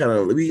 man, we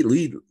damn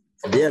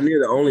near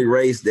the only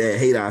race that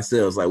hate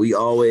ourselves. Like we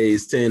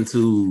always tend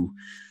to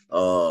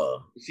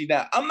see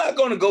now. I'm not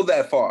going to go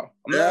that far.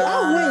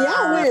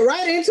 Y'all went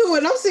right into it.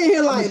 And I'm sitting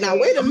here like, now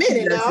wait a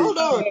minute. Now hold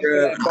on.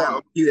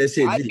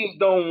 I just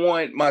don't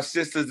want my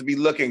sisters to be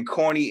looking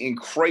corny and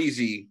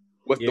crazy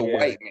with the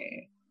white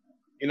man.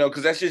 You know,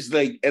 because that's just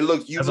like it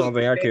looks. That's the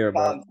only thing I care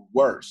about.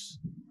 Worse,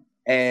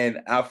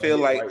 and I feel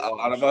like a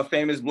lot of our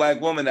famous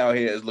black women out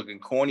here is looking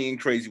corny and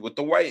crazy with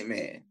the white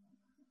man,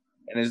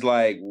 and it's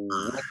like,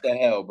 what the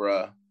hell,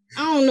 bro?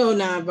 I don't know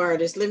now,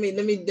 Vardis. Let me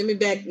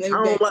back.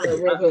 Real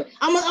quick.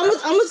 I'm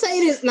gonna say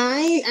this. Now I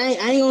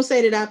ain't gonna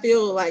say that I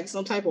feel like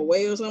some type of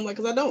way or something, like,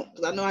 because I don't.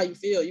 Because I know how you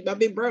feel. You my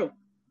big bro,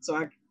 so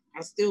I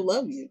still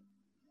love you,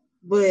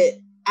 but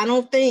I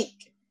don't think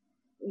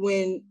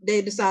when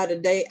they decide to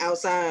date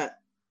outside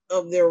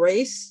of their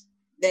race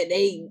that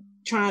they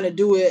trying to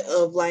do it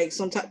of like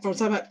some type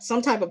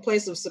of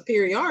place of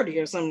superiority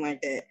or something like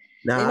that.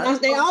 Now,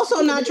 they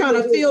also not trying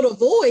to fill the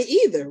void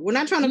either. We're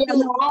not trying to fill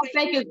the void. I don't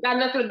think it's got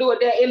nothing to do with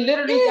that. It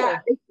literally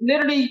it's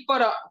literally for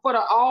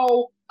the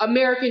all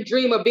American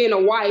dream of being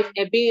a wife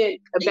and being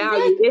a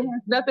value. It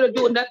has nothing to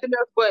do with nothing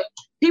else, but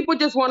people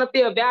just want to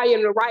feel value.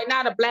 And right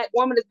now, the black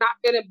woman is not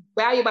feeling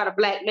valued by the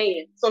black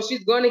man, so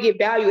she's going to get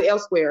value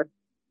elsewhere.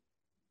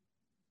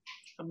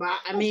 But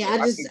I mean,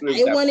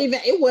 it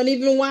wasn't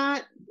even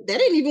why. That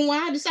ain't even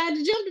why I decided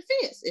to jump the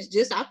fence. It's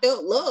just I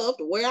felt loved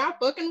where I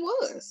fucking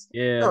was.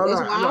 Yeah,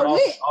 that's why I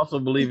went. Also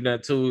believe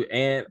that too,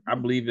 and I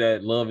believe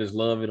that love is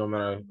love. It don't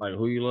matter like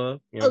who you love.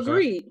 You know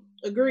Agreed.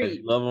 If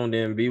you love them,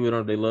 then be with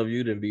them. They love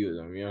you, then be with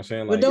them. You know what I'm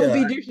saying? Like, but don't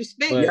be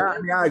disrespectful.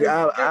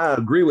 I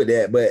agree with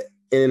that, but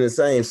in the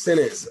same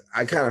sentence,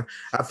 I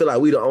feel like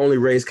we the only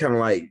race kind of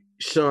like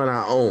shun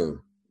our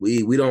own.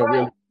 We don't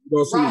really. You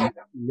don't see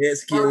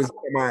Mexicans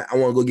come out, I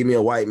want to go get me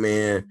a white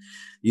man.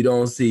 You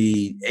don't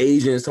see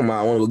Asians talking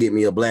about, I want to go get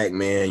me a black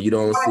man. You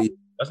don't see.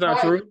 That's not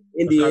true.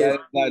 Indians.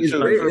 That's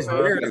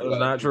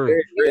not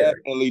true.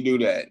 Definitely do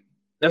that.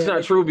 That's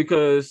not true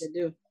because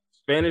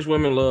Spanish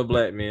women love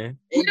black men.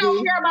 You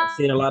don't care about.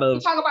 Seen a lot of.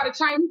 You talk about the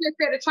Chinese. You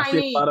said the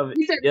Chinese.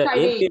 You said the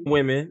Chinese. Indian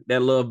women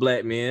that love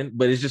black men,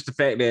 but it's just the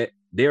fact that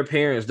their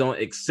parents don't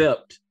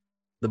accept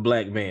the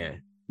black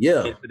man.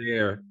 Yeah. Into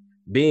their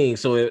being,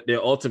 so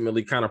they're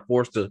ultimately kind of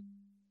forced to.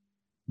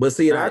 But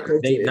see, in our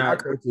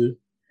culture,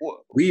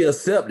 we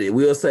accept it.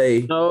 We'll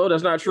say no,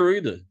 that's not true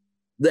either.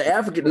 The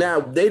African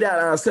now they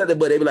don't accept it,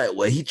 but they be like,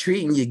 "Well, he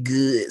treating you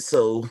good,"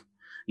 so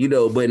you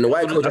know. But in the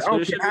white culture, I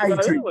don't care how he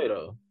treat.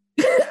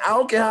 I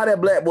don't care how that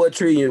black boy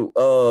treat you,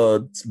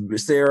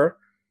 Sarah.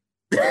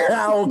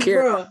 I don't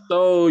care.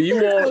 So you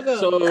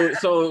want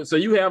so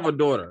you have a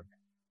daughter,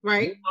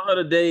 right? You want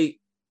her to date.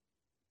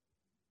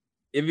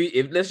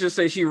 If let's just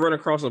say she run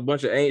across a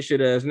bunch of ain't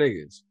shit ass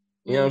niggas,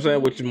 you know what I'm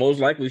saying? Which most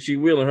likely she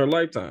will in her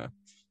lifetime,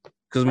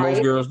 because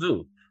most girls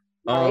do.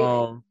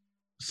 Right.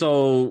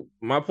 So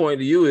my point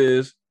to you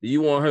is, do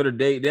you want her to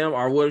date them,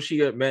 or what if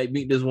she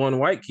meet this one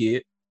white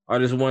kid or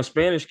this one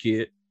Spanish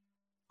kid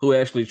who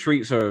actually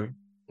treats her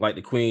like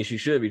the queen she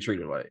should be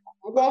treated like?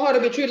 I want her to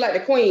be treated like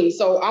the queen,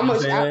 so I'm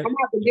gonna have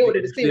to deal with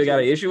the decision. You got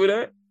an issue with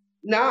that?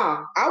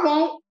 Nah, I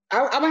won't.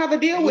 I'm gonna have to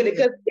deal with it,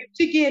 because if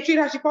she can't treat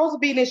how she's supposed to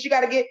be, then she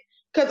got to get.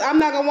 Because I'm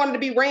not gonna want her to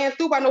be ran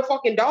through by no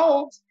fucking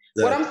dogs.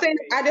 Yeah. What I'm saying,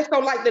 I just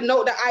don't like the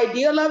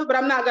idea of it, but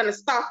I'm not gonna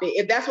stop it.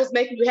 If that's what's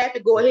making you happy,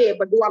 go ahead.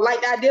 But do I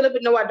like the idea of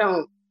it? No, I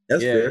don't.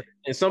 That's fair.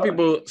 And some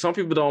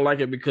people don't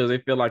like it because they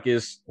feel like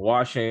it's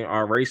washing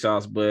our race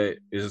out, but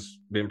it's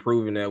been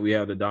proven that we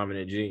have the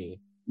dominant gene.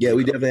 Yeah,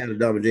 we definitely have the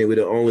dominant gene. We're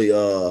the only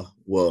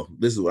well,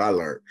 this is what I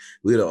learned.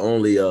 We're the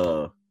only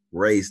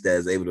race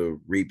that's able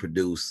to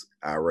reproduce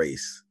our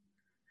race.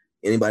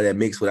 Anybody that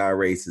mixes with our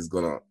race is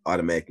gonna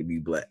automatically be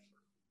black.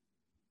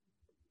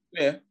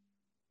 Yeah.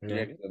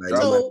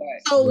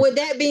 So with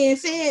that being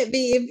said,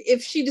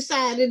 if she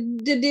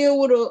decided to deal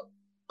with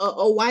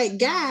a white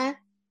guy,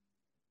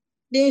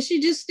 then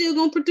she just still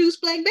gonna produce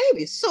black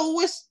babies. So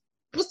what's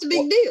the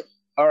big deal?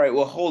 All right,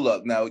 well, hold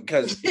up now,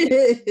 because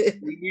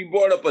we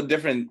brought up a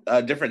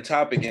different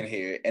topic in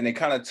here, and it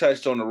kind of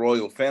touched on the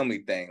royal family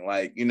thing.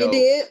 Like, you know,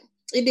 it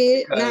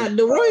did. Now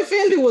the royal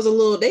family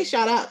was they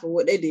shot out for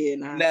what they did.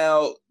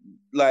 Now,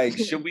 like,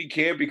 should we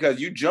care?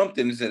 Because you jumped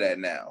into that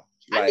now.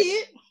 Like, I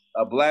did.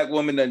 A black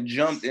woman that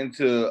jumped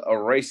into a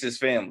racist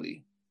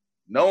family,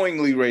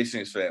 knowingly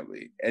racist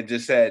family, and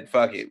just said,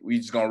 "Fuck it, we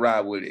just gonna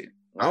ride with it."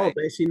 Like, I don't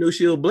think she knew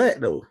she was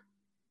black though.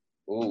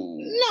 Ooh.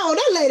 No,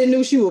 that lady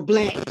knew she was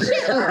black.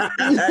 I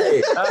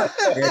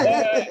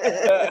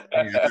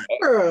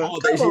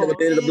don't think she ever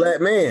dated a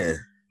black man.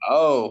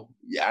 Oh,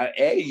 yeah.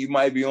 Hey, you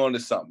might be onto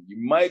something.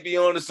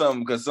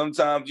 Because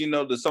sometimes, you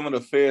know, some of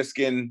the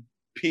fair-skinned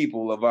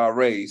people of our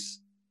race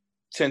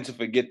tend to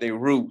forget their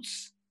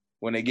roots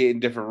when they get in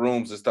different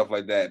rooms and stuff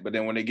like that. But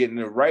then when they get in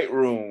the right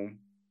room,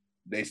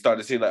 they start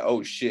to see like,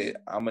 oh shit,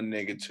 I'm a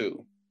nigga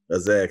too.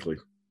 Exactly.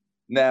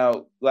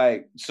 Now,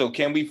 like, so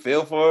can we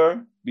feel for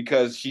her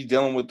because she's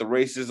dealing with the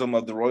racism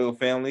of the royal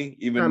family,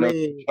 even though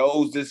she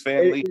chose this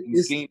family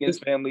and schemed this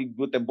family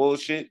with the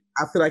bullshit?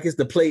 I feel like it's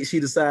the plate she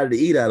decided to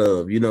eat out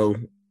of. You know,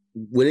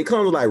 when it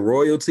comes to like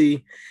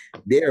royalty,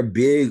 they're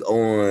big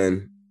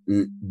on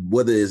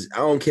whether it's, I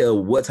don't care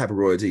what type of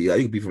royalty you are.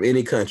 You can be from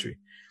any country.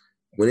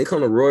 When it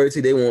comes to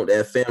royalty, they want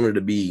that family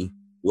to be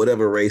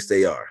whatever race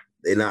they are.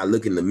 They're not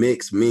looking to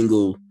mix,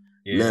 mingle,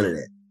 none of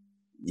that.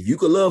 If you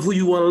could love who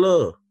you want to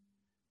love,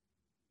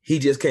 he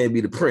just can't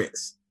be the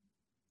prince.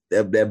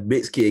 That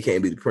bitch kid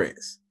can't be the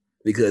prince,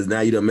 because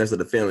now you don't mess with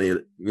the family, you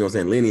know what I'm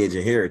saying, lineage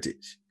and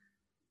heritage.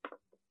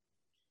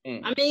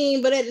 I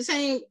mean, but in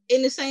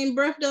the same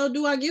breath though,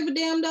 do I give a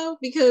damn though?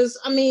 Because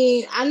I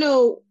mean, I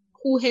know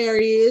who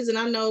Harry is and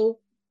I know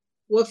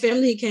what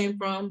family he came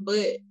from,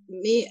 but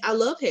I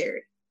love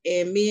Harry.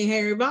 And me and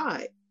Harry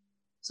vibe.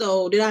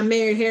 So did I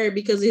marry Harry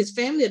because of his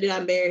family, or did I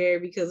marry Harry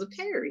because of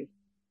Harry?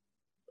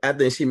 I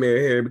think she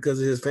married Harry because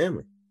of his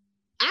family.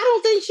 I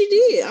don't think she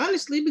did,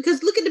 honestly,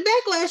 because look at the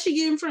backlash she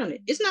getting from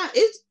it. It's not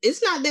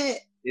that.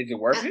 Is it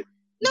worth it?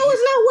 No,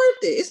 it's not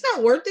worth it. It's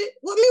not worth it.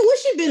 Well, I mean,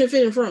 what's she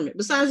benefiting from it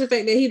besides the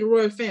fact that he the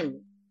royal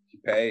family? She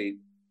paid.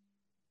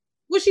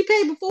 Was she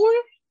paid before?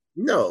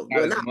 No, Not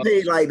but as not much.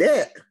 paid like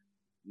that.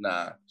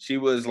 Nah, she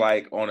was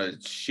like on a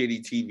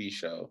shitty TV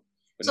show.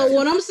 But So not-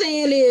 what I'm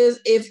saying is,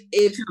 if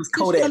She was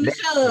push Kodak come to Black.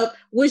 shove,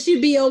 would she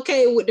be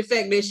okay with the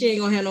fact that she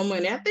ain't gonna have no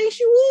money? I think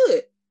she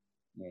would.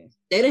 Yeah.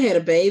 They done had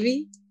a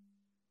baby.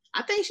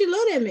 I think she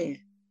love that man.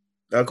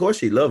 Of course,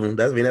 she love him.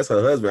 That's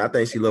her husband. I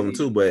think she love him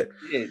too. But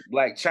Yeah,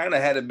 Black China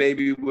had a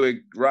baby with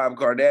Rob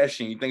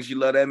Kardashian. You think she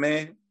love that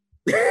man?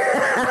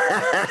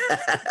 now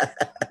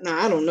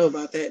Nah, I don't know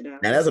about that now.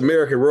 that's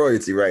American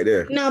royalty right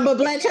there. No, but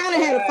Black China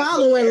had a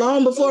following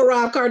long before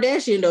Rob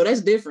Kardashian, though.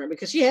 That's different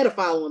because she had a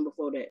following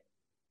before that.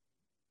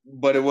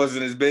 But it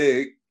wasn't as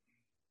big.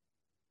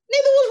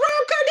 Neither was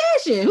Rob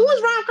Kardashian. Who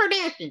was Rob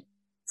Kardashian?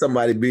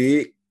 Somebody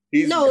big.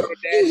 He's No, he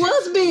Kardashian.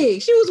 was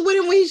big. She was with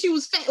him when she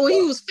was fat. When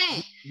he was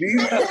fat. Do you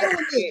know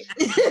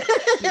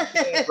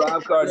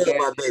Rob Look at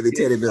my baby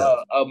teddy Kardashian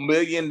bear. $1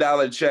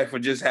 million check for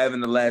just having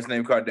the last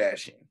name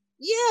Kardashian?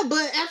 Yeah,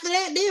 but after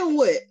that, then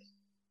what?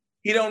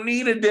 He don't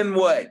need it. Then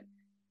what?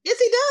 Yes,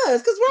 he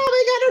does. Because Rob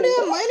ain't got no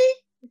damn money.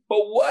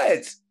 For what?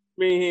 I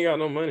mean, he ain't got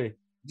no money.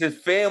 His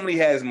family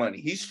has money.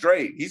 He's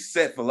straight. He's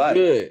set for life.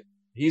 Good.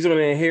 He's gonna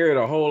inherit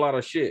a whole lot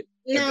of shit.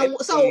 Now,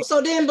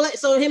 so then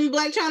him and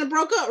Black China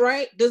broke up,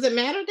 right? Does it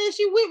matter that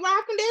she with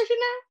Rob Kardashian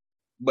now?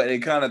 But it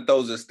kind of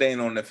throws a stain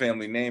on the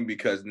family name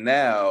because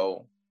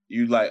now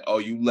you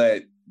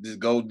let this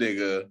gold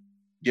digger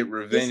get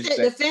revenge.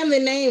 The family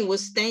name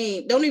was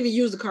stained. Don't even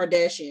use the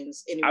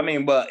Kardashians anymore. I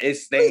mean, but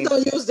it's please stained.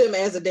 don't use them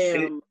as a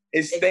damn.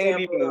 It's stained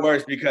example even of-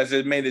 worse because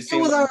it made it It seem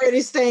was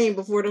already stained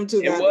before them two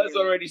it got was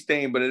together. already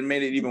stained, but it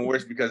made it even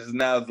worse because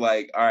now it's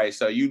like, all right,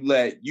 so you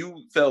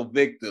fell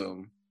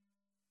victim.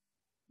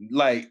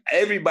 Like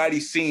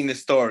everybody's seen the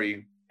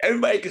story.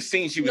 Everybody could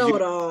see she was No, you,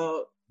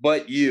 dog.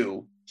 but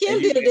you. Kim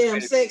And you did a get damn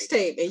ready. sex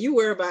tape, and you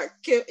worry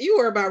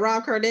about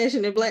Rob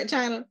Kardashian and Black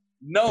China.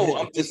 No,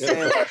 I'm just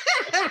saying.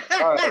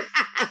 right.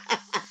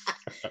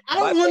 I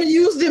don't want to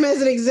use them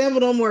as an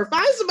example no more.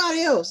 Find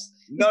somebody else.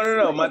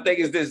 No. My thing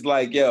is this: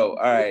 like, yo, all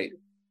right.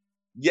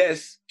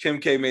 Yes, Kim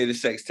K made a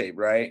sex tape,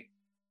 right?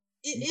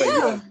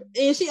 Yeah,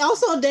 and she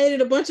also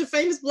dated a bunch of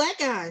famous black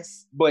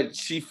guys. But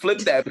she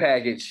flipped that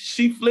package.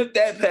 She flipped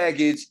that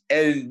package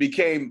and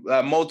became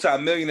a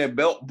multi-millionaire,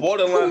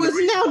 borderline. Who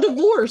is now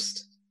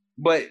divorced.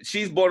 But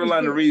she's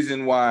borderline the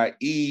reason why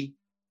E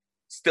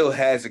still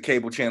has a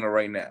cable channel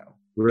right now.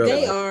 Really?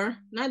 They are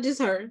not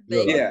just her.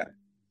 They Yeah,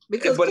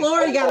 because But it's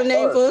Chloe all got a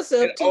name her. for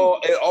herself too.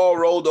 It all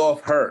rolled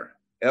off her.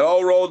 It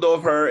all rolled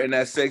off her in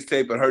that sex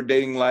tape and her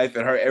dating life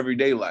and her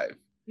everyday life.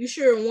 You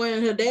sure it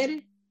wasn't her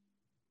daddy?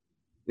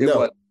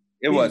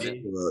 It wasn't.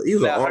 He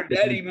was Now, an her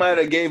daddy might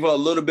have gave her a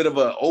little bit of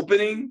an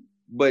opening,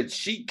 but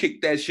she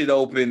kicked that shit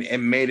open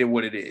and made it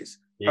what it is.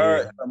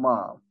 Her and her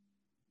mom.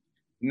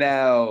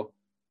 Now,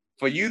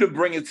 for you to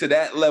bring it to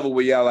that level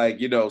where y'all like,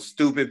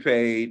 stupid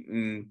paid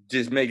and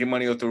just making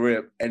money off the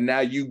rip, and now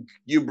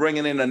you're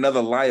bringing in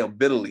another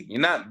liability.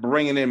 You're not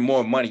bringing in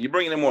more money. You're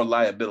bringing in more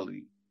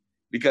liability.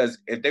 Because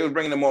if they were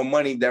bringing in more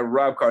money, that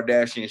Rob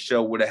Kardashian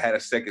show would have had a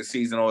second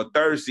season or a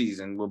third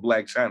season with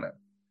Black China.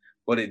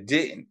 But it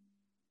didn't.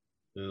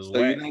 So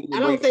you're not I gonna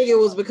don't think it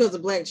was because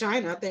of Black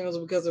China. I think it was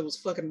because it was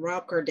fucking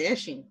Rob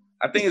Kardashian.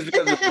 I think it's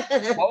because it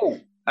was both.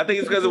 I think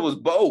it's because it was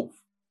both.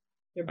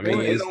 I mean,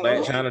 is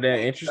Black China that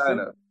interesting?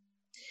 China.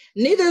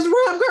 Neither is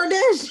Rob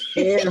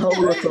Kardashian. and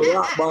holding up a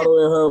rock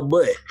bottle in her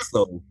butt.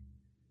 So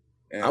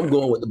Yeah. I'm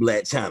going with the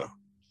Black China.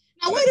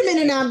 Now wait a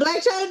minute. Now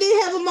Black China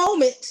did have a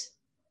moment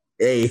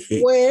Hey,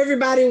 where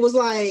everybody was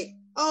like,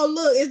 "Oh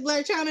look, it's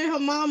Black China and her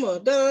mama."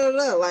 Da, da,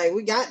 da. Like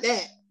we got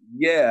that.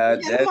 Yeah,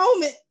 We had a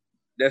moment.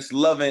 that's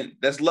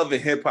loving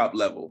hip hop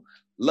level.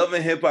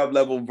 Loving hip hop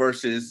level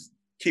versus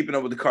Keeping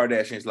Up with the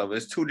Kardashians level.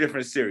 It's two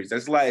different series.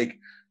 That's like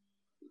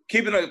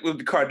Keeping Up with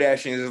the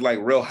Kardashians is like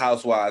Real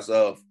Housewives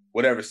of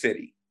whatever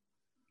city.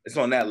 It's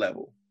on that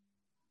level.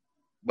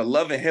 But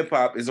Loving Hip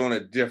Hop is on a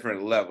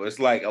different level. It's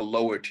like a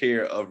lower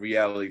tier of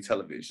reality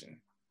television.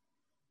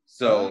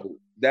 So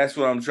that's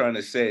what I'm trying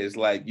to say. Is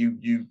like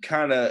you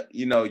kind of,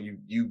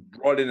 you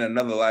brought in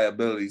another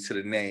liability to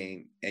the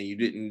name and you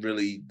didn't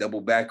really double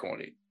back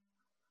on it.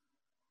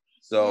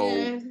 So,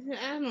 Yeah,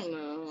 I don't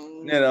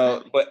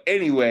know. but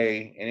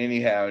anyway, and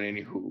anyhow, and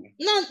anywho.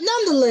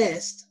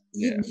 Nonetheless,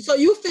 Yeah. so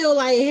you feel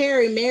like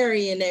Harry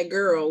marrying that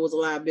girl was a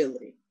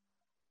liability?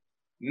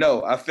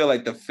 No, I feel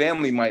like the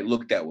family might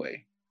look that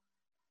way.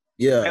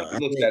 yeah.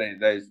 Family looks at it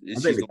that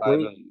it's think just the a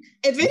liability.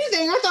 If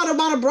anything, I thought it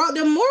might have brought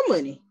them more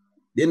money.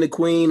 Didn't the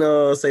queen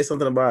say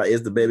something about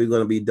is the baby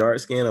going to be dark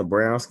skin or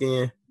brown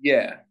skin?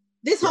 Yeah.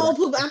 This whole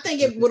poop, I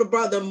think it would have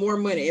brought them more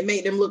money. It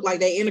made them look like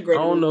they I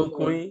integrated. don't know, more.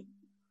 Queen.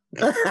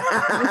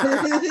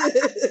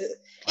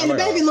 And the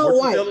baby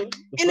look white.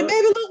 And the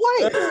baby look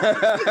white.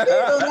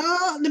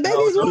 The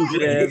baby's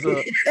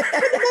white.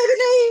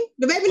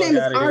 The baby name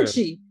is outta here.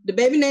 Archie. The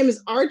baby name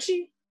is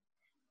Archie,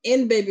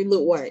 and the baby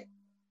look white.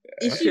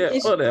 Is she,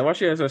 Why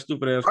she has that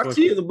stupid ass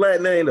Archie is a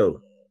black name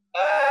though.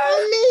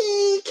 I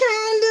mean,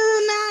 kinda,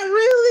 not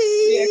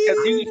really. Yeah,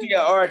 Because you see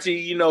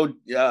Archie,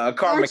 a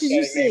car Archie's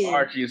you mechanic named see.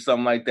 Archie or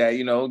something like that,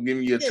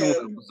 giving you a tune-up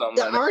or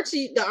something like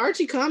that. The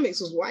Archie comics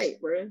was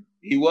white, bro.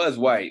 He was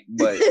white,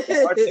 but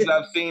the Archies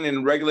I've seen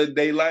in regular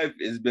day life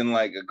has been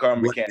like a car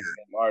mechanic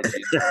named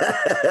Archie.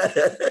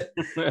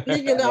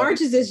 Nigga, the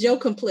Archies is your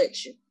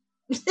complexion.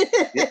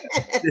 Yeah.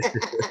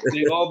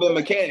 They've all been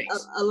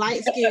mechanics. A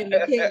light-skinned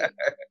mechanic.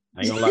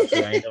 I ain't gonna lie to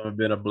you, I ain't never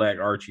been a black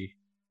Archie.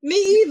 Me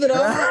either, though.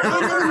 I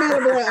ain't never met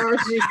a black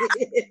Archie.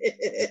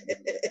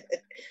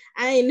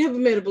 I ain't never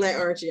met a black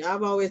Archie.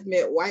 I've always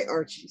met white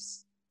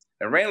Archies.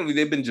 And randomly,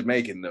 they've been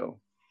Jamaican, though.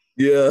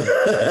 Yeah.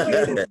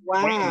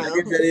 Wow. I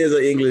guess that is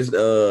an English,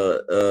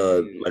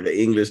 like an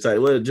English type.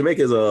 Well,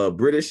 Jamaica's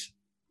British.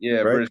 Yeah,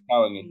 right? British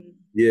colony.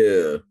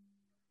 Yeah.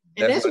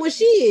 And that's what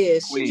she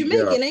is. She Queen,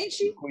 Jamaican, ain't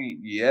she? Queen,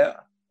 yeah.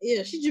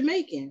 Yeah, she's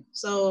Jamaican.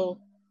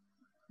 So,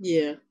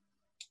 yeah.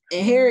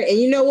 And Harry, and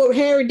you know what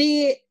Harry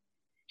did?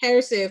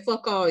 Harry said,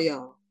 "Fuck all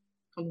y'all.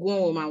 I'm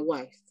going with my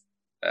wife."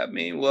 I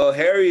mean, well,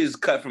 Harry is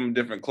cut from a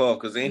different cloth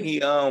because ain't he?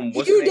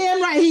 What's You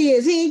damn right he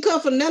is. He ain't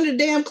cut from none of the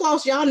damn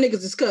cloths y'all niggas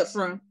is cut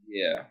from.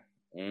 Yeah.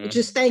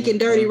 Just stinking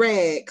dirty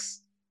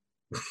rags.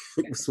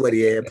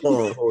 Sweaty ass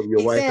palm holding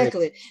your wife.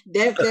 Exactly.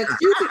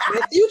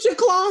 That future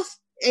cloth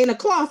ain't a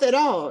cloth at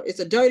all. It's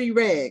a dirty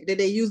rag that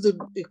they use to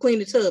clean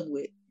the tub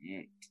with.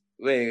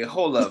 Wait,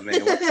 hold up,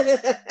 man.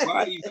 Why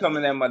are you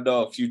coming at my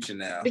dog Future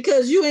now?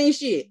 Because you ain't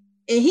shit.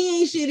 And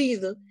he ain't shit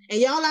either. And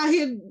y'all out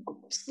here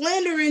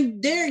slandering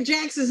Derek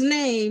Jackson's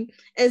name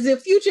as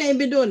if Future ain't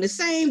been doing the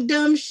same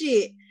dumb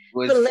shit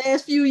for the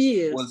last few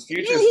years.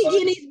 Yeah, he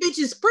getting these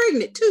bitches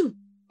pregnant too.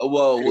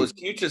 Well, was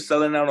Future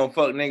selling out on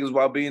fuck niggas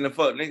while being a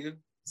fuck nigga?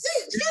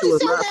 Future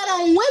selling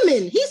out on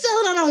women. He's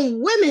selling out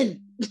on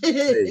women.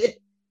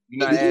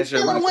 You're not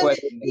answering my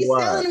question. He's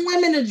selling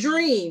women a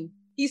dream.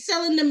 He's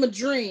selling them a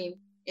dream.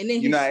 And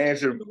then you're not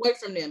answering away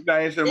from them. You're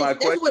not answering my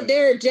question. That's what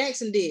Derek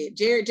Jackson did.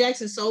 Derek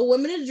Jackson sold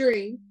women a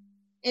dream,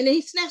 and then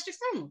he snatched it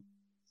from them.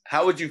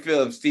 How would you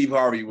feel if Steve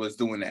Harvey was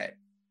doing that?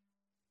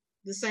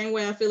 The same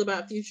way I feel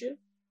about Future.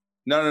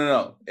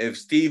 No. If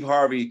Steve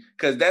Harvey,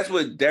 because that's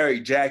what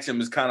Derek Jackson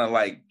was kind of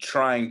like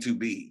trying to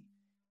be.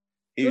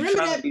 He was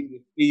trying to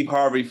be Steve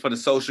Harvey for the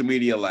social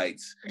media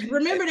lights.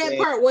 Remember that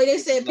part where they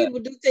said people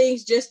do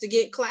things just to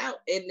get clout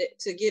and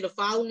to get a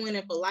following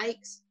and for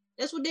likes?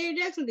 That's what Derek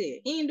Jackson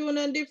did. He ain't doing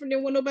nothing different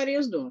than what nobody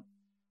else doing.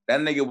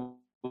 That nigga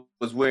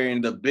was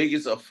wearing the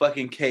biggest of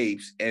fucking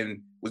capes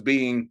and was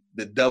being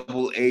the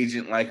double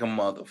agent like a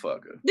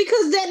motherfucker.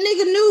 Because that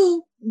nigga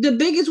knew the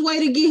biggest way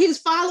to get his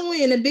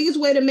following and the biggest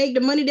way to make the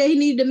money that he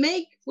needed to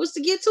make was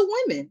to get to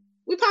women.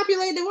 We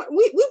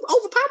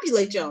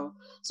overpopulate y'all.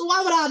 So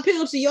why would I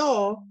appeal to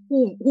y'all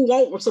who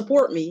won't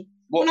support me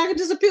when I can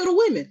just appeal to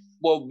women?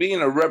 Well, being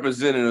a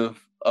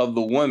representative of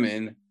the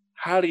women,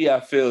 how do y'all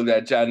feel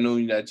that y'all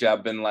knew that y'all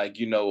been like,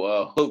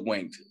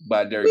 hoodwinked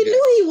by Derek Jackson? We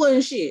knew he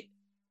wasn't shit.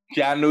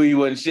 Y'all knew he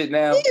wasn't shit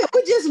now? Yeah,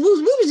 we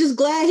was just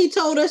glad he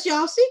told us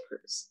y'all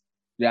secrets.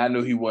 Yeah, I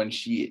knew he wasn't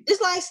shit.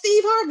 It's like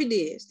Steve Harvey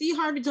did. Steve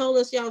Harvey told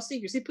us y'all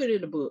secrets. He put it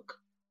in a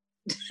book.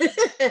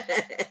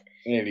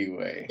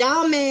 Anyway.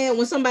 Y'all mad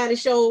when somebody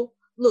showed,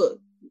 look,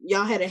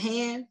 y'all had a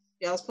hand.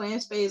 Y'all was playing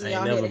spades and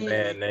y'all had a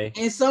hand. Mad,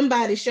 and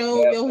somebody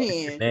showed your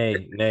hand.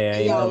 Nay, I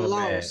ain't y'all never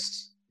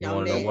lost. Mad. Y'all You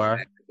wanna know mad.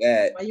 why?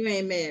 Why you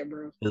ain't mad,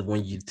 bro? Because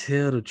when you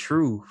tell the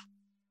truth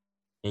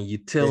and you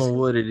tell them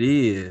what it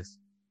is,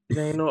 it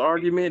ain't no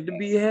argument to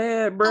be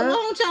had, bro. Why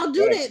don't y'all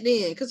do that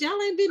then? Because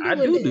y'all ain't been doing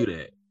that. I do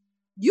that.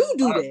 You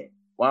do that.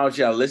 Why don't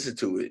y'all listen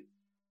to it?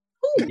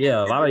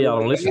 Yeah, a lot of y'all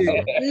don't listen to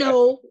it.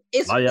 No,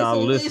 it's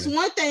listen.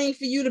 one thing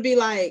for you to be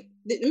like,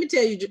 let me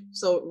tell you.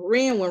 So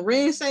when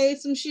Ren said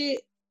some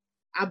shit,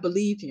 I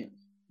believe him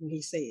when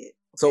he said.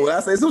 So when I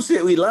say some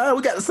shit, we lie.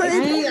 We got the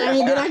same. Did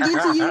I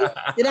get to you?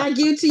 Did I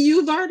get to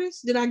you,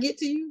 Vardis? Did I get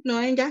to you? No,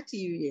 I ain't got to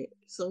you yet.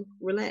 So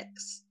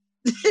relax.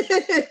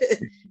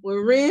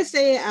 When Ren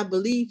said, I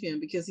believe him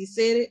because he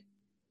said it.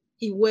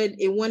 It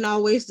wasn't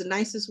always the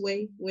nicest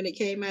way when it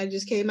came out. It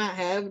just came out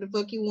however the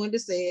fuck he wanted to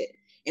say it.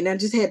 And I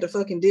just had to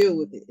fucking deal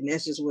with it. And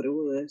that's just what it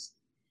was.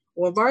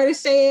 When Vardis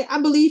said,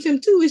 I believe him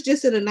too. It's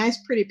just in a nice,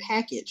 pretty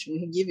package when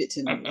he give it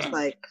to me. It's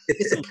like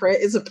it's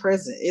a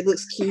present. It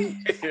looks cute.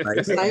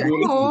 It's like,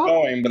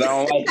 oh, but I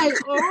don't like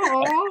it.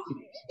 Oh,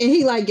 and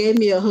he like gave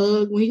me a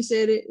hug when he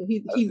said it.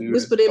 He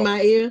whispered in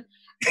my ear,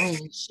 "Oh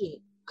shit,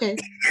 okay."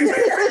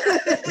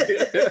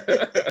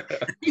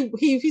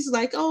 He's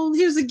like, "Oh,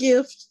 here's a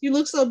gift. You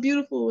look so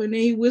beautiful." And then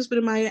he whispered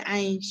in my ear, "I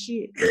ain't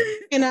shit."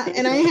 And I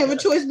ain't have a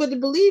choice but to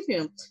believe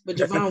him. But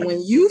Javon,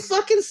 when you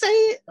fucking say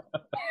it.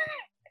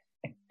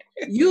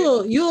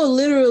 You'll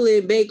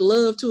literally make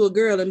love to a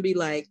girl and be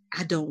like,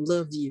 I don't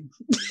love you.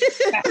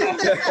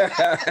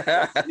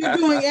 You're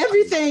doing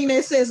everything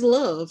that says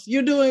love.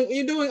 You're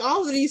doing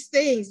all of these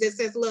things that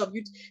says love.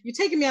 You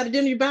taking me out to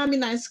dinner, you buying me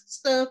nice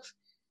stuff.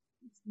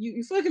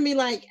 You fucking me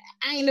like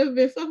I ain't never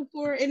been fucking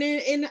for, and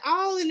then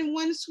all in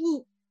one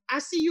swoop, I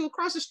see you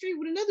across the street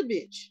with another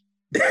bitch.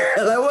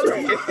 And I'm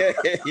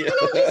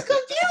just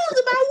confused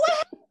about what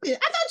happened.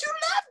 I thought you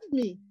loved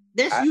me.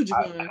 That's you,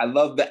 Javon. I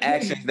love the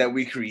actions that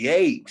we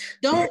create.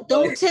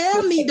 Don't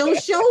tell me, don't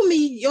show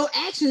me your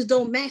actions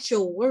don't match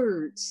your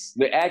words.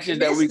 The actions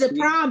That's that we the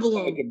create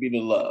problem. could be the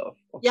love.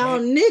 Okay? Y'all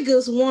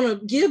niggas want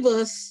to give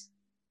us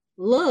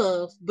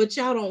love, but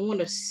y'all don't want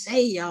to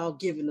say y'all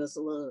giving us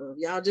love.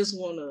 Y'all just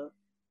want to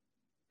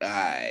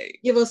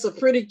give us a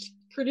pretty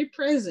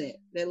present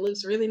that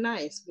looks really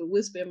nice, but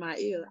whisper in my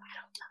ear, I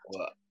don't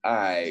know. All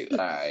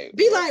right.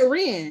 Be like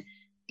Ren,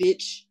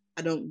 bitch,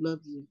 I don't love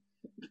you.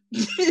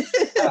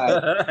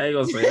 I ain't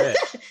gonna say that.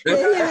 He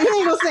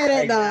ain't gonna say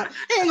that, dog.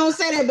 He ain't gonna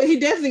say that, but he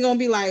definitely gonna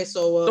be like,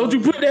 so don't you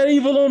put that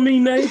evil on me,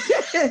 Nate.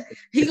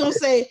 He gonna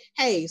say,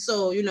 hey,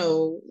 so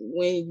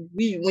when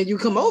you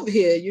come over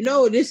here,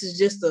 this is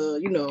just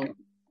a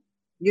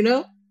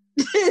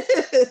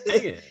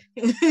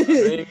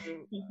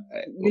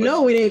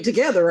we ain't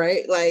together,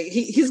 right? Like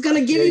he's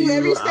gonna give you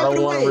every step of the way. I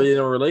don't want to be in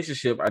a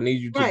relationship. I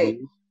need you to right.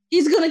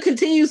 He's gonna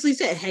continuously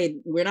say, hey,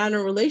 we're not in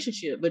a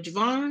relationship, but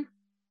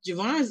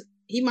Javon's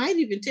he might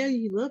even tell you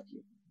he loves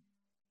you.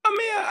 I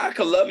mean, I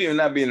could love you and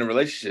not be in a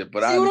relationship,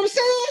 but See what I'm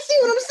saying?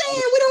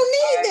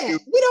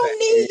 We don't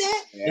need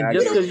that. And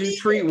just because you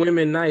treat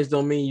women nice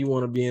don't mean you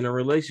want to be in a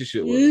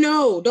relationship with them.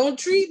 No, don't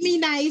treat me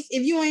nice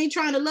if you ain't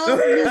trying to love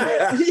me.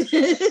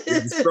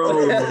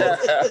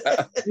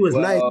 He was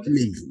nice to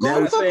me.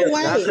 Go the fuck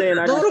away. Not saying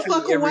I go just the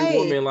fuck treat away. Every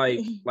woman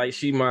like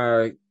she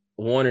my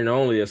one and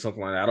only or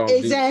something like that. I don't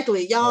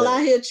exactly. Y'all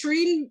out here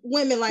treating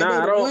women like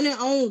they're the one and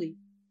only.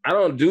 I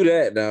don't do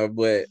that now,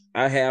 but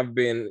I have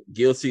been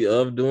guilty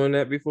of doing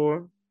that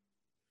before.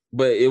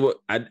 But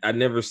I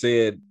never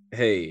said,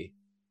 hey,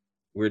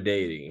 we're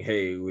dating.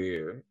 Hey,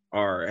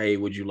 hey,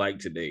 would you like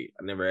to date?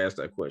 I never asked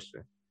that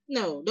question.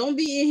 No, don't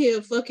be in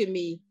here fucking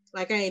me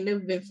like I ain't never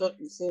been fucked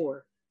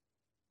before.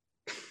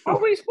 How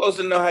are we supposed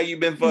to know how you've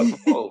been fucked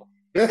before?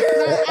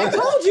 I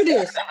told you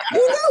this.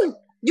 You know.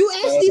 You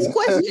ask these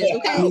questions,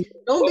 okay?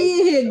 Don't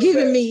be in here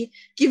giving me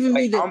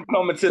the I'm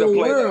coming to the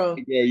world.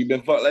 Like, yeah, you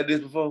been fucked like this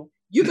before?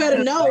 You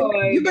better know.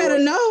 You better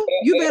know.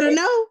 You better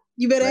know.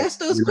 You better ask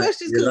those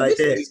questions because like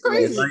this is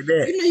crazy. Like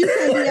that. You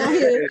can't be out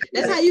here.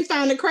 That's how you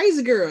find a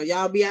crazy girl.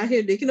 Y'all be out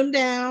here dicking them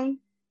down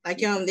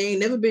like y'all they ain't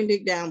never been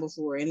dicked down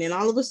before, and then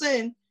all of a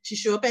sudden she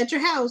show up at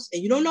your house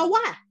and you don't know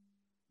why.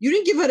 You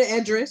didn't give her the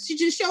address. She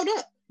just showed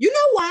up. You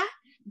know why?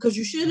 Because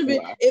you should have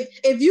been.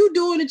 If you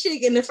doing a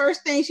chick and the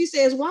first thing she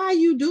says, "Why are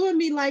you doing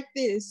me like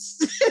this?"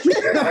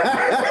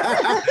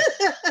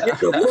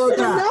 No,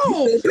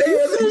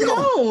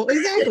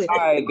 exactly.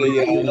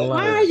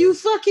 Why are you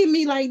fucking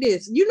me like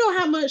this? You know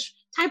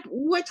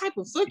what type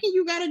of fucking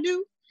you gotta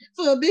do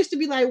for a bitch to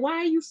be like, "Why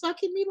are you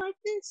fucking me like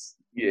this?"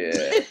 Yeah.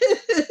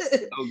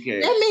 Okay.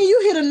 That means you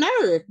hit a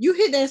nerve. You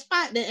hit that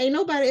spot that ain't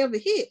nobody ever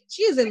hit.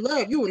 She is in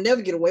love. You will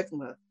never get away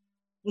from her.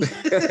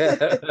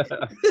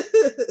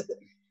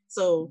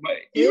 So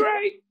you're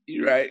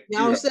right.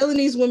 Y'all selling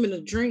these women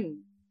a dream.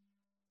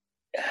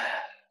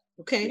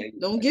 Okay,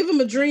 don't give them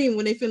a dream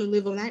when they finna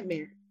live a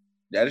nightmare.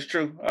 That is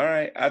true. All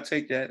right, I'll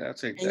take that.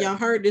 And y'all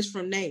heard this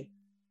from Nate.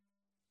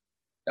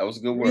 That was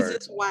a good word.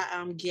 Reasons why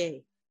I'm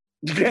gay.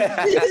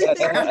 Because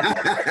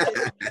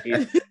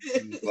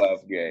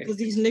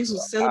these niggas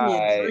was selling me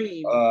a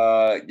dream.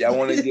 Y'all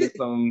want to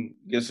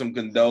give some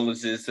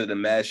condolences to the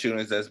mass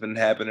shootings that's been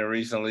happening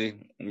recently.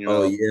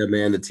 Oh yeah,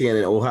 man, the 10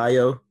 in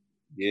Ohio.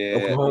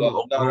 Yeah,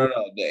 Oklahoma. No.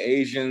 The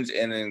Asians,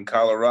 and in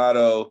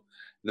Colorado,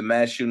 the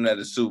mass shooting at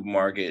the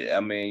supermarket.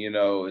 I mean,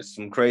 it's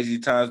some crazy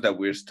times that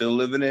we're still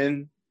living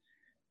in,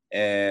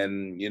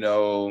 and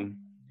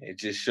it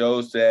just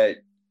shows that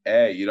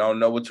hey, you don't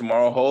know what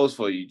tomorrow holds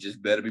for you.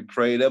 Just better be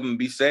prayed up and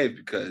be safe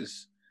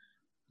because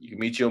you can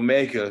meet your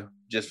maker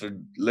just for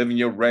living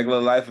your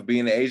regular life of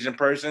being an Asian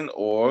person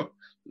or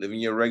living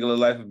your regular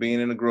life of being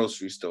in a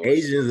grocery store.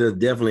 Asians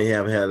definitely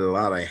have had a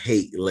lot of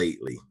hate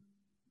lately.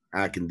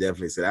 I can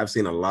definitely say I've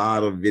seen a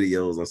lot of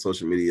videos on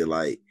social media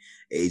like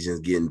Asians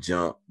getting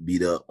jumped,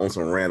 beat up on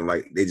some random,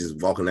 like they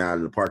just walking out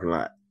in the parking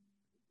lot.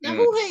 Now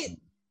who hate?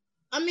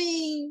 I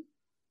mean,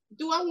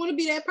 do I want to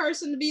be that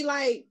person to be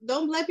like,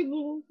 don't black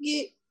people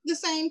get the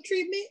same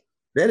treatment?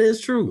 That is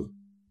true.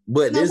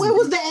 But now, where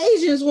was the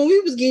Asians when we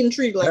was getting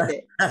treated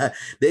like that?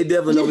 They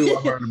definitely know we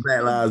walk around the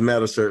Black Lives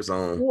Matter shirts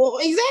on. Well,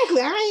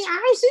 exactly.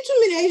 I don't see too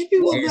many Asian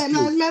people with Black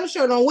Lives Matter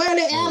shirt on. Where are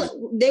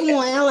they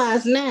want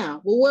allies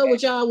now. Well, where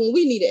was y'all when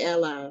we needed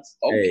allies?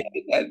 Okay.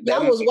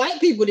 Y'all was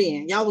white people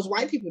then.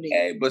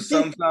 Hey, but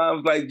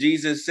sometimes, like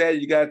Jesus said,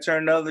 you gotta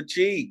turn the other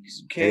cheek.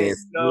 You can't.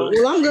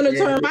 Well, I'm gonna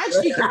turn my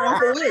cheek and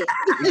walk away.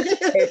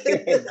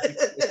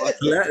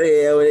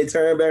 Yeah, when they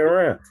turn back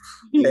around.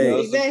 Hey,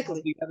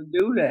 exactly. You gotta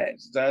do that.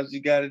 Sometimes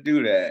you gotta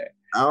do that.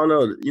 I don't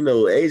know.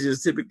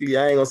 Asians typically,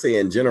 I ain't gonna say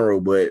in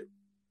general, but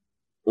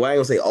I ain't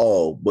gonna say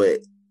all, but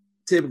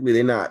typically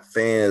they're not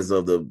fans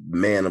of the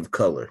man of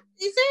color.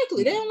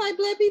 Exactly. They don't like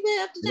black people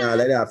half the time. Nah,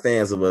 they're not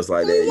fans of us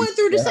like that. We went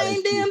through the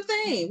same damn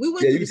thing. We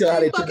went through the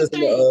same fucking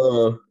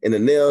thing. In the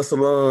nail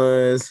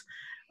salons,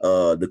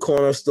 the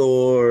corner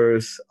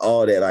stores,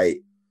 all that.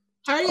 Like,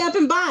 hurry up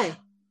and buy.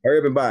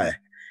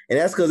 And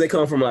that's because they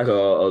come from like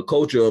a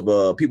culture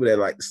of people that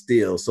like to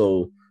steal.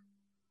 So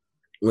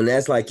when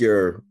that's like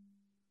your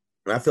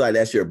I feel like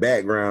that's your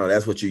background.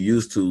 That's what you're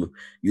used to.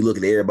 You look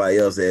at everybody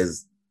else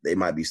as they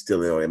might be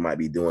stealing or they might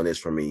be doing this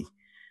for me.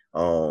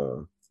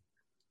 But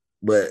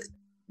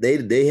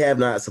they have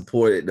not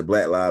supported the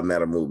Black Lives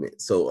Matter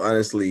movement. So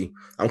honestly,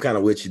 I'm kind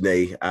of with you,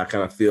 Nate. I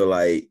kind of feel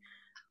like,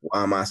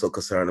 why am I so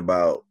concerned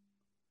about?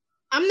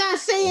 I'm not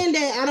saying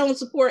that I don't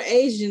support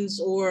Asians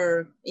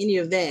or any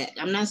of that.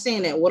 I'm not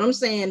saying that. What I'm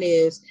saying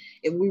is,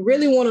 if we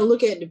really want to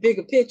look at the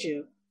bigger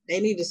picture, they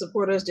need to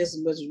support us just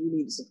as much as we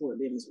need to support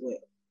them as well.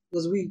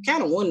 Because we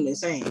kind of one and the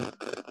same.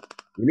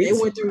 They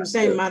went through the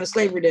same amount of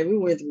slavery that we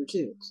went through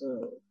too.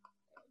 So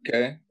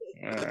okay.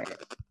 All right.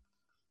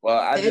 Well,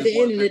 at the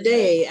end of the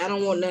day, I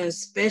don't want nothing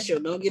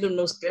special. Don't give them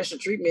no special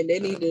treatment. They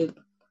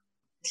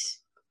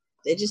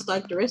just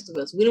like the rest of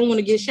us. We don't want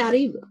to get shot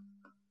either.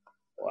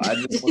 Well, I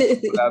just want to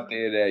put out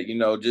there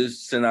that,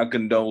 just send our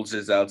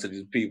condolences out to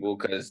these people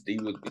because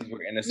these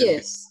were innocent.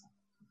 Yes,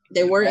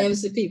 they were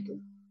innocent people.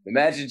 The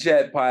Matching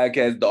Chat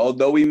podcast,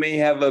 although we may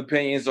have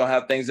opinions on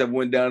how things have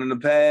went down in the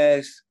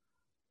past,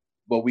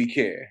 but we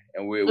care.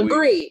 And we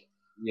agreed.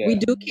 We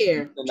do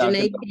care.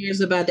 Janae cares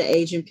about the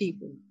Asian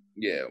people.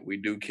 Yeah, we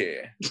do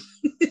care.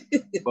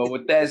 But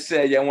with that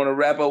said, y'all want to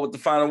wrap up with the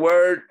final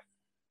word?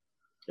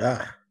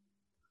 Yeah.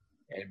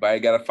 Anybody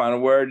got a final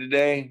word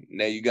today?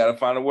 Nate, you got a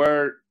final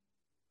word?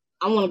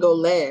 I want to go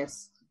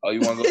last. Oh,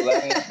 you want to go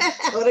last?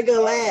 I want to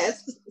go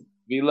last.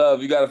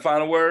 V-Love, you got a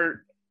final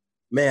word?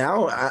 Man,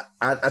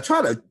 I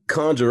try to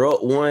conjure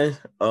up one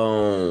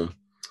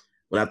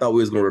when I thought we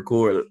was gonna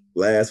record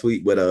last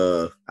week, but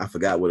I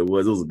forgot what it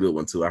was. It was a good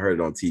one too. I heard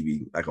it on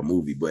TV, like a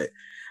movie, but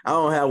I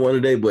don't have one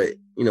today. But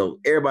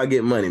everybody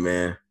get money,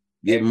 man.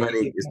 Get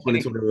money. It's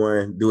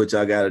 2021. Do what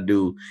y'all gotta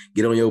do.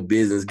 Get on your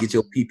business. Get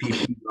your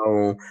PPP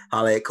on.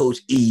 Holla at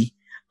Coach E.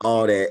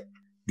 All that.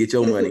 Get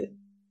your money.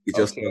 Get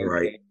your stuff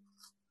right.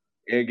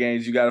 Air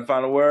Games, you got a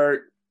final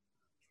word?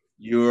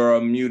 You're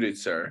muted,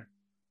 sir.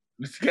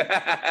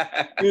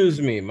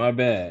 Excuse me, my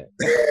bad.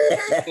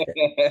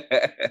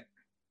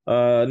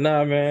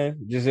 Nah, man.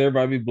 Just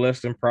everybody be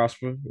blessed and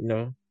prosper.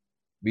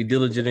 Be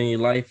diligent in your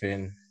life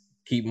and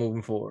keep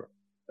moving forward.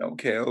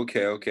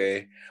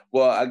 Okay.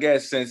 Well, I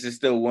guess since it's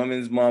still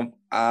Women's Month,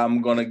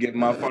 I'm gonna give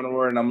my final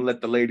word and I'm gonna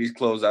let the ladies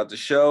close out the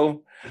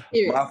show.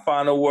 My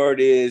final word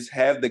is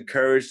have the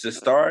courage to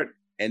start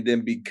and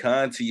then be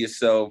kind to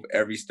yourself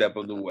every step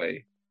of the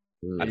way.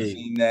 I've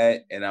seen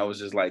that and I was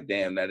just like,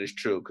 damn, that is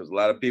true. Because a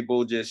lot of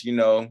people just,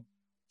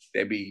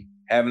 they be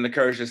having the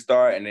courage to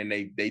start and then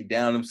they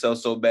down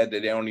themselves so bad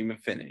that they don't even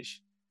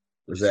finish.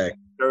 Exactly.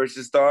 Courage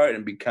to start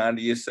and be kind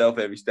to yourself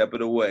every step of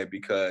the way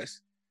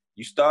because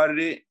you started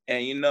it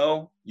and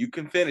you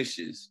can finish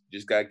this.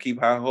 Just got to keep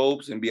high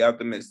hopes and be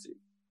optimistic.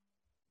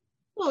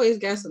 Always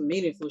got some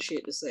meaningful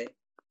shit to say.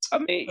 I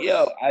mean,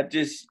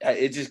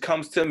 it just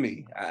comes to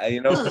me,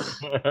 Then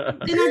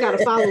I gotta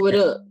follow it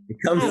up.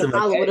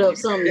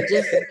 Something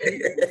just.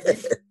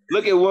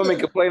 Look at women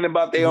complaining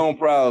about their own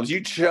problems. You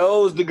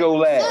chose to go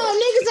last. No,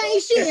 niggas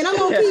ain't shit, and I'm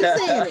gonna keep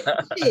saying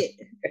it. Shit,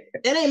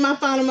 that ain't my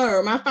final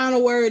word. My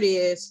final word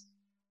is,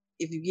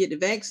 if you get the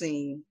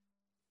vaccine,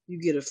 you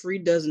get a free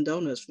dozen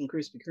donuts from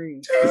Krispy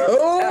Kreme.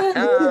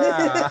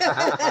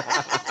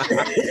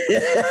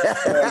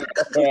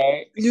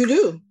 Right. You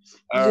do.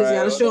 You just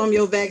gotta show them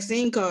your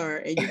vaccine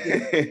card, and you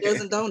get a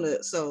dozen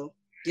donuts. So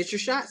get your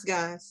shots,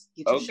 guys.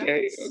 Get your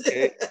shots.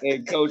 Okay.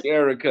 And Coach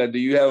Erica, do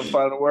you have a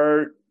final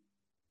word?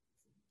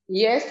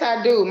 Yes,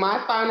 I do.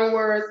 My final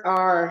words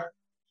are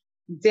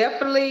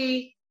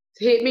definitely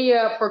hit me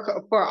up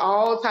for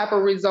all type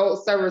of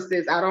results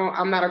services.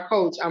 I'm not a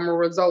coach. I'm a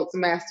results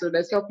master.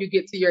 Let's help you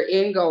get to your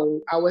end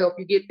goal. I will help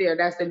you get there.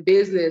 That's in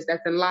business.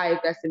 That's in life.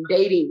 That's in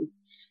dating.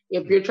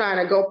 If you're trying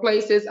to go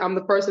places, I'm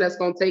the person that's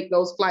going to take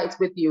those flights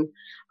with you.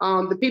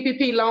 The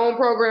PPP loan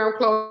program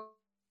closed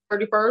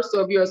 31st.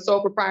 So if you're a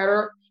sole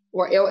proprietor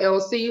or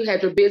LLC,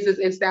 had your business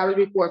established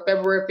before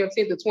February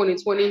 15th of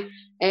 2020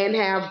 and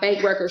have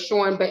bank records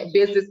showing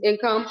business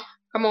income,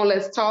 come on,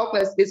 let's talk.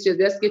 Let's get you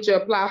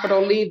apply for.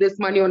 Don't leave this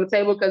money on the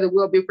table because it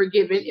will be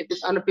forgiven if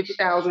it's under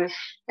 $50,000.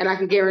 And I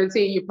can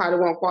guarantee you probably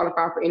won't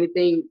qualify for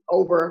anything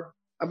over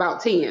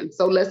about 10.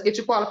 So let's get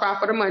you qualified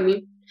for the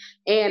money.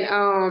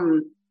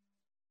 And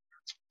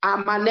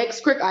my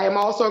next Cricut, I am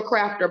also a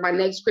crafter. My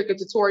next Cricut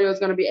tutorial is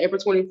going to be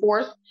April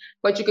 24th,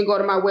 but you can go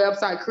to my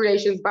website,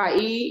 Creations by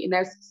E, and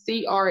that's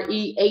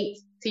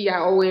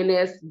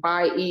CRE8TIONS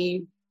by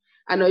E.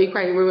 I know you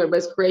can't remember it, but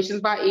it's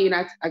Creations by E, and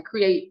I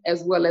create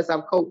as well as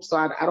I coach. So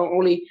I don't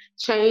only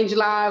change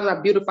lives,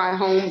 I beautify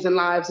homes and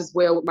lives as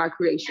well with my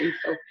creations.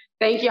 So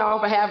thank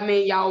y'all for having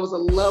me. Y'all was a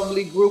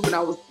lovely group, and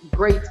I was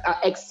great,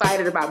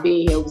 excited about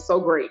being here. It was so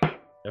great.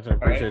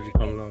 Definitely appreciate you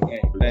coming on.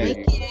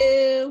 Thank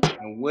you.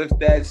 And with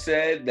that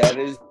said, that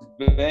has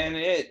been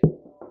it.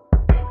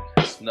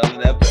 It's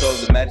another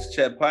episode of the Match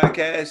Chat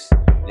podcast.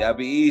 Y'all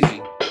be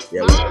easy.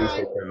 Yeah, we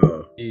appreciate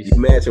y'all. You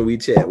match and we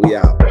chat. We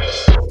out. All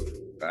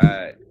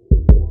right.